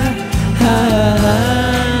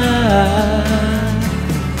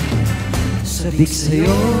 Sabik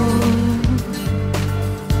sa'yo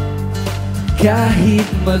kahit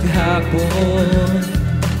maghapon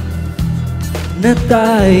na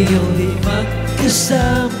tayong di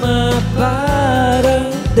magkasama, parang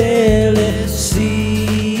telesine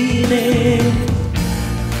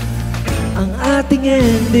ang ating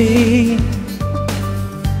ending,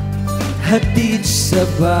 hatid sa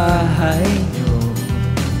bahay nyo,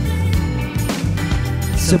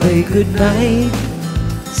 sabay goodnight,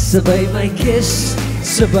 sabay my kiss,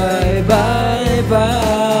 sabay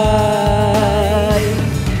bye-bye.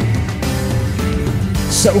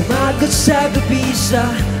 Sa umaga sa gabi,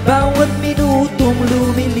 sa bawat minutong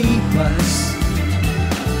lumilipas,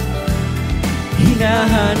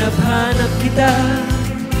 hinahanap-hanap kita,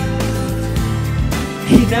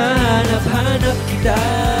 hinahanap-hanap kita.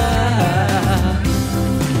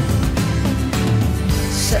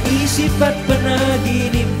 Sa isip at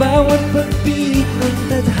panaginip, bawat pagpilit ng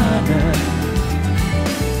tadhana,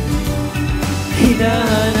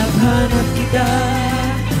 hinahanap-hanap kita.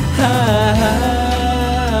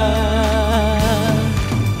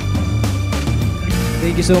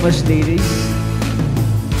 Thank you so much, ladies.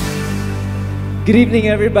 Good evening,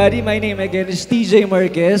 everybody. My name again is TJ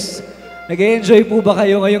Marquez. Nag-enjoy po ba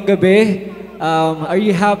kayo ngayong gabi? Are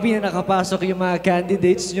you happy na nakapasok yung mga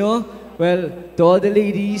candidates nyo? Well, to all the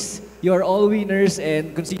ladies, you're all winners,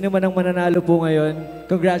 and kung sino man ang mananalo po ngayon,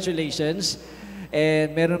 congratulations.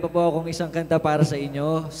 And meron pa po akong isang kanta para sa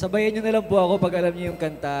inyo. Sabayan nyo na lang po ako pag alam nyo yung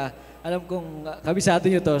kanta. Alam kong kabisado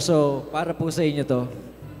nyo to, so para po sa inyo to.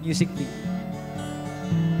 Music please.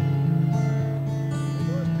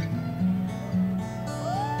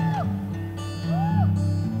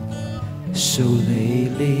 So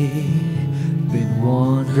lately, been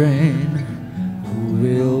wondering who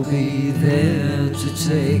will be there to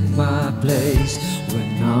take my place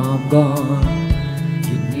when I'm gone.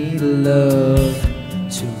 You need love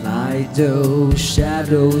to light those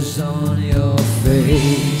shadows on your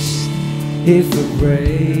face. If a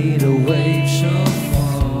rain or wave shall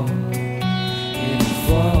fall, it'll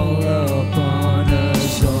fall upon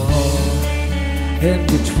us all. And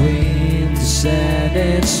between the sand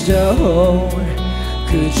and stone,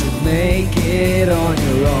 could you make it on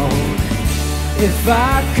your own? If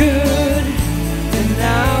I could, then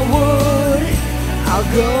I would. I'll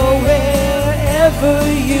go wherever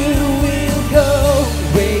you will go.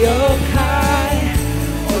 Way up high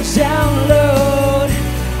or down low.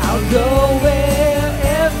 I'll go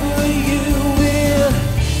wherever you will.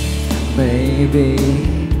 Maybe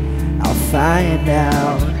I'll find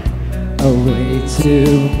out a way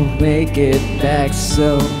to make it back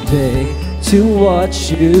someday. To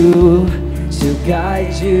watch you, to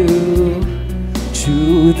guide you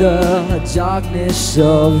through the darkness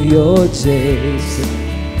of your days.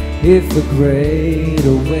 If a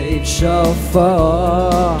greater weight shall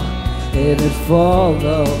fall, and it fall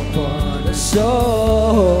upon us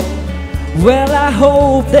all, well, I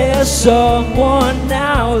hope there's someone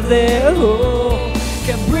out there who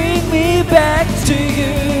can bring me back to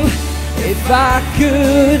you. If I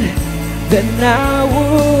could, then I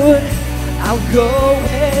would. I'll go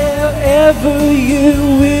wherever you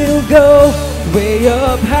will go. Way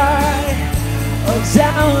up high or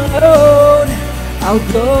down low. I'll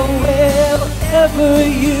go wherever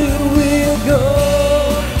you will go.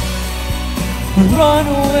 Run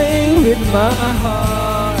away with my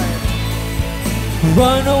heart.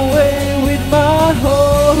 Run away with my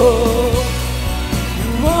hope.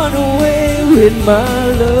 Run away with my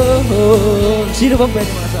love. Sino bang pwede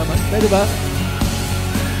makasama? Pwede ba?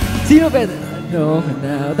 Sino pwede? No,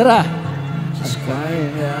 now. Tara! Just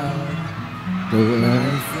crying out. The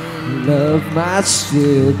life and love might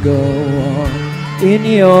still go on. In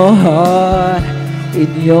your heart, in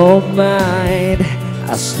your mind,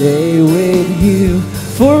 I'll stay with you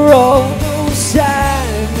for all those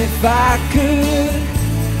time. If I could,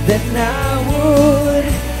 then I would.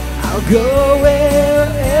 I'll go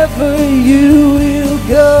wherever you will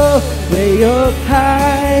go. Way up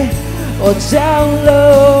high or down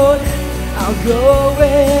low. I'll go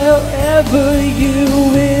wherever you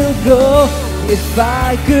will go. If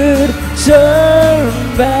I could turn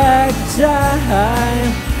back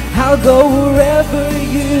time, I'll go wherever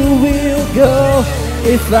you will go.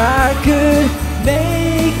 If I could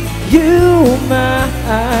make you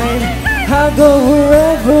mine, I'll go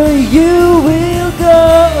wherever you will go.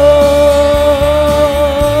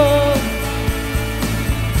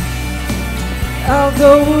 I'll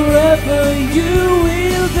go wherever you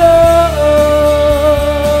will go.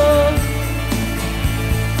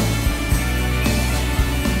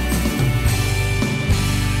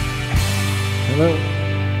 Hello.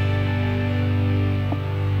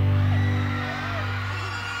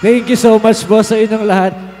 Thank you so much po sa inyong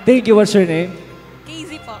lahat. Thank you. What's your name?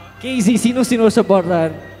 Casey po. Casey, sino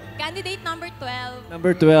sinusuportahan? Candidate number 12.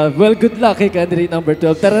 Number 12. Well, good luck kay candidate number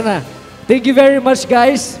 12. Tara na. Thank you very much,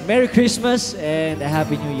 guys. Merry Christmas and a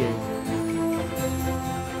Happy New Year.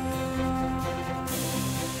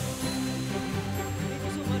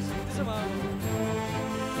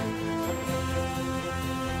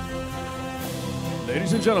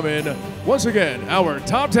 Ladies and gentlemen, once again, our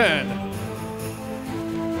top 10.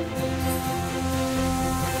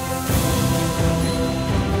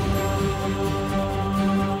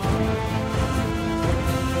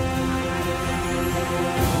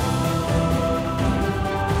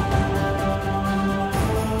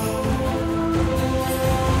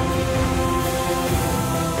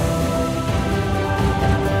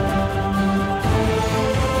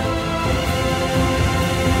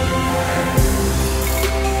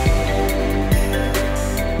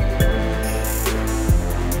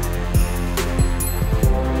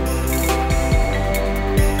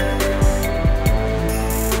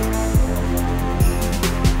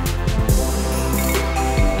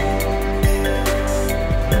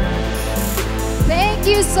 Thank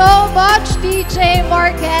you so much, DJ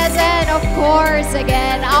Marquez, and of course,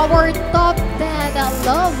 again, our top 10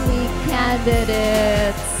 lovely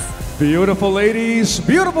candidates. Beautiful ladies,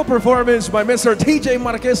 beautiful performance by Mr. TJ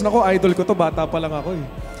Marquez. Nako, idol ko to, bata pa lang ako eh.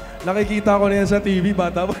 Nakikita ko na yan sa TV,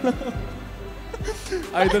 bata pa lang.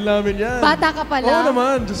 Idol namin yan. Bata ka pala? Oo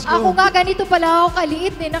naman, Diyos ko. Ako nga, ganito pala ako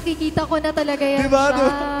kaliit eh. Nakikita ko na talaga yan diba?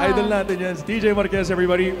 siya. Idol natin yan. TJ Marquez,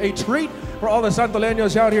 everybody. A treat for all the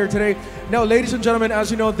Santoleños out here today. Now, ladies and gentlemen,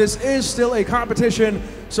 as you know, this is still a competition.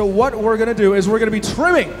 So what we're going to do is we're going to be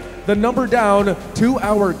trimming the number down to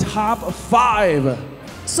our top 5.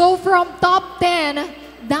 So from top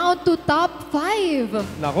 10 down to top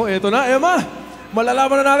 5. Nako, eto na, Emma.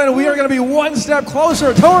 Malalaman na natin, we are going to be one step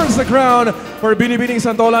closer towards the crown for Binibining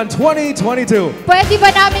Santolan 2022. Pwede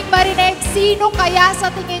ba naming marinig sino kaya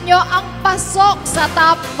sa tingin nyo ang pasok sa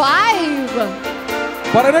top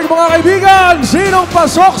 5? Parinig mga kaibigan, sinong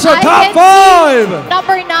pasok sa top 5?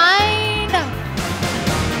 Number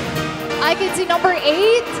 9. I can see number 8.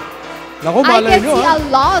 Naku, I malay can nyo, see a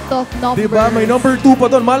lot of numbers. Diba? May number 2 pa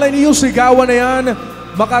doon. Malay niyo yung sigawan na yan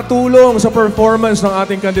makatulong sa performance ng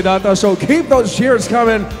ating kandidata. So keep those cheers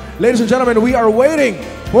coming. Ladies and gentlemen, we are waiting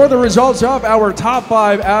for the results of our top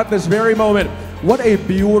 5 at this very moment. What a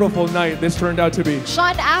beautiful night this turned out to be.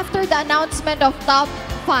 Sean, after the announcement of top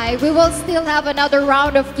 5, we will still have another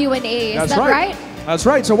round of Q&A. Is that right? That's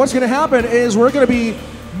right. So what's going to happen is we're going to be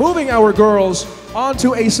moving our girls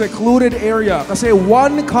onto a secluded area. Kasi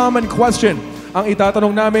one common question ang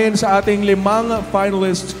itatanong namin sa ating 5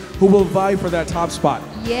 finalists who will vie for that top spot.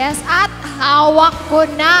 Yes, at hawak ko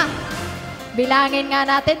na. Bilangin nga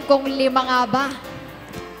natin kung 5 nga ba.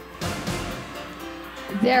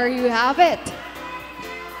 There you have it.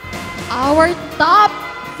 Our top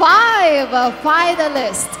 5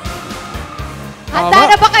 finalists.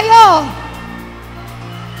 Handa na ba kayo?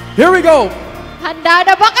 Here we go. Handa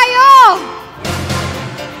na ba kayo?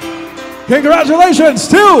 Congratulations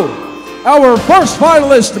to our first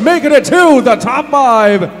finalist making it to the top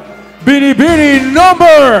 5. Binibining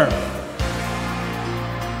number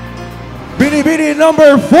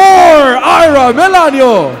 4, Ira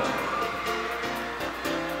Melanio.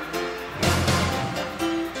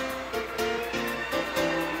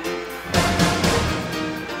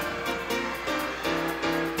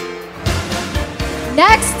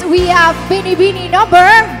 Next, we have Binibining number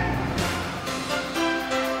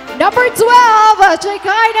 12,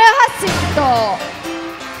 Chikaina Jacinto.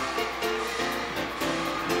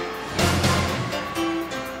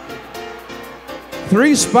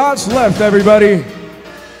 Three spots left, everybody.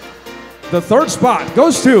 The third spot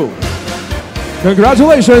goes to,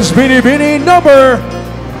 congratulations, Binibining number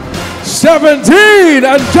 17,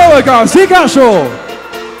 Angelica Sicasio.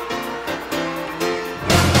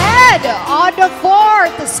 And on the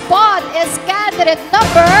fourth spot is candidate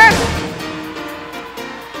number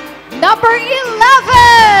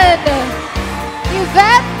 11,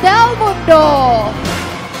 Yvette Del Mundo.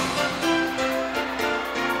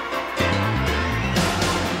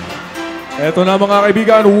 Eto na mga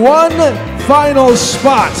kaibigan, one final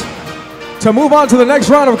spot to move on to the next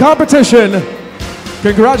round of competition.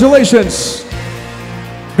 Congratulations,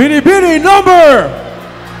 Binibining number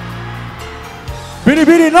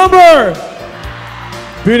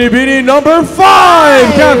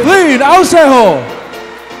 5, Kathleen Ausejo.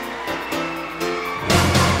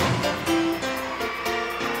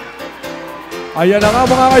 Ayan na nga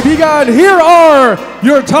mga kaibigan, here are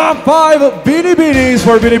your top 5 Binibinis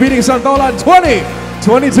for Binibining Santolan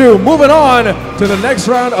 2022. Moving on to the next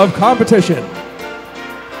round of competition.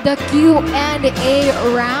 The Q&A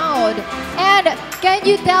round. And can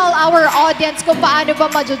you tell our audience kung paano ba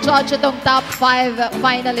ma-judge itong top 5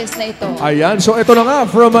 finalists na ito? Ayan, so ito na nga,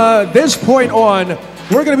 from this point on,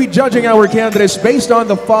 we're going to be judging our candidates based on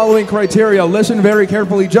the following criteria. Listen very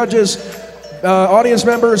carefully, judges. Audience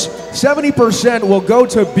members, 70% will go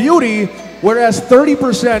to beauty, whereas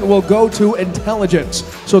 30% will go to intelligence.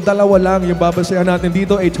 So dalawa lang yung babasayan natin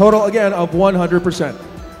dito, a total again of 100%.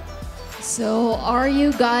 So, are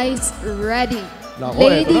you guys ready? Nako,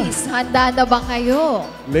 Ladies, handa na ba kayo?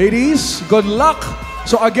 Ladies, good luck!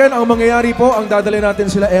 So again, ang mangyayari po, ang dadalhin natin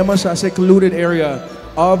sila Emma sa secluded area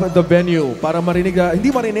of the venue para marinig na,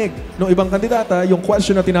 hindi marinig ng ibang kandidata yung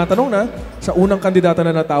question na tinatanong na sa unang kandidata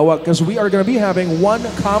na natawag, because we are going to be having one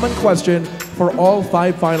common question for all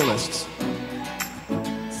 5 finalists.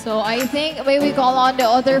 So I think may we call on the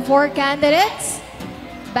other 4 candidates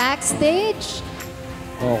backstage.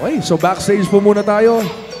 Okay, so backstage po muna tayo.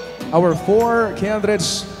 Our 4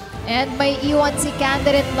 candidates. And may iwan si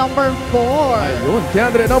candidate number 4. Ayun,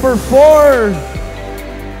 candidate number 4.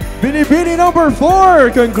 Binibining number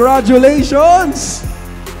 4, congratulations!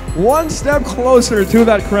 One step closer to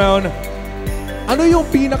that crown. Ano yung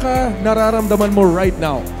pinaka nararamdaman mo right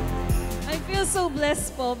now? I feel so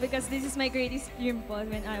blessed po because this is my greatest dream po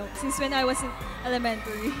since when I was in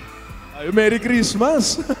elementary. Merry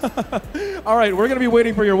Christmas! All right, we're gonna be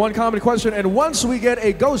waiting for your one common question, and once we get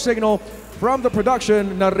a go signal from the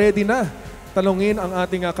production na ready na tanungin ang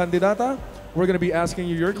ating kandidata, we're gonna be asking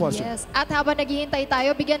you your question. Yes. At habang naghihintay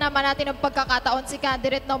tayo, bigyan naman natin ng pagkakataon si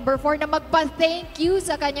candidate number 4 na magpa-thank you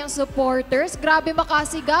sa kanyang supporters. Grabe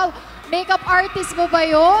makasigaw. Makeup artist mo ba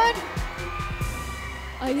yun?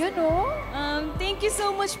 Ayun oh. Thank you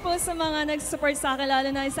so much po sa mga nag-support sa akin,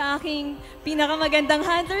 lalo na sa aking pinakamagandang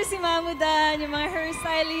hunter, si Mamudan, yung mga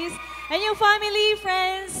hairstylists, and yung family,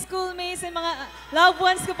 friends, schoolmates, and mga loved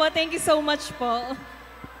ones ko po. Thank you so much po.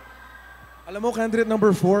 Alam mo, candidate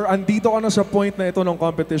number 4, andito ka na sa point na ito ng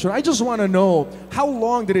competition. I just want to know, how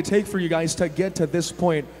long did it take for you guys to get to this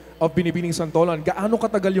point of Binibining Santolan? Gaano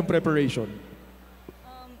katagal yung preparation?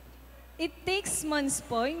 it takes months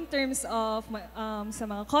po in terms of sa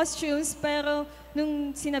mga costumes, pero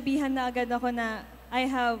nung sinabihan na agad ako na I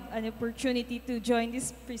have an opportunity to join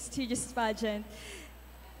this prestigious pageant,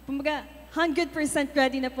 kumbaga, 100%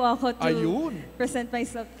 ready na po ako to present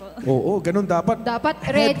myself po. Oo, ganun dapat. Dapat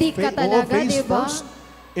ready ka talaga, face di ba? first.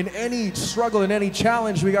 In any struggle, in any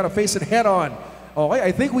challenge, we gotta face it head on. Okay,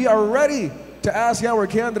 I think we are ready to ask our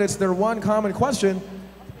candidates their one common question.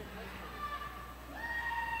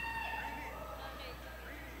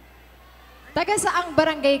 Taga saang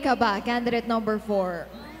barangay ka ba, candidate number 4?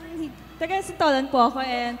 Taga Santolan po ako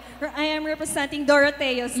and I am representing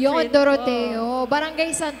Doroteo Street. Yon, Doroteo.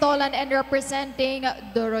 Barangay Santolan and representing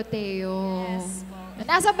Doroteo. Yes.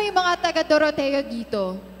 Nasa ba yung mga taga Doroteo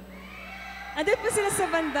dito? Andun po sila sa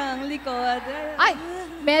bandang likod. Ay,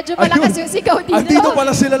 medyo malakas yung sigaw dito. Andito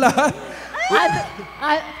pala sila lahat.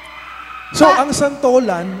 So, ang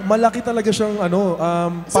Santolan, malaki talaga siyang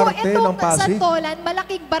parte ng Pasig. So, itong Santolan,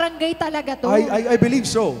 malaking barangay talaga to. I believe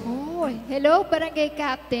so. Oh, hello, Barangay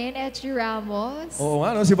Captain Etchi Ramos. Oo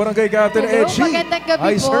nga, no? Si Barangay Captain Hello, Etchi. magandang gabi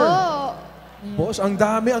Hi, po. sir. Boss, ang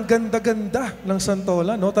dami, ang ganda-ganda ng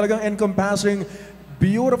Santolan. No? Talagang encompassing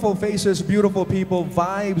beautiful faces, beautiful people,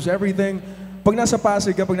 vibes, everything. Pag nasa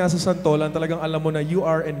Pasig ka, pag nasa Santolan, talagang alam mo na you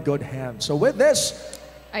are in good hands. So with this,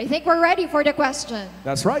 I think we're ready for the question.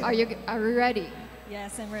 That's right. Are we ready?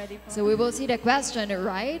 Yes, I'm ready po. So we will see the question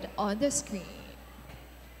right on the screen.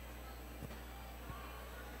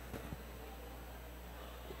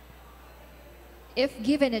 If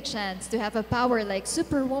given a chance to have a power like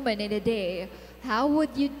Superwoman in a day, how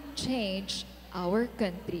would you change our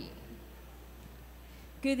country?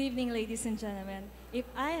 Good evening, ladies and gentlemen. If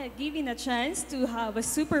I had given a chance to have a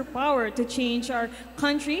superpower to change our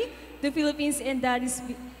country, the Philippines, and that is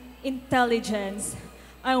intelligence.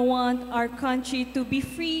 I want our country to be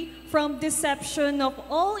free from deception of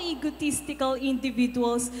all egotistical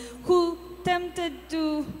individuals who tempted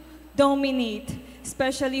to dominate,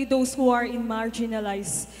 especially those who are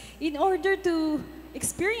marginalized. In order to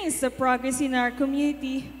experience the progress in our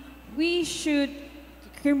community, we should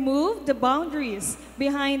remove the boundaries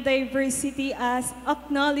behind diversity as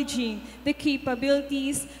acknowledging the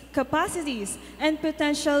capabilities, capacities, and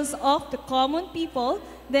potentials of the common people.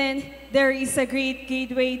 Then there is a great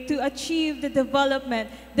gateway to achieve the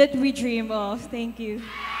development that we dream of. Thank you.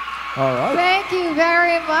 all right. Thank you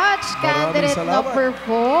very much, candidate number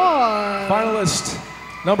 4. Finalist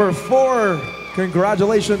number 4,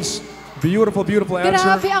 congratulations. Beautiful, beautiful answer.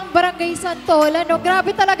 Grabe ang Barangay Santolan, no?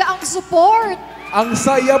 Grabe talaga ang support. Ang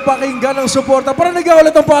saya pakinggan ng suporta. Parang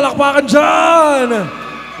nag-aulit ang palakpakan dyan.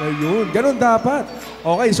 Ayun, ganun dapat.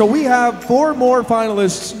 Okay, so we have 4 more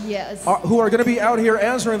finalists who are going to be out here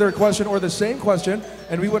answering their question or the same question.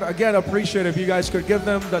 And we would, again, appreciate if you guys could give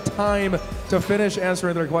them the time to finish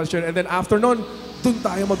answering their question. And then after nun, dun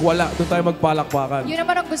tayo magwala, dun tayo magpalakpakan. Yun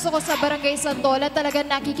naman ang gusto ko sa Barangay Santolan, talaga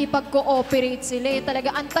nakikipag-cooperate sila. Talaga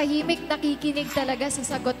ang tahimik nakikinig talaga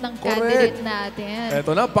sa sagot ng candidate natin.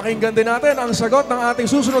 Eto na, pakinggan din natin ang sagot ng ating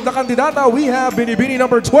susunod na kandidata. We have Binibining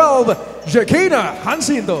number 12, Jekina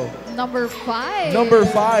Hansindo. Number 5. Number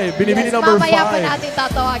 5, Binibining number 5. Mamaya pa natin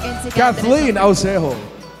tatawagin si Kathleen Ausejo.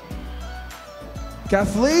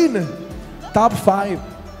 Kathleen, top 5.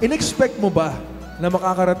 In-expect mo ba na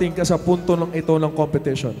makakarating ka sa punto ng ito ng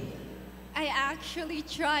competition? I actually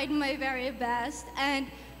tried my very best and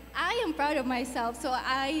I am proud of myself. So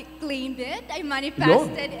I claimed it, I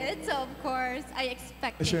manifested it. So of course, I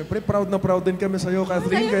expected. Siyempre, proud na proud din kami sa'yo,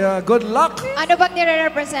 Kathleen. Kaya good luck! Ano bang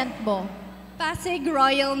nire-represent mo? Pasig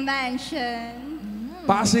Royal Mansion.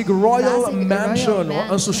 Pasig Royal Mansion.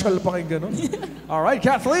 Ang social pakinggan, no? All right,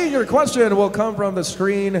 Kathleen, your question will come from the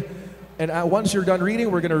screen. And once you're done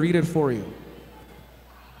reading, we're going to read it for you.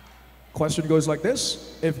 Question goes like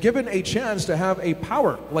this. If given a chance to have a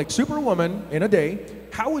power like Superwoman in a day,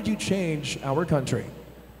 how would you change our country?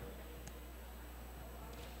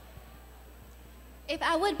 If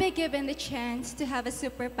I would be given the chance to have a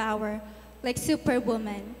superpower like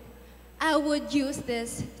Superwoman, I would use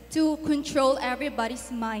this to control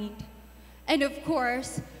everybody's mind. And of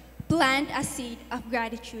course, plant a seed of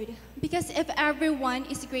gratitude. Because if everyone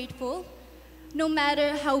is grateful, no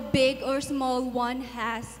matter how big or small one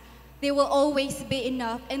has, they will always be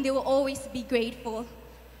enough and they will always be grateful.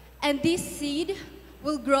 And this seed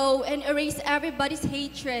will grow and erase everybody's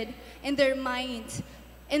hatred in their minds.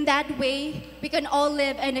 In that way, we can all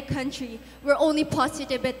live in a country where only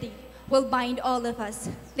positivity will bind all of us.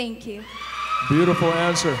 Thank you. Beautiful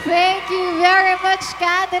answer. Thank you very much,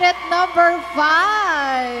 candidate number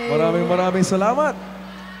 5. Maraming salamat.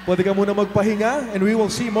 Pwede ka muna magpahinga and we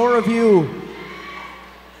will see more of you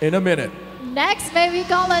in a minute. Next, may we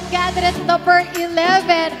call on candidate number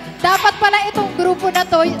 11. Dapat pala itong grupo na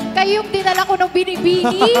to, kayong dinala ko ng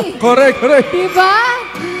binibini. Correct. Diba?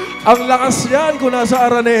 Ang lakas yan kung nasa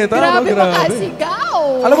Araneta. Grabe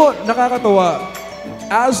makasigaw. Alam mo, nakakatawa.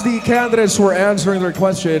 As the candidates were answering their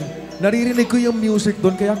question, naririnig ko yung music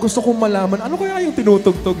doon, kaya gusto kong malaman, ano kaya yung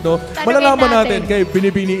tinutugtog, no? Malalaman natin kay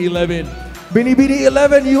Binibini 11. Binibini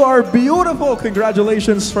 11, you are beautiful.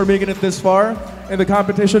 Congratulations for making it this far in the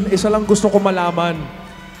competition. Isa lang gusto ko malaman.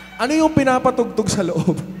 Ano yung pinapatugtog sa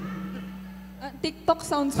loob? TikTok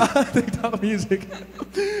sounds. TikTok music.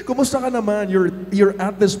 Kumusta ka naman? You're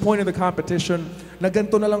at this point in the competition na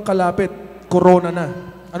ganito na lang kalapit. Corona na.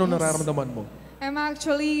 Ano nararamdaman mo? I'm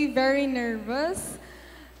actually very nervous.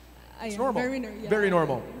 It's normal. Yeah. Very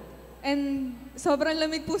normal. And sobrang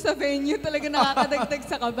lamig po sa venue, talaga nakakadagdag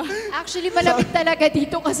sa kaba. Actually, malamig talaga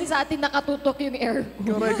dito kasi sa atin nakatutok yung air.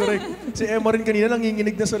 Correct. Si Emma rin kanina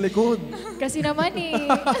nanginginig na sa likod. Kasi naman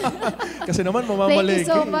Kasi naman mamamaligi. Thank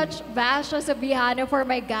you so much, Basha Sabihano, for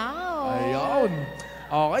my gown. Ayun.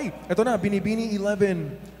 Okay. Ito na, Binibini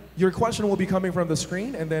 11. Your question will be coming from the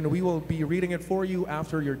screen and then we will be reading it for you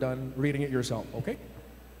after you're done reading it yourself, okay?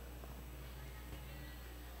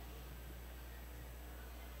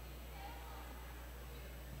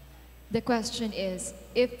 The question is,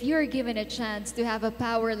 if you're given a chance to have a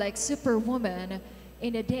power like Superwoman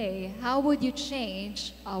in a day, how would you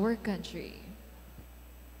change our country?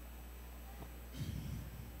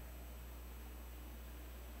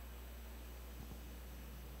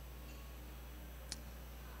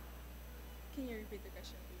 Can you repeat the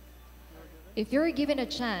question, please? If you're given a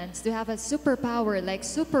chance to have a superpower like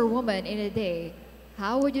Superwoman in a day,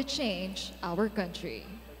 how would you change our country?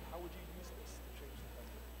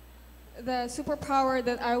 The superpower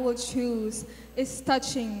that I will choose is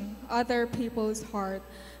touching other people's heart.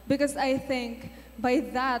 Because I think by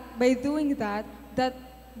doing that,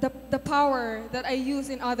 the power that I use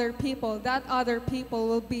in other people, that other people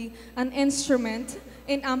will be an instrument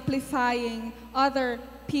in amplifying other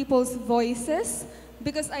people's voices.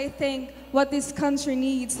 Because I think what this country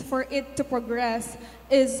needs for it to progress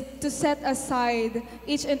is to set aside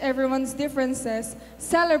each and everyone's differences,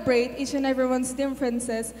 celebrate each and everyone's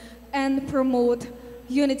differences, and promote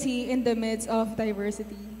unity in the midst of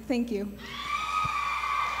diversity. Thank you.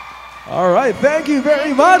 All right, thank you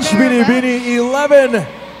very much, Binibini 11.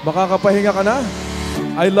 Makakapahinga ka na?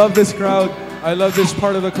 I love this crowd. I love this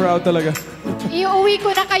part of the crowd talaga. Iuwi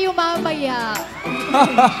ko na kayo mamaya.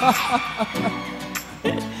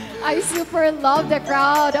 I super love the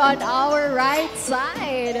crowd on our right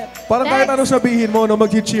side. Parang kahit ano sabihin mo, no,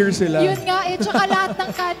 mag-cheer sila. Yun nga tsaka lahat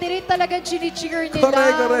ng candidate talagang chini-cheer nila.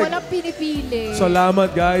 Correct. Walang pinipili.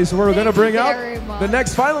 Salamat, guys. We're gonna bring out the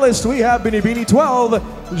next finalist. We have Binibini 12,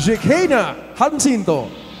 Jekena Hansinto.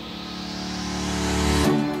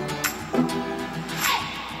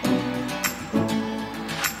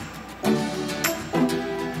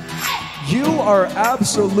 You are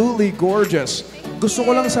absolutely gorgeous. Gusto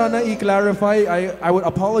ko lang sana i-clarify, I would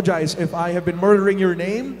apologize if I have been murdering your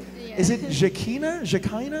name. Yeah. Is it Jekena?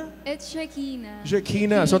 Jekina? It's Jekena.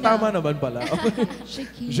 Jekena. So tama naman pala.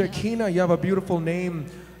 Jekena, you have a beautiful name.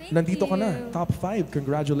 Nandito ka na. Top 5.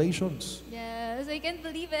 Congratulations. Yes, I can't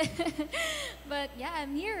believe it. But yeah,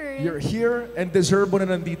 I'm here. You're here and deserve mo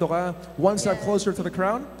na nandito ka. One step closer to the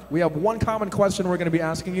crown. We have one common question we're going to be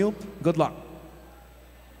asking you. Good luck.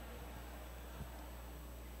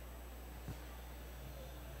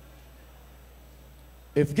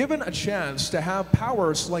 If given a chance to have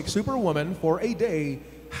powers like Superwoman for a day,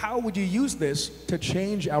 how would you use this to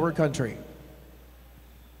change our country?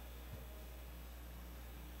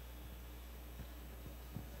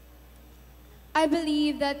 I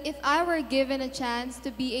believe that if I were given a chance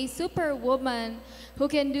to be a superwoman who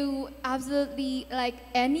can do absolutely like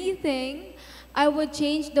anything, I would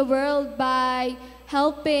change the world by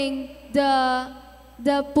helping the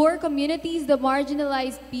poor communities, the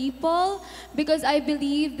marginalized people, because I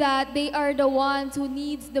believe that they are the ones who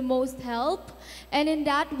needs the most help. And in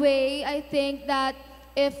that way, I think that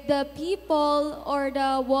if the people or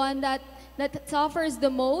the one that suffers the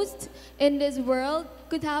most in this world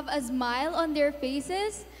could have a smile on their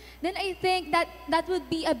faces, then I think that would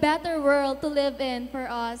be a better world to live in for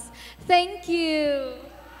us. Thank you.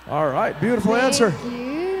 All right, beautiful answer.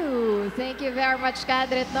 Thank you very much,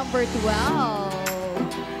 candidate number 12.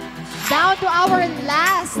 Down to our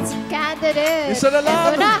last candidate. Isa na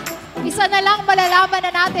lang. Ito na. Isa na lang, malalaman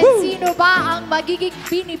na natin sino ba ang magiging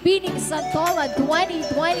Binibining Santolan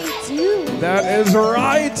 2022. That is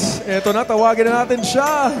right. Ito na, tawagin na natin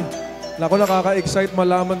siya. Naku, nakaka-excite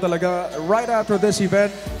malaman talaga right after this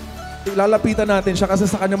event lalapitan natin siya kasi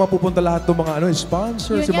sa kanya mapupunta lahat ng mga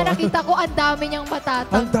sponsors. Yun nga, mga, nakita ko ang dami niyang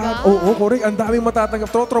matatanggap. Oo, correct. Ang daming matatanggap.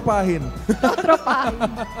 Trotropahin. Trotropahin.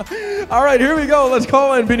 All right, here we go. Let's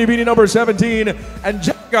call in Binibining number 17,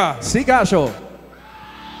 Angelica Sicasio.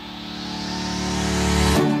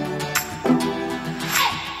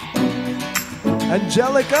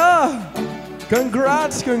 Angelica!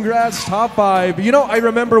 Congrats, top 5. You know, I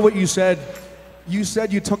remember what you said. You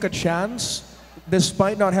said you took a chance.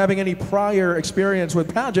 Despite not having any prior experience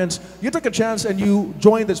with pageants, you took a chance and you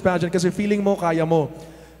joined this pageant kasi feeling mo, kaya mo.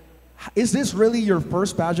 Is this really your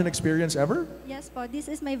first pageant experience ever? Yes po,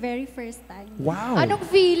 this is my very first time. Wow. Anong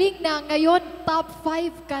feeling na ngayon top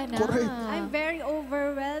 5 ka na? Correct. I'm very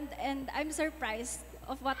overwhelmed and I'm surprised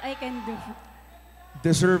of what I can do.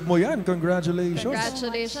 Deserve mo yan. Congratulations.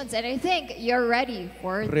 Congratulations. And I think you're ready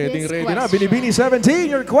for Ready this question. na. Binibining 17,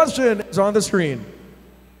 your question is on the screen.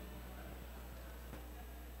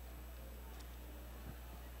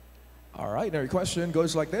 All right, now your question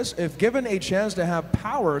goes like this. If given a chance to have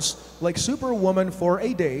powers like Superwoman for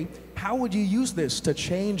a day, how would you use this to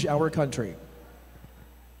change our country?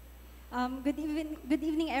 Good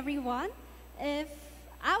evening, everyone. If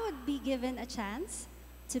I would be given a chance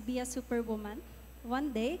to be a superwoman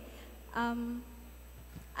one day,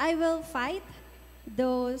 I will fight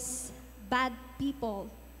those bad people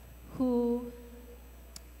who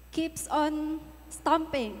keeps on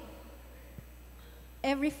stomping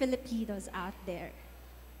every Filipinos out there.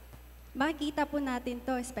 Makikita po natin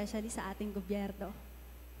to, especially sa ating gobyerno.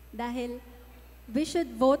 Dahil we should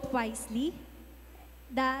vote wisely.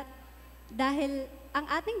 Dahil ang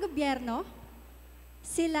ating gobyerno,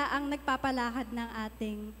 sila ang nagpapalakad ng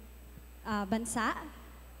ating bansa.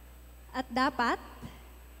 At dapat,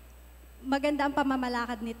 maganda ang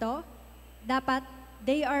pamamalakad nito. Dapat,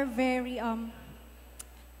 they are very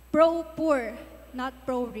pro-poor, not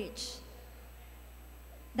pro-rich.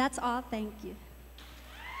 That's all. Thank you.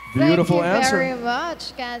 Beautiful Thank you answer. very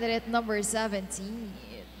much, candidate number 17.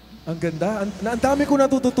 Ang ganda. Ang dami ko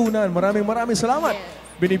natututunan. Maraming salamat.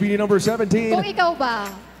 Yes. Binibining number 17. Kung ikaw ba,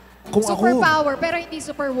 Kung superpower, pero hindi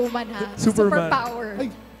superwoman ha. Superman. Superpower. Ay.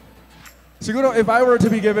 Siguro, if I were to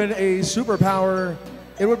be given a superpower,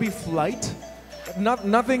 it would be flight.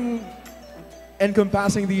 Nothing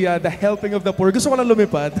encompassing the helping of the poor. Gusto ko lang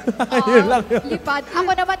lumipad. Yun lang yun. Lipad. Ako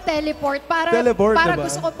naman teleport. Para Diba?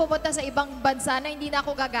 gusto ko pumunta sa ibang bansa na hindi na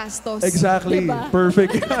ako gagastos. Exactly. Diba?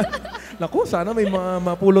 Perfect. Naku, sana may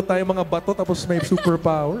mapulot tayong mga bato tapos may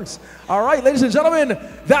superpowers. All right, ladies and gentlemen,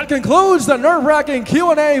 that concludes the nerve-wracking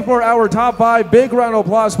Q&A for our top 5. Big round of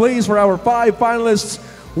applause, please, for our 5 finalists.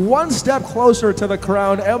 One step closer to the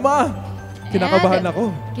crown. Emma, kinakabahan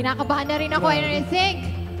ako. Kinakabahan na rin ako. And I think,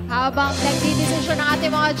 habang nagdidesisyon ng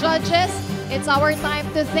ating mga judges, it's our time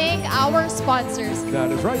to thank our sponsors.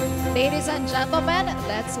 That is right. Ladies and gentlemen,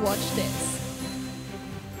 let's watch this.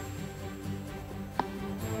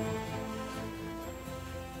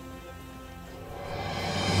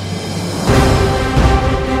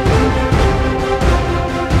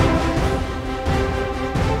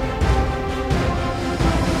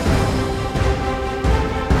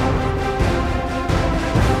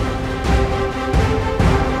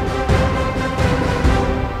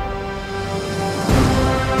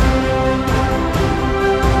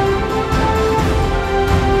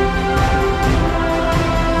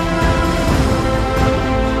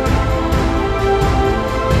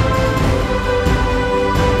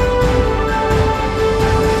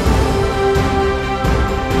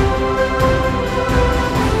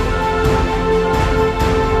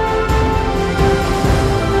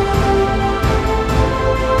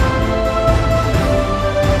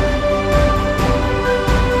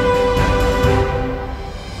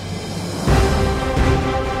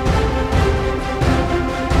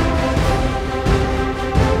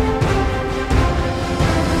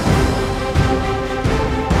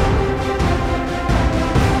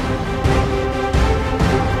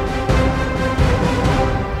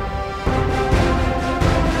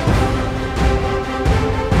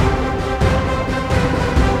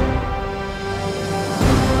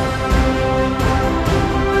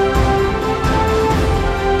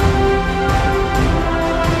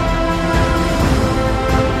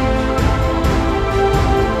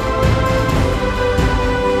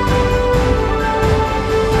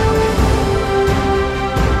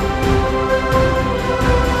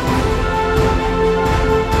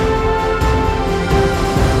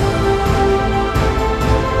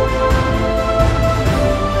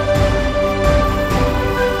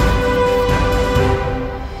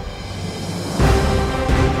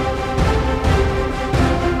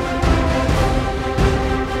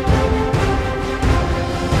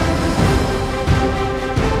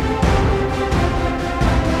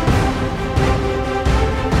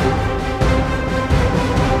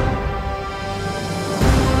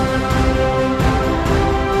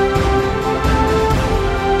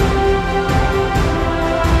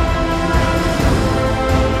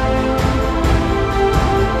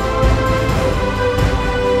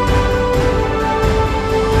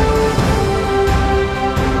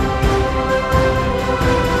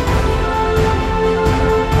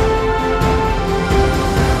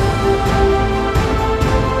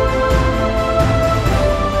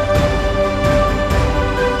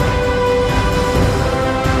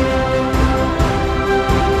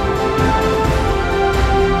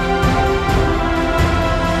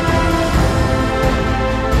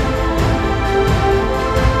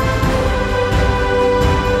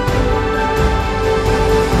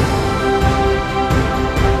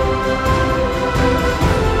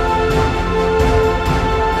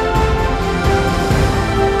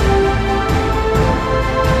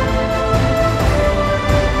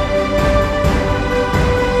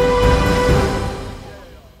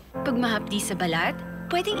 Kapag mahapdi sa balat,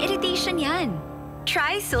 pwedeng irritation yan.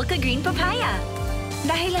 Try Silka Green Papaya.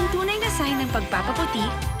 Dahil ang tunay na sign ng pagpapaputi,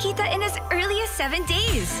 kita in as early as 7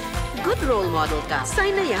 days. Good role model ka.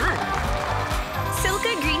 Sign na yan.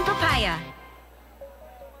 Silka Green Papaya.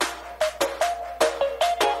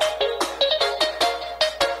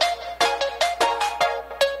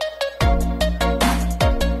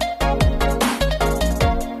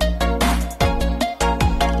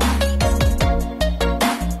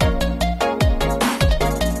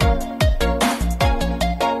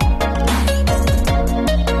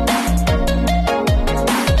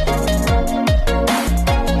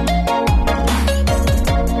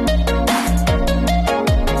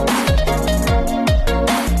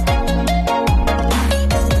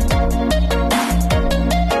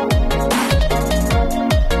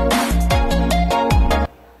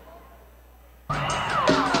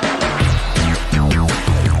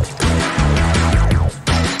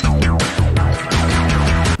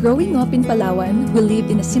 Growing up in Palawan, we lived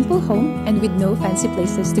in a simple home and with no fancy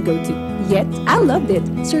places to go to. Yet, I loved it,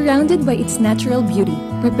 surrounded by its natural beauty.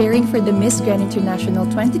 Preparing for the Miss Grand International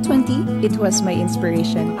 2020, it was my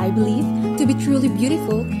inspiration. I believe to be truly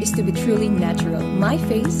beautiful is to be truly natural. My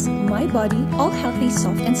face, my body, all healthy,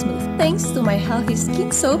 soft and smooth. Thanks to my healthy skin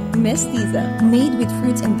soap, Mestiza, made with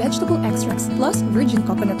fruits and vegetable extracts plus virgin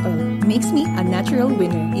coconut oil. Makes me a natural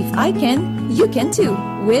winner. If I can, you can too,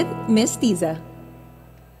 with Mestiza.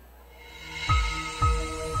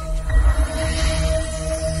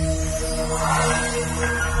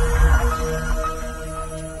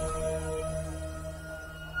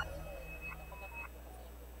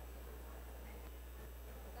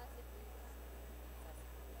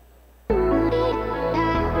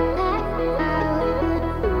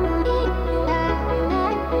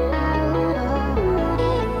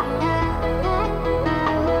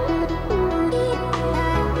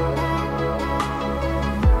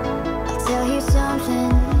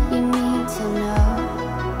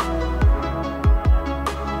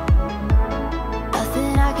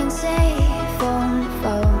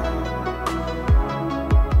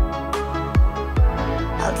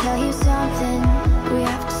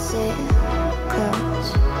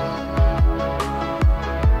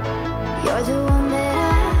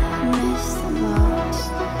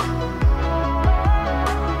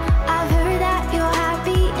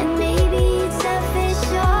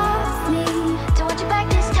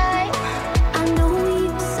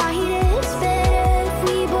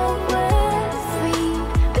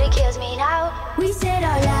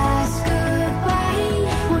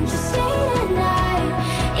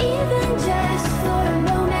 Even just for a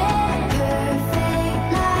moment, perfect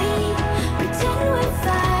life.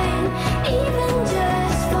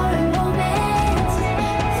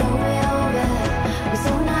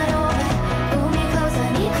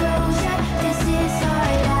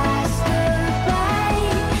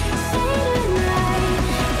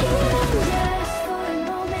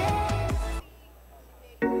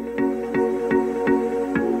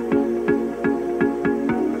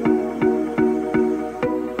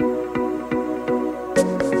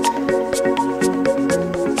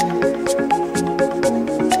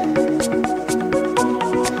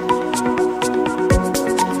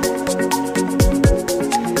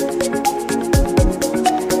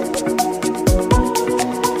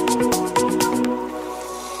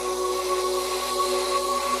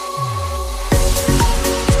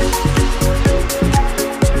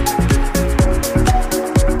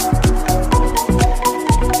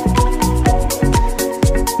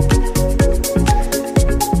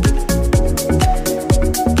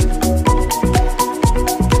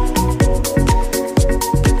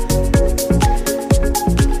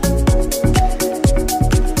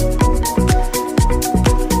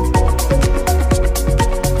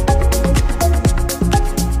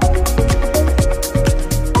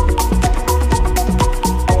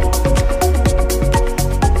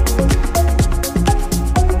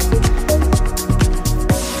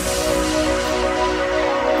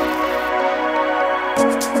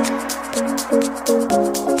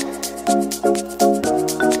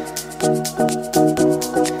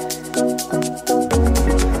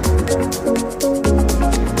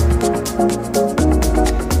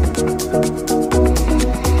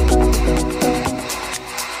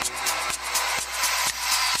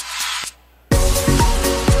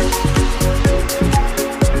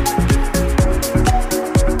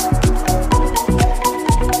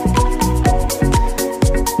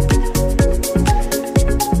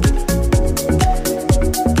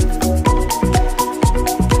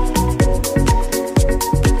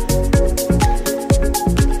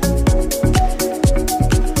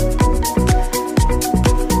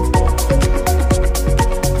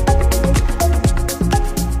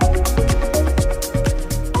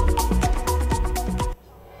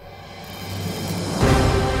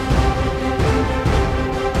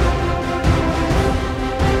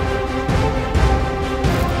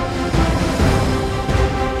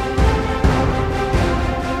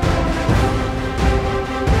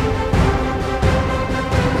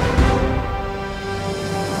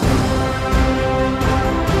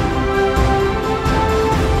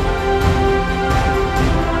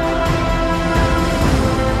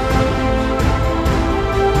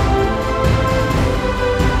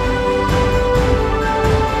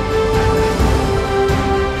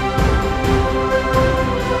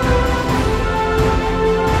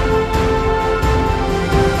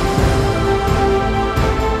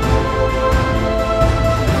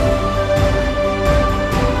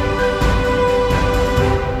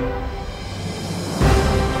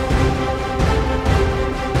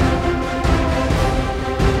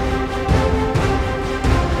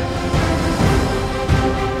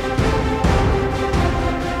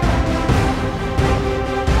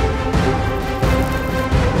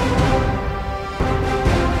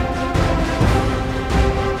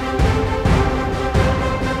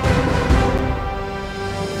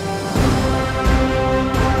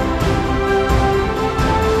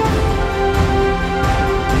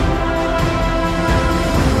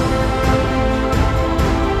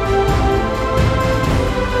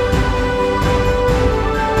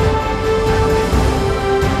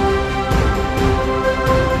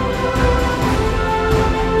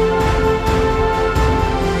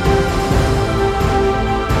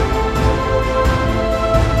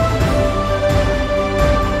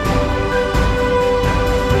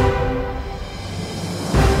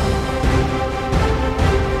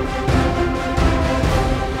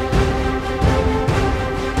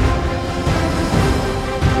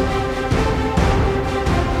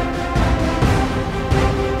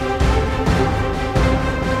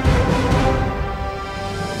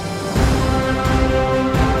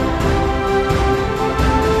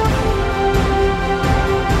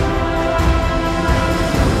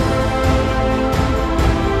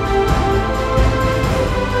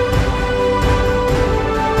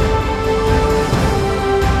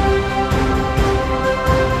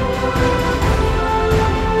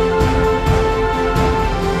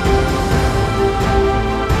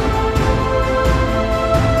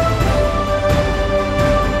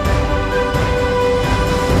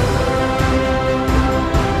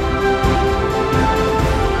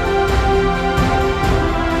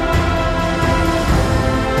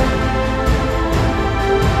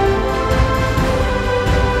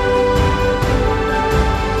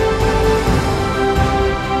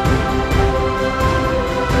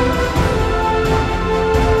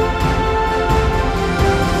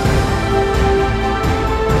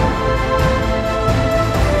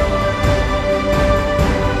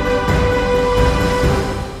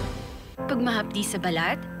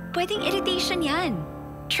 balat, pwedeng irritation yan.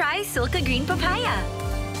 Try Silka Green Papaya.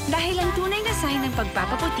 Dahil ang tunay na sign ng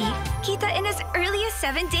pagpapaputi, kita in as early as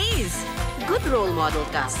 7 days. Good role model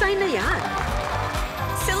ka. Sign na yan.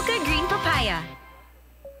 Silka Green Papaya.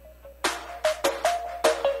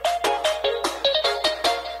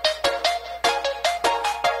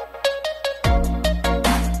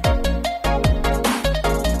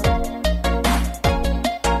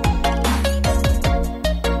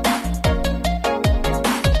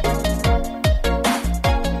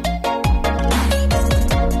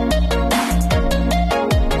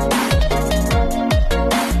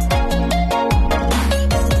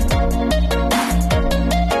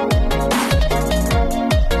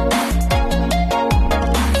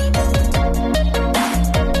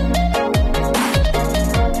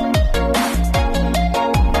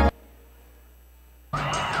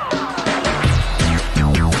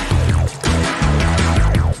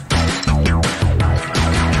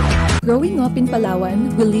 Growing up in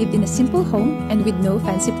Palawan, we lived in a simple home and with no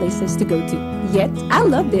fancy places to go to. Yet, I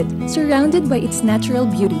loved it. Surrounded by its natural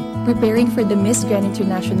beauty. Preparing for the Miss Grand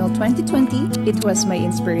International 2020, it was my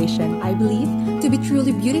inspiration. I believe to be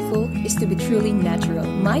truly beautiful is to be truly natural.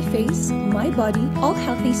 My face, my body, all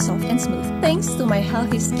healthy, soft, and smooth. Thanks to my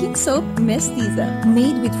healthy skin soap, Miss Tiza.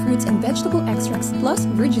 Made with fruits and vegetable extracts plus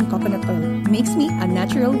virgin coconut oil. Makes me a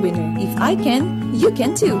natural winner. If I can, you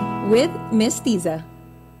can too. With Miss Tiza.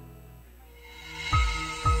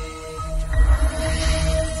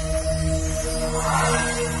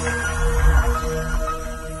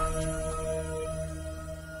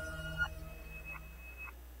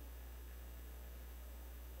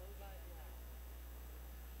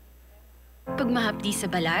 Pag mahapdi sa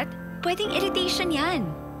balat, pwedeng irritation yan.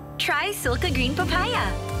 Try Silka Green Papaya.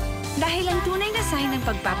 Dahil ang tunay na sign ng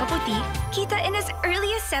pagpapaputi, kita in as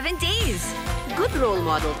early as 7 days. Good role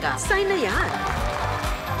model ka. Sign na yan.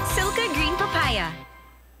 Silka Green Papaya.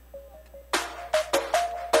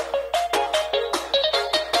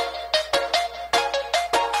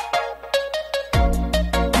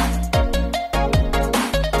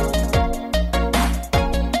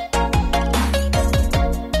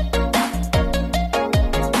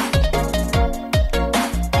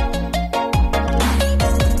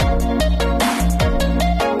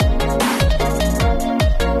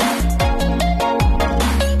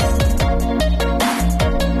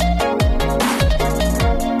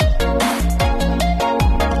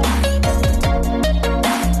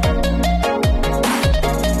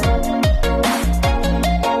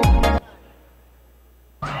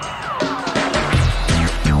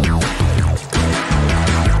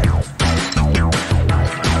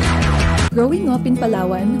 Growing up in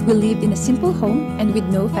Palawan, we lived in a simple home and with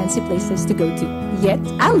no fancy places to go to. Yet,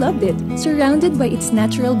 I loved it. Surrounded by its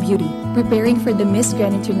natural beauty. Preparing for the Miss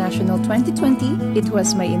Grand International 2020, it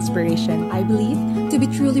was my inspiration. I believe to be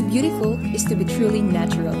truly beautiful is to be truly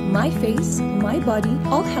natural. My face, my body,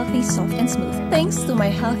 all healthy, soft, and smooth. Thanks to my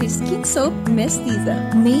healthy skin soap, Miss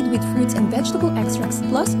Tiza. Made with fruits and vegetable extracts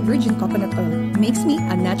plus virgin coconut oil. Makes me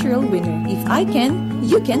a natural winner. If I can,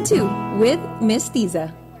 you can too. With Miss Tiza.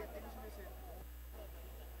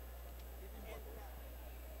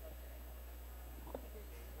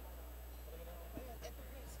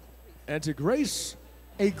 And to grace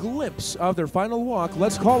a glimpse of their final walk,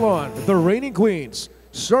 let's call on the reigning queens,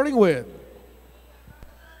 starting with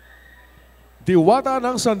Diwata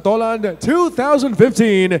ng Santolan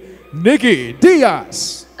 2015, Nikki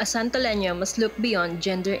Diaz. A Santoleño must look beyond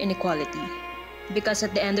gender inequality, because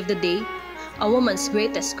at the end of the day, a woman's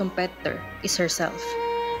greatest competitor is herself.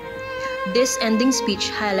 This ending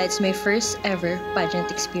speech highlights my first ever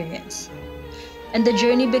pageant experience. And the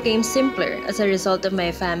journey became simpler as a result of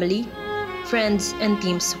my family, friends, and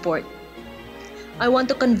team support. I want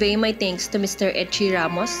to convey my thanks to Mr. Echi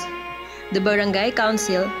Ramos, the Barangay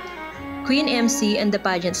Council, Queen MC, and the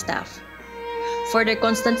pageant staff. For their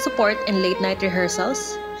constant support and late-night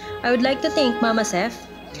rehearsals, I would like to thank Mama Seth,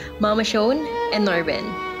 Mama Shone, and Norben.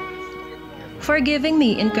 For giving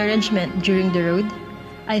me encouragement during the road,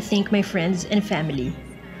 I thank my friends and family.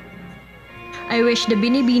 I wish the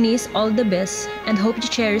Binibinis all the best and hope to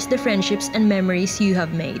cherish the friendships and memories you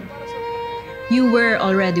have made. You were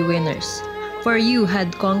already winners, for you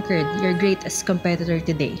had conquered your greatest competitor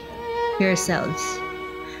today, yourselves.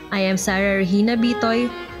 I am Sarah Regina Bitoy,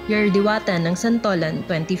 your Diwata ng Santolan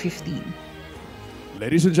 2015.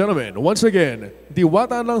 Ladies and gentlemen, once again,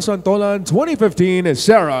 Diwata ng Santolan 2015,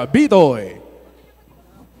 Sarah Bitoy.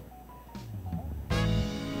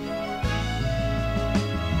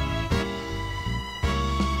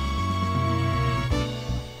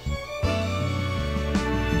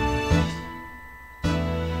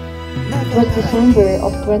 Never It was December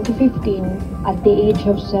of 2015 at the age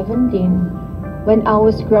of 17 when I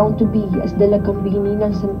was crowned to be as the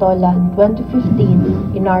Binibining Santolan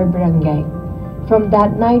 2015 in our barangay. From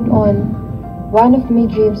that night on, one of my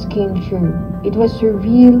dreams came true. It was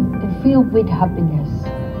surreal and filled with happiness.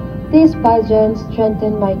 This pageant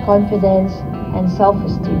strengthened my confidence and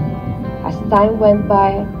self-esteem. As time went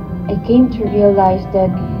by, I came to realize that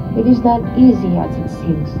it is not easy as it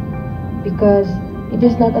seems, because it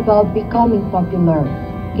is not about becoming popular.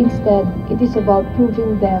 Instead, it is about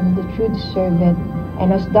proving them that you deserve it,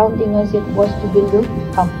 and as daunting as it was to be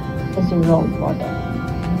looked up as a role model.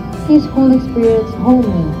 This whole experience honed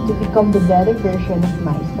me to become the better version of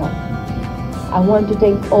myself. I want to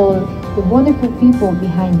thank all the wonderful people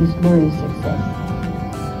behind this glorious success.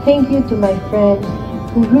 Thank you to my friends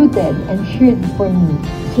who rooted and cheered for me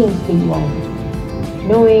since day one.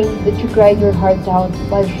 Knowing that you cried your hearts out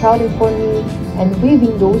while shouting for me and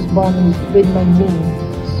waving those banners with my name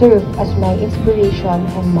served as my inspiration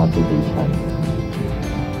and motivation.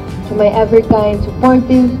 To my ever-kind,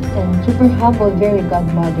 supportive, and super humble fairy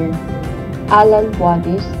godmother, Alan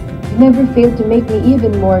Buatis, you never failed to make me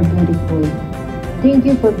even more beautiful. Thank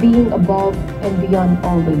you for being above and beyond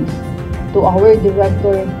always. To our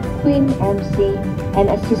director, Queen MC, and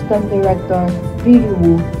Assistant Director, Riri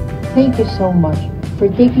Wu, thank you so much for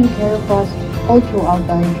taking care of us all throughout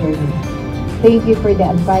our journey. Thank you for the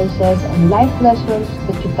advices and life lessons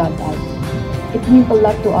that you taught us. It means a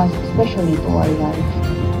lot to us, especially to our lives.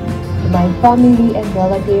 To my family and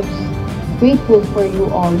relatives, grateful for you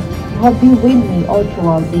all who have been with me all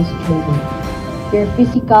throughout this journey. Your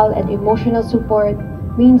physical and emotional support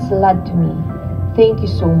means a lot to me. Thank you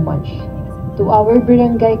so much. To our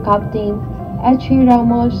barangay captain, Echi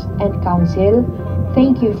Ramos, and council,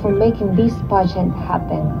 thank you for making this pageant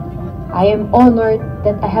happen. I am honored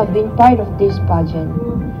that I have been part of this pageant.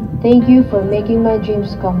 Thank you for making my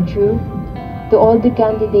dreams come true. To all the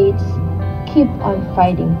candidates, keep on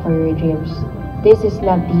fighting for your dreams. This is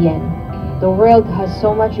not the end. The world has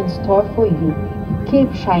so much in store for you.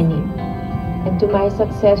 Keep shining. And to my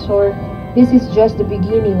successor, this is just the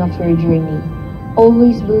beginning of your journey.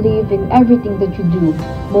 Always believe in everything that you do,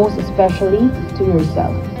 most especially to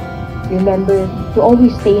yourself. Remember to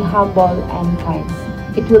always stay humble and kind.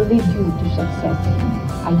 It will lead you to success.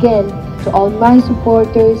 Again, to all my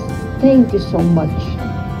supporters, thank you so much.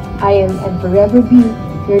 I am and forever be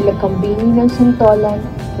your Binibining Santolan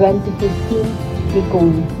 2015,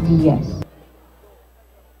 Nicole Diaz.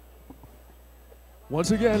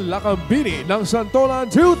 Once again, Binibining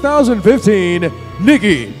Santolan 2015,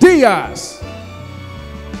 Nikki Diaz.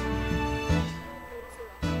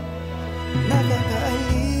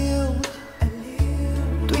 Nakakaaliw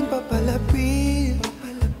tuwing papalapit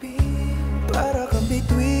para kang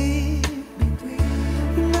bituin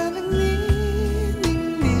na nanginginig.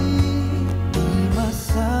 Di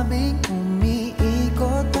masabing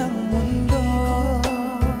umiikot ang mundo.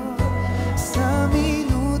 Sa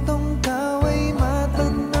minutong kaway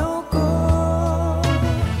matanaw ko.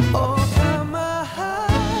 O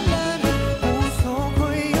kamahalan, puso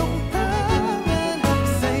ko yung tangan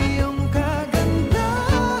sa iyong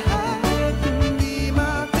kagandahan. Hindi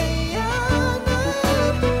makayanan.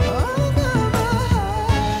 O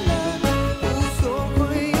kamahalan, puso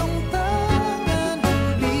ko yung tangan.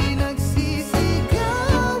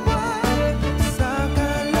 Pinagsisigawan sa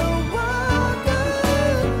kalawakan.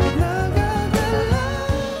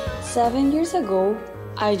 Nagagalaw. 7 years ago,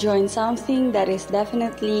 I joined something that is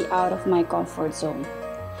definitely out of my comfort zone.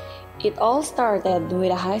 It all started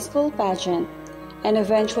with a high school pageant and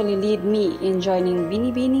eventually led me in joining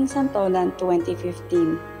Binibining Santolan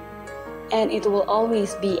 2015. And it will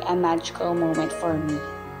always be a magical moment for me.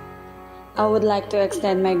 I would like to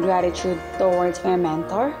extend my gratitude towards my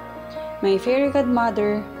mentor, my fairy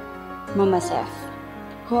godmother, Mama Seth,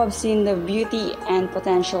 who have seen the beauty and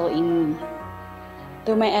potential in me.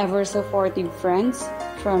 To my ever-supportive friends,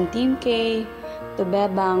 from Team K to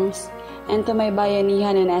Bebangs, and to my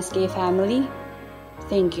Bayanihan and SK family,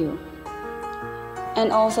 thank you.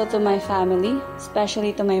 And also to my family,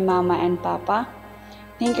 especially to my mama and papa,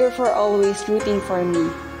 thank you for always rooting for me.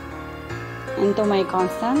 And to my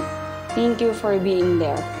constant, thank you for being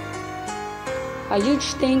there. A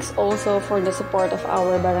huge thanks also for the support of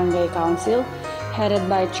our Barangay Council, headed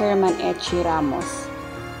by Chairman Echi Ramos,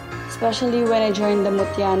 especially when I joined the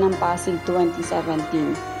Mutya ng Pasig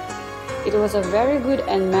 2017. It was a very good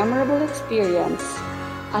and memorable experience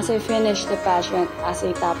as I finished the pageant as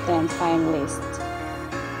a top 10 finalist.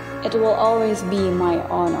 It will always be my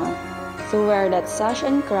honor to wear that sash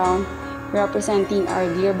and crown representing our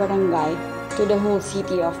dear barangay to the whole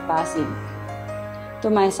city of Pasig. To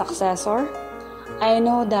my successor, I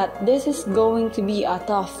know that this is going to be a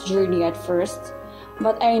tough journey at first,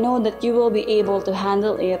 but I know that you will be able to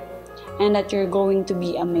handle it and that you're going to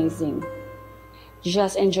be amazing.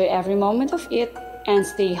 Just enjoy every moment of it and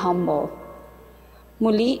stay humble.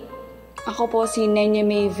 Muli, ako po si Nenya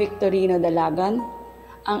May Victorino Dalagan,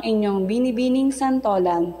 ang inyong Binibining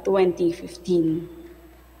Santolan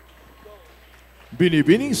 2015.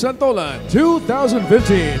 Binibining Santolan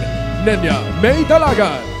 2015, Nenya May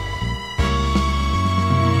Dalagan.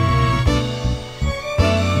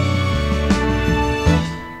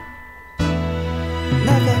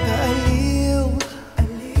 Nakakaaliw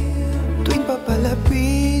tuwing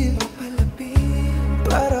papalapit,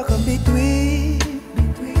 para kang bituin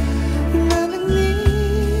na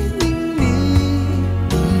nanginginig.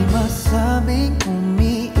 Di masabing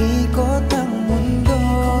umiikot ang mundo.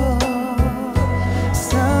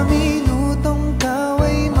 Sa minutong ikaw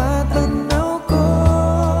ay matanaw ko.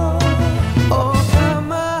 O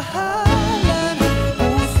kamahalan,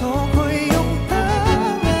 puso ko'y iyong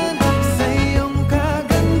tangan. Sa iyong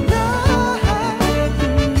kagandahan,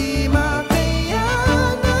 hindi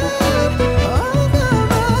makayanan. O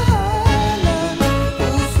kamahalan,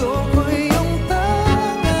 puso ko'y iyong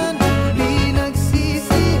tangan. Di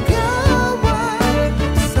nagsisigawan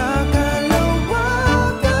sa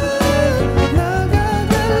kalawakan.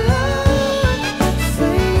 Nagagalaw sa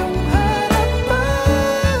iyong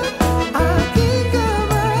harapan, aking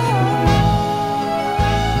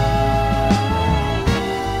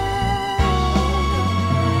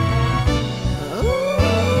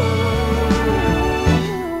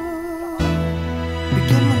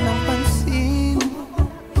bigyan mo ng pansin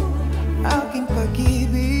aking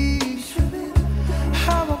pag-ibig.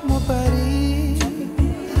 Hawak mo pa rin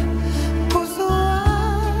puso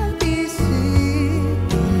at isip.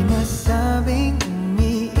 Di masabing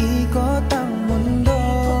umiikot ang mundo.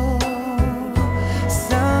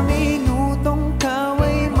 Sa minutong ikaw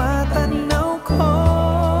ay matanaw ko.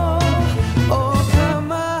 O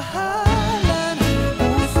kamahalan,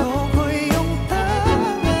 puso ko'y iyong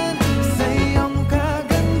tangan. Sa iyong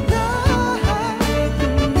kagandahan,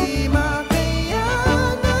 hindi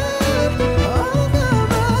makayanan. O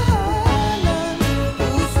kamahalan,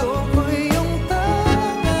 puso ko'y iyong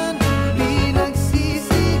tangan. Di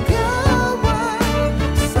nagsisigawan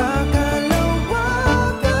sa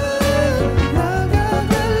kalawakan.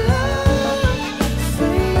 Nagagalaw sa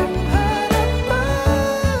iyong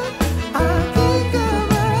harapan, aking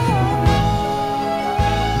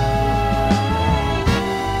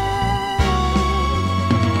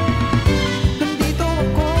nandito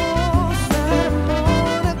ako sa harap mo,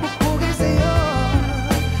 nagpupugay sa'yo.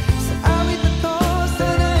 Sa awit na to,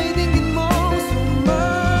 sana'y dinggin mo,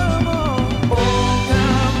 sumamo. O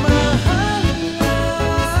kamahalan,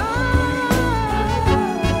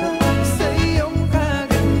 sa iyong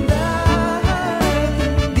kagandahan,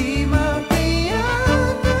 di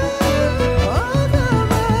makayanan. O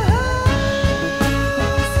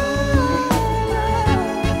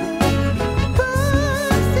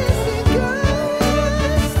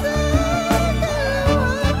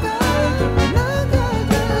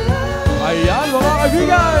Ayan mga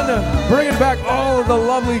kaibigan, bringing back all the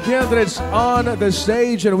lovely candidates on the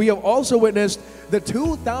stage, and we have also witnessed the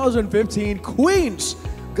 2015 Queens.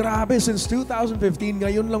 Grabe, since 2015,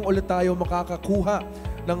 ngayon lang ulit tayo makakakuha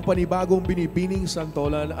ng panibagong Binibining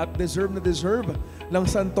Santolan at deserve na deserve ng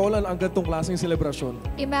Santolan ang ganitong klaseng selebrasyon.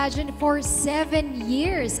 Imagine for 7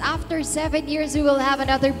 years. After 7 years, we will have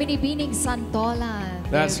another Binibining Santolan.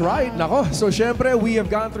 That's right. Nako, so syempre, we have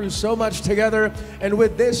gone through so much together, and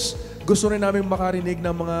with this, gusto rin namin makarinig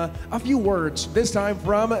ng a few words, this time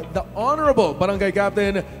from the Honorable Barangay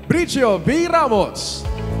Captain Bricio V. Ramos.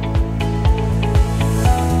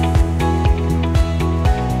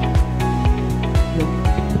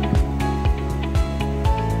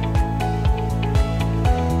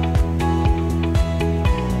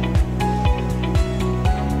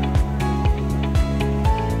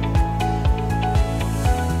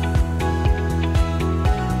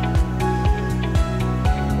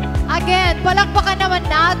 Again, palakpakan naman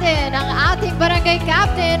natin ang ating Barangay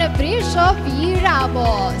Captain, Bricio V.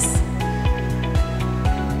 Ramos.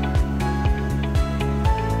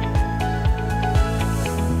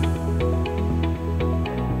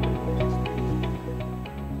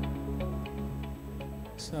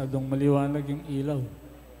 Masyadong maliwanag yung ilaw.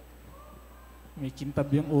 May kintab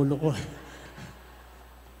yung ulo ko.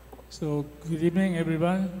 So, good evening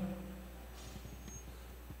everyone.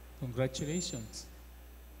 Congratulations.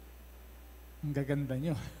 Ang gaganda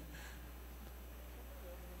nyo.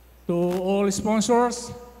 To all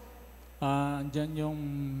sponsors, andyan yung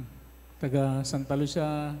taga Santa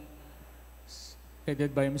Lucia,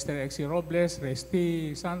 headed by Mr. Exi Robles,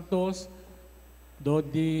 Resty Santos,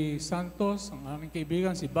 Dodi Santos, ang aking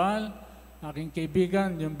kaibigan si Bal, aking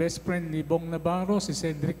kaibigan, yung best friend ni Bong Navarro, si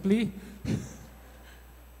Cedric Lee,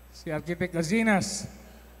 si Architect Azinas,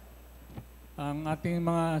 ang ating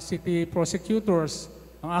mga city prosecutors,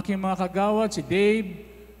 ang aking mga kagawad, si Dave,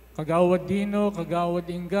 kagawad Dino, kagawad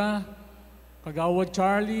Inga, kagawad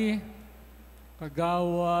Charlie,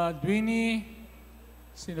 kagawad Winnie,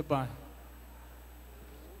 sino pa?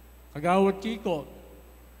 Kagawad Kiko,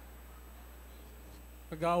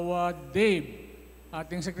 kagawad Dave,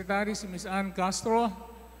 ating secretary si Miss Ann Castro,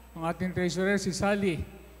 ang ating treasurer si Sally,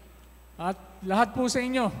 at lahat po sa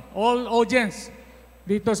inyo, all audience,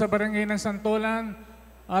 dito sa Barangay ng Santolan,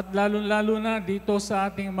 at lalo-lalo na dito sa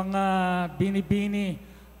ating mga binibini,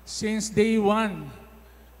 since day one,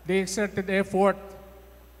 they exerted effort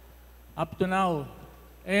up to now.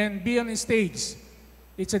 And be on stage,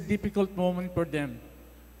 it's a difficult moment for them.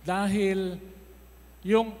 Dahil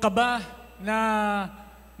yung kaba na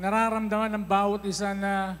nararamdaman ng bawat isa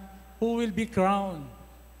na who will be crowned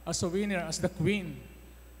as a winner, as the queen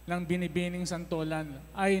ng Binibining Santolan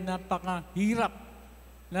ay napakahirap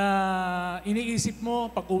na iniisip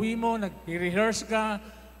mo, pag uwi mo, nag-rehearse ka,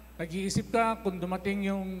 nag-iisip ka kung dumating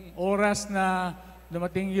yung oras na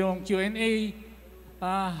dumating yung Q&A,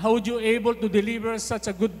 how would you able to deliver such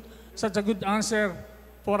a good answer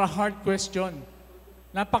for a hard question?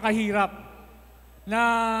 Napakahirap na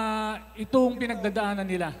itong pinagdadaanan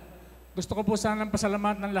nila. Gusto ko po sanang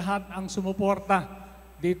pasalamat ng lahat ang sumuporta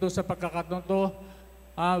dito sa pagkakataon to.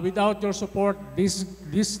 Without your support, this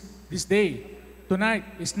day, tonight,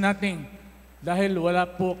 is nothing. Dahil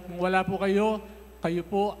kung wala po kayo, kayo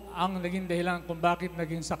po ang naging dahilan kung bakit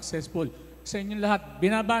naging successful. Sa inyong lahat,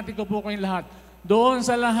 binabati ko po kayong lahat. Doon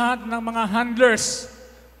sa lahat ng mga handlers,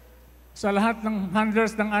 sa lahat ng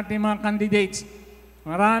handlers ng ating mga candidates,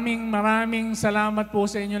 maraming salamat po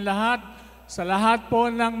sa inyong lahat. Sa lahat po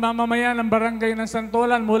ng mamamayan ng Barangay ng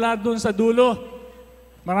Santolan mula doon sa dulo,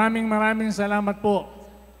 maraming salamat po.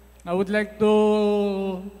 I would like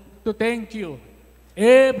to thank you,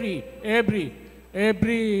 every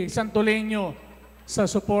Santoleño sa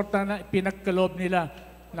suporta na pinagkaloob nila.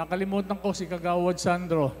 Nakalimutan ko si Kagawad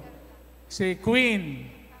Sandro, si Queen,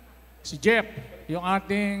 si Jeff, yung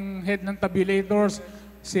ating head ng tabulators,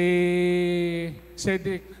 si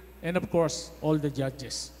Cedric, and of course, all the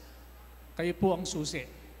judges. Kayo po ang susi.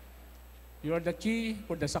 You are the key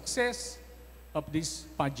for the success of this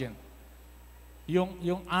pageant.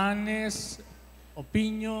 Yung honest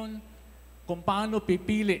opinion kung paano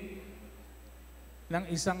pipili ng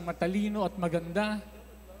isang matalino at maganda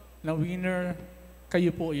na winner,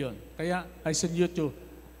 kayo po yun. Kaya I salute you.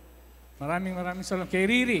 Maraming salamat. Kay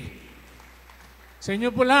Riri, sa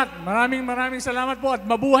inyo po lahat, maraming salamat po at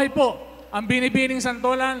mabuhay po ang Binibining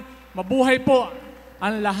Santolan, mabuhay po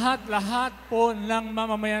ang lahat po ng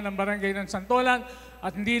mamamayan ng Barangay ng Santolan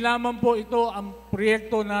at hindi lamang po ito ang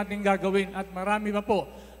proyekto natin gagawin at marami pa po.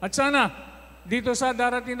 At sana, dito sa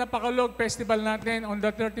darating na Bacolod Festival natin on the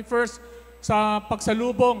 31st, sa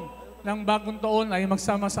pagsalubong ng bagong taon ay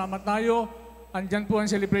magsama-sama tayo. Andyan po ang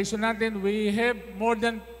celebration natin. We have more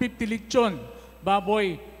than 50 lechon,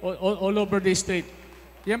 baboy, all over the state.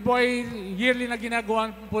 Yan po ay yearly na ginagawa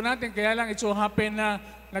po natin, kaya lang it so happen na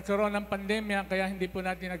nagkaroon ng pandemya, kaya hindi po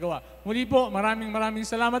natin nagawa. Muli po, maraming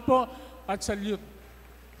salamat po at salute.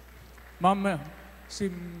 Ma'am, si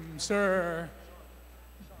Sir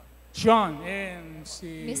Sean and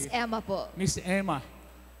si Miss Emma po. Miss Emma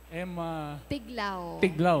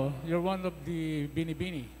Tiglao. You're one of the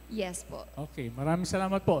Binibini. Yes po. Okay, maraming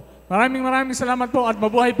salamat po. Maraming salamat po at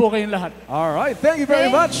mabuhay po kayong lahat. All right, thank you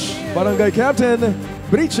very much, Barangay Captain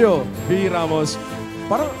Bricio V. Ramos.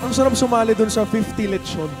 Parang ang sarap sumali dun sa 50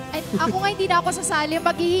 lechon. And ako nga hindi na ako sasali,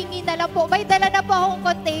 maghihingi na lang po. May dala na po akong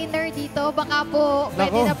container dito. Baka po,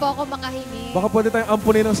 pwede na po ako makahingi. Baka pwede tayong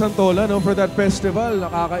ampunin ng Santolan, no, for that festival.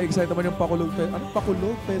 Nakaka-excite naman yung Bacolod Festival. Ano?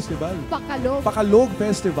 Bacolod Festival? Bacolod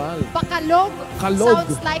Festival. Bacolod?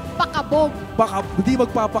 Sounds like pakabog. Hindi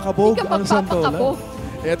magpapakabog ang Santolan.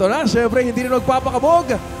 Ito na, syempre, hindi rin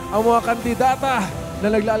magpapakabog ang mga kandidata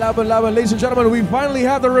na naglalaban-laban. Ladies and gentlemen, we finally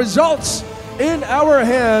have the results in our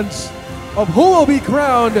hands of who will be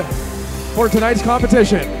crowned for tonight's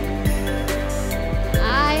competition.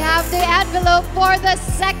 I have the envelope for the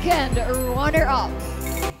second runner-up.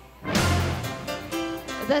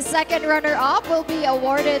 The second runner-up will be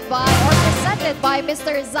awarded by or presented by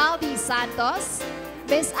Mr. Zaldi Santos,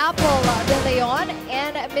 Miss Apple De Leon,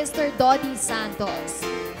 and Mr. Dodi Santos.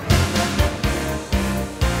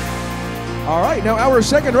 All right, now our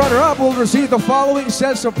second runner-up will receive the following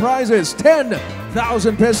sets of prizes.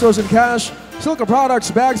 10,000 pesos in cash, Silka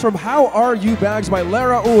Products bags from How Are You Bags by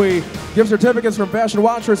Lara Uy, gift certificates from Fashion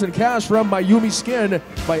Watchers, and cash from Mayumi Skin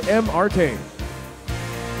by MRK.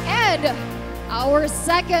 And our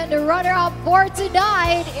second runner-up for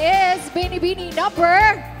tonight is Binibining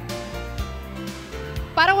number...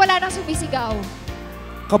 Parang wala nang sumisigaw.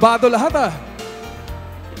 Kabado lahat ah.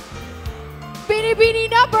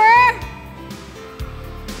 Binibining number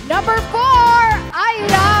 4,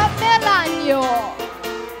 Ira Melanio.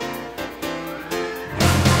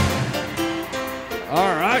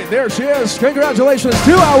 All right, there she is. Congratulations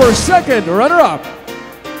to our second runner-up.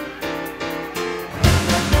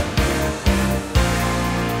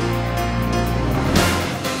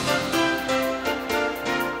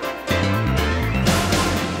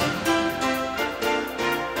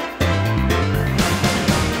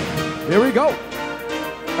 Here we go.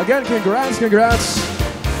 Again, congrats.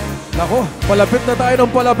 Nako, palapit na tayo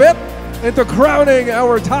ng palapit into crowning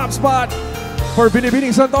our top spot for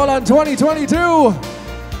Binibining Santolan 2022.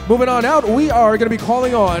 Moving on out, we are going to be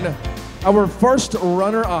calling on our first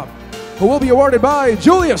runner-up, who will be awarded by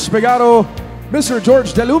Julius Pegado, Mr.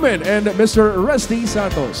 George Delumen, and Mr. Resty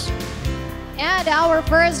Santos. And our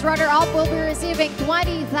first runner-up will be receiving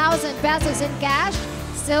 20,000 pesos in cash,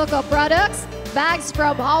 Silka Products, bags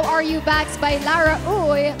from How Are You Bags by Lara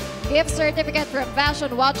Uy, gift certificate from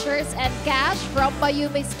Fashion Watchers, and cash from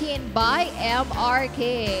Mayumi Skin by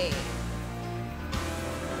MRK.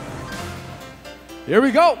 Here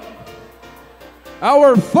we go.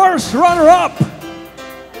 Our first runner-up,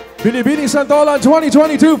 Binibining Santolan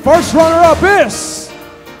 2022. First runner-up is,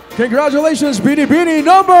 congratulations, Binibining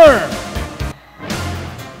number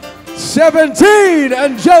 17,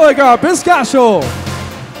 Angelica Piscasio.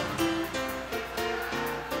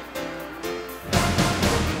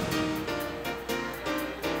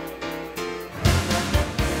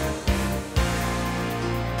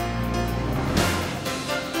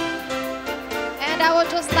 I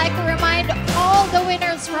would just like to remind all the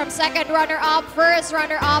winners from second runner-up, first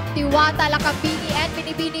runner-up, Diwata, Lakambini, and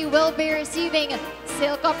Binibini will be receiving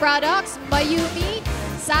Silka Products, Mayumi,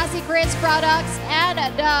 Sassy Chris Products, and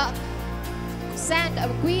the Scent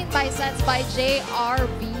of Queen by Scents by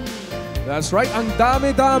JRB. That's right. Ang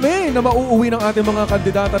dami-dami na mauuwi ng ating mga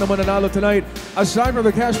kandidata na mananalo tonight. Aside from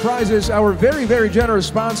the cash prizes, our very, very generous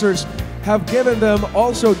sponsors have given them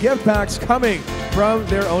also gift packs coming from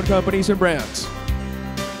their own companies and brands.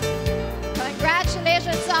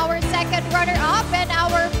 Congratulations to our second runner-up and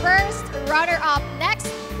our first runner-up. Next,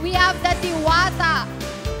 we have the Diwata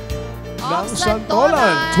ng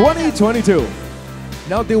Santolan 2022.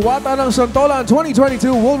 Now, Diwata ng Santolan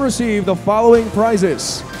 2022 will receive the following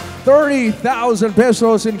prizes. 30,000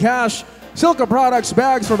 pesos in cash, Silka Products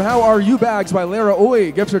bags from How Are You Bags by Lara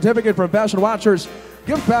Uy, gift certificate from Fashion Watchers,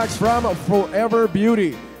 gift packs from Forever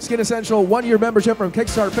Beauty, Skin Essential, 1-year membership from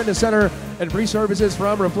Kickstart Fitness Center, and free services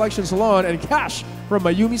from Reflection Salon, and cash from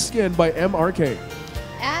Mayumi Skin by MRK.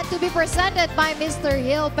 And to be presented by Mr.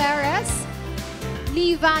 Hill Perez,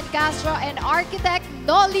 Lee Van Castro, and architect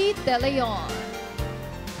Noli De Leon.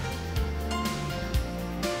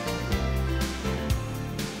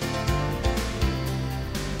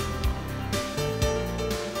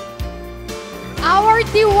 Our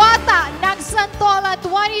Diwata ng Santolan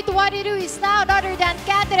 2022 is now none other than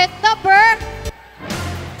candidate number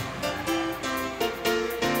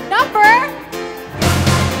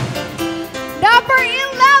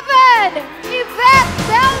 11, Yvette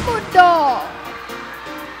Del Mundo.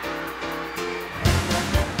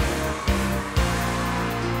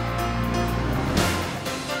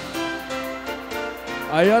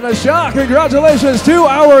 Ayan na siya. Congratulations to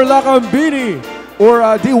our Lakambini or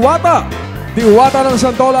Diwata. Diwata ng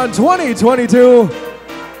Santolan 2022.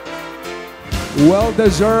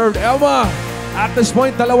 Well-deserved. Elma, at this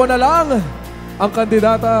point, dalawa na lang ang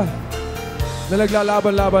kandidata na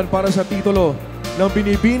naglalaban-laban para sa titulo ng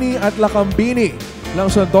Binibini at Lakambini ng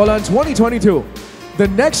Santolan 2022.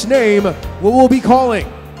 The next name we will be calling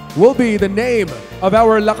will be the name of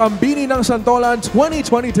our Lakambini ng Santolan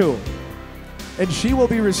 2022. And she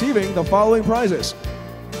will be receiving the following prizes.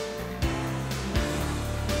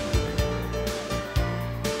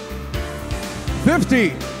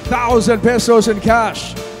 50,000 pesos in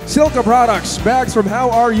cash. Silka Products, bags from How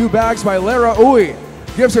Are You Bags by Lara Uy.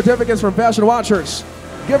 Gift certificates from Fashion Watchers.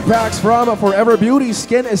 Gift packs from Forever Beauty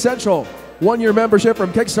Skin Essential. 1-year membership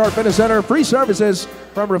from Kickstart Fitness Center. Free services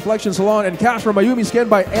from Reflection Salon, and cash from Mayumi Skin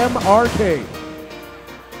by MRK.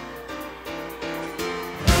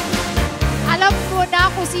 Alam mo na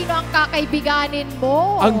kung sino ang kakaibiganin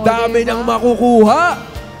mo. Ang dami niyang makukuha.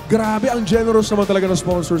 Grabe, ang generous naman talaga ng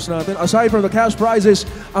sponsors natin. Aside from the cash prizes,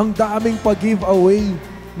 ang daming pag-giveaway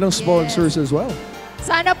ng sponsors as well.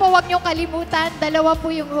 Sana po wag niyong kalimutan, dalawa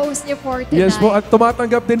po yung host niyo for tonight. Yes po, at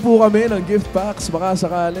tumatanggap din po kami ng gift packs. Baka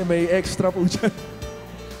sakali may extra po dyan.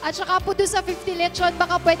 At saka po doon sa 50 lechon,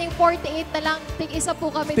 baka pwedeng 48 na lang. Tig-isa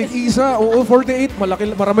po kami. Tig-isa, oo, 48.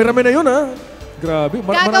 Marami-rami na yun, ha? Grabe,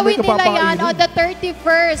 Gagawin nila yan on the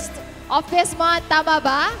 31st of this month, tama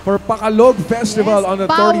ba? For Bacolod Festival on the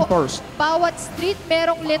 31st. Bawat street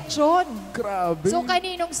merong lechon. Grabe. So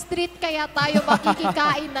kaninong street kaya tayo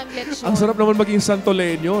makikikain ng lechon? Ang sarap naman maging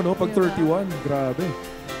Santoleño, no? Pag 31. Grabe.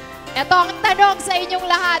 Ito ang tanong sa inyong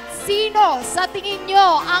lahat. Sino sa tingin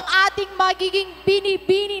nyo ang ating magiging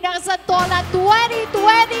binibini ng Santolan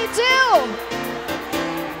 2022?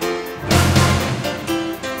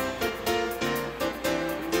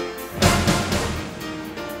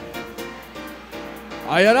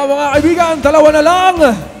 Ayan na mga kaibigan, dalawa na lang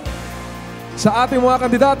sa ating mga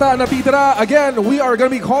kandidata na natitira. Again, we are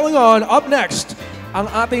gonna be calling on up next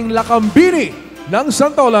ang ating lakambini ng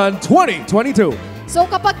Santolan 2022. So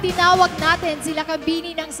kapag tinawag natin sila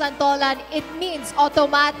kambini ng Santolan, it means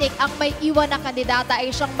automatic ang may iwan na kandidata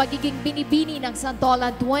ay siyang magiging binibini ng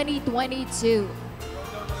Santolan 2022.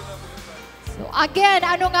 So again,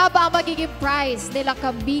 ano nga ba ang magiging prize nila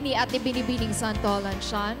kambini at ni Binibining Santolan,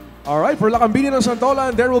 Sean? Alright, for Lakambini ng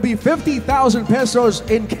Santolan, there will be 50,000 pesos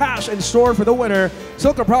in cash in store for the winner.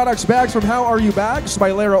 Silka Products bags from How Are You Bags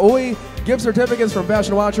by Lara Uy. Gift certificates from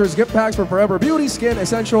Fashion Watchers. Gift packs from Forever Beauty Skin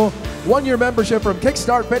Essential. 1-year membership from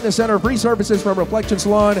Kickstart Fitness Center. Free services from Reflection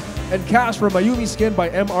Salon. And cash from Mayumi Skin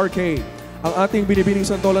by MRK. Ang ating Binibining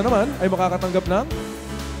Santolan naman ay makakatanggap ng...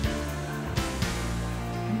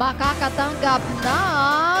 Makakatanggap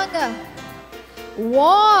ng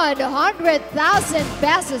 100,000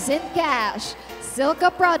 pesos in cash.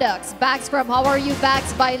 Silka Products, bags from How Are You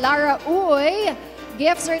Bags by Lara Uy,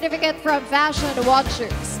 gift certificate from Fashion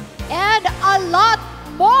Watchers, and a lot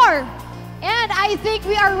more. And I think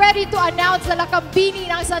we are ready to announce the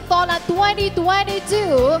Lakambini ng Santolan 2022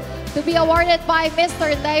 to be awarded by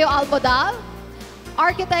Mr. Leo Almodal,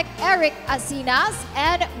 Architect Eric Asinas,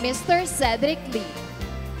 and Mr. Cedric Lee.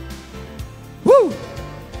 Woo!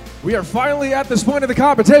 We are finally at this point of the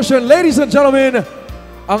competition. Ladies and gentlemen,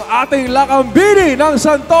 ang ating Lakambini ng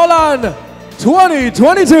Santolan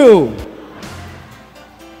 2022.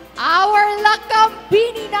 Our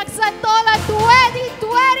Lakambini ng Santolan 2022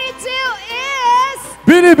 is...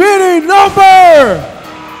 Binibining number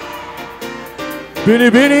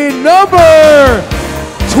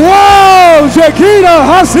 12, Shakira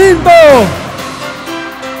Jacinto.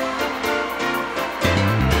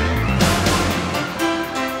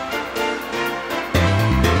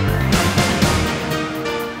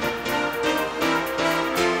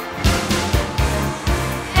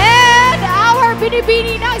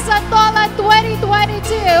 Binibining Santolan 2022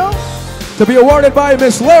 to be awarded by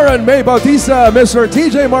Miss Lauren May Bautista, Mr.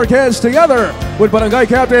 TJ Marquez, together with Barangay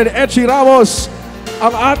Captain Etchi Ramos.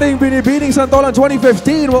 Ang ating Binibining Santolan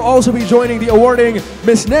 2015 will also be joining the awarding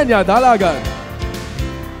Miss Nenya Dalagan.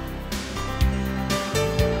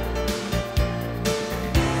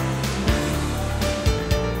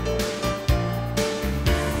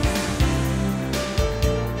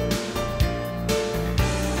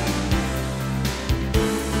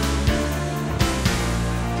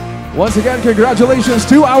 Once again, congratulations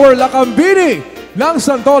to our Lakambini ng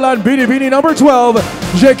Santolan Binibini number 12,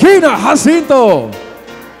 Shakira Jacinto.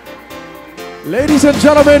 Ladies and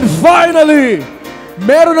gentlemen, finally,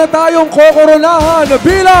 meron na tayong kokoronahan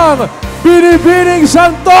bilang Binibining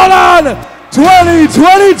Santolan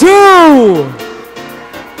 2022!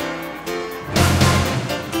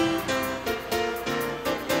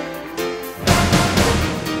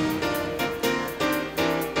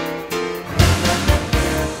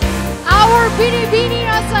 Binibining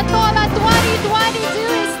Santolan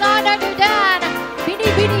 2022 is none other than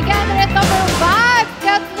Binibining candidate number 5,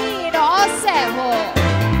 Kathleen Osejo.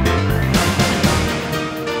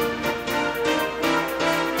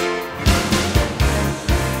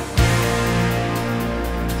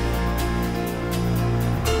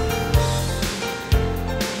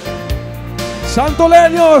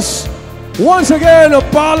 Santoleños, once again,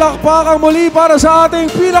 palakpakang muli para sa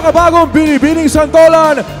ating pinakabagong Binibining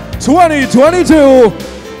Santolan 2022,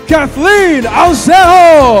 Kathleen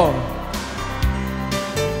Osejo.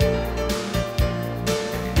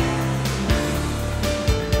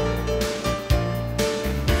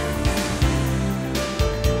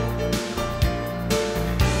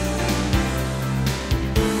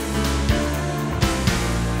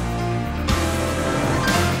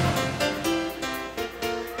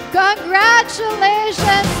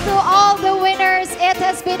 Congratulations to all the winners. It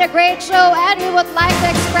has been a great show and we would like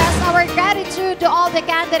to express our gratitude to all the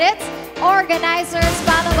candidates, organizers,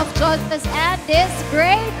 panel of judges, and this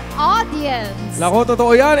great audience. Nako,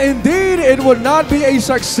 totoo yan. Indeed, it would not be a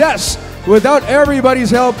success without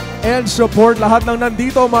everybody's help and support. Lahat ng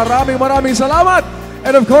nandito, maraming salamat.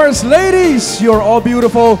 And of course, ladies, you're all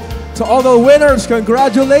beautiful. To all the winners,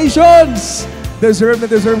 congratulations! Deserve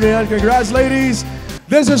nyo yan. Congrats, ladies!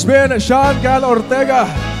 This has been Sean Cal Ortega.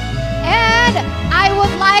 And I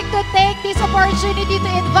would like to take this opportunity to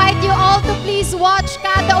invite you all to please watch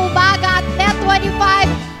Kada Umaga at Net 25.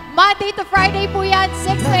 Monday to Friday po yan,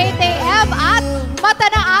 6 to 8 a.m. At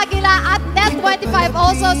Mata ng Agila at Net 25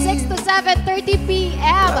 also 6 to 7:30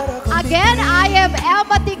 p.m. Again, I am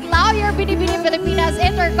Emma Tiglao, your Binibining Pilipinas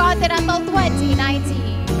Intercontinental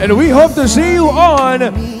 2019. And we hope to see you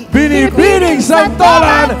on Binibining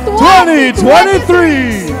Santolan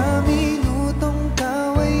 2023.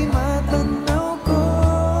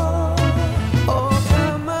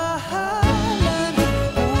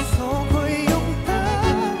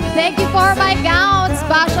 Thank you for my gowns,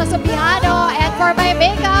 Basha Sopiano, and for my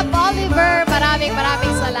makeup, Oliver. Maraming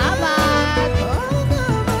salamat.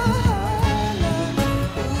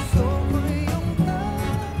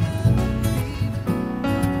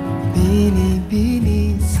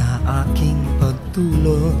 Binibini sa aking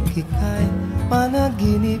pagtulog, ika'y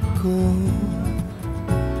panaginip ko.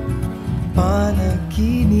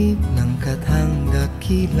 Panaginip ng kathang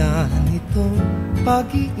dakila nitong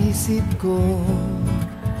pag-iisip ko.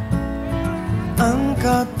 Ang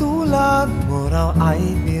katulad mo raw ay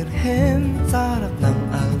birhen sa harap ng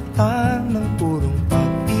altar ng purong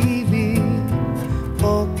pag-ibig.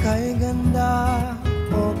 O kay ganda,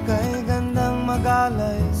 o kay gandang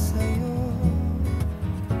magalay sa'yo.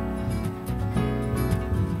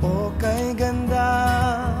 O kay ganda,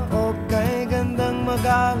 o kay gandang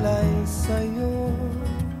magalay sa'yo.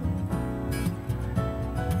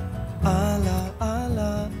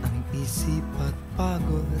 Ala-ala ang isip at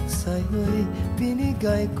pagod sa'yo'y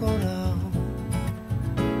binigay ko raw.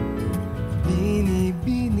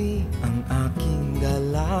 Binibini ang aking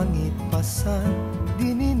dalangit pasan,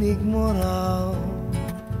 dininig mo raw.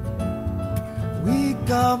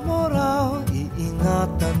 Wika mo raw,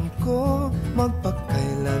 iingatan ko,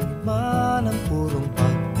 magpakailanman ang purong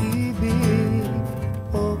pag-ibig.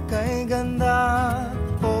 O kay ganda,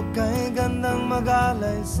 o kay gandang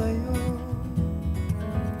magalay sa'yo.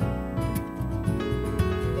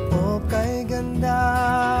 O kay ganda,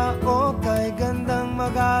 o kay gandang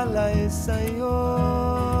magalay sa'yo.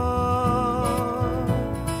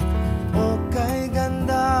 O kay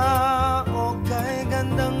ganda, o kay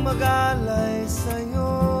gandang magalay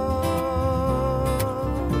sa'yo.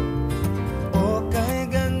 O kay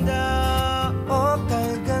ganda, o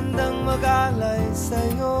kay gandang magalay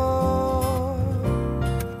sa'yo.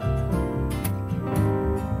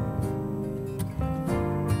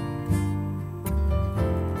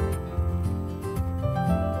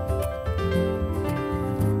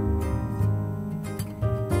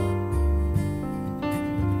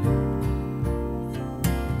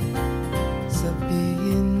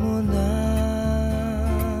 Sabihin mo na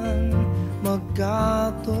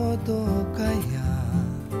magkatodo kaya.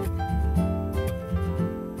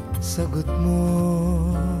 Sagot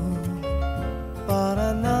mo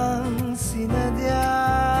para nang sinadya.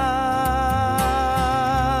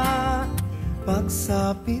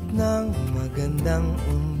 Pagsapit ng magandang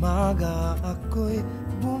umaga, ako'y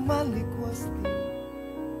bumalik wasti.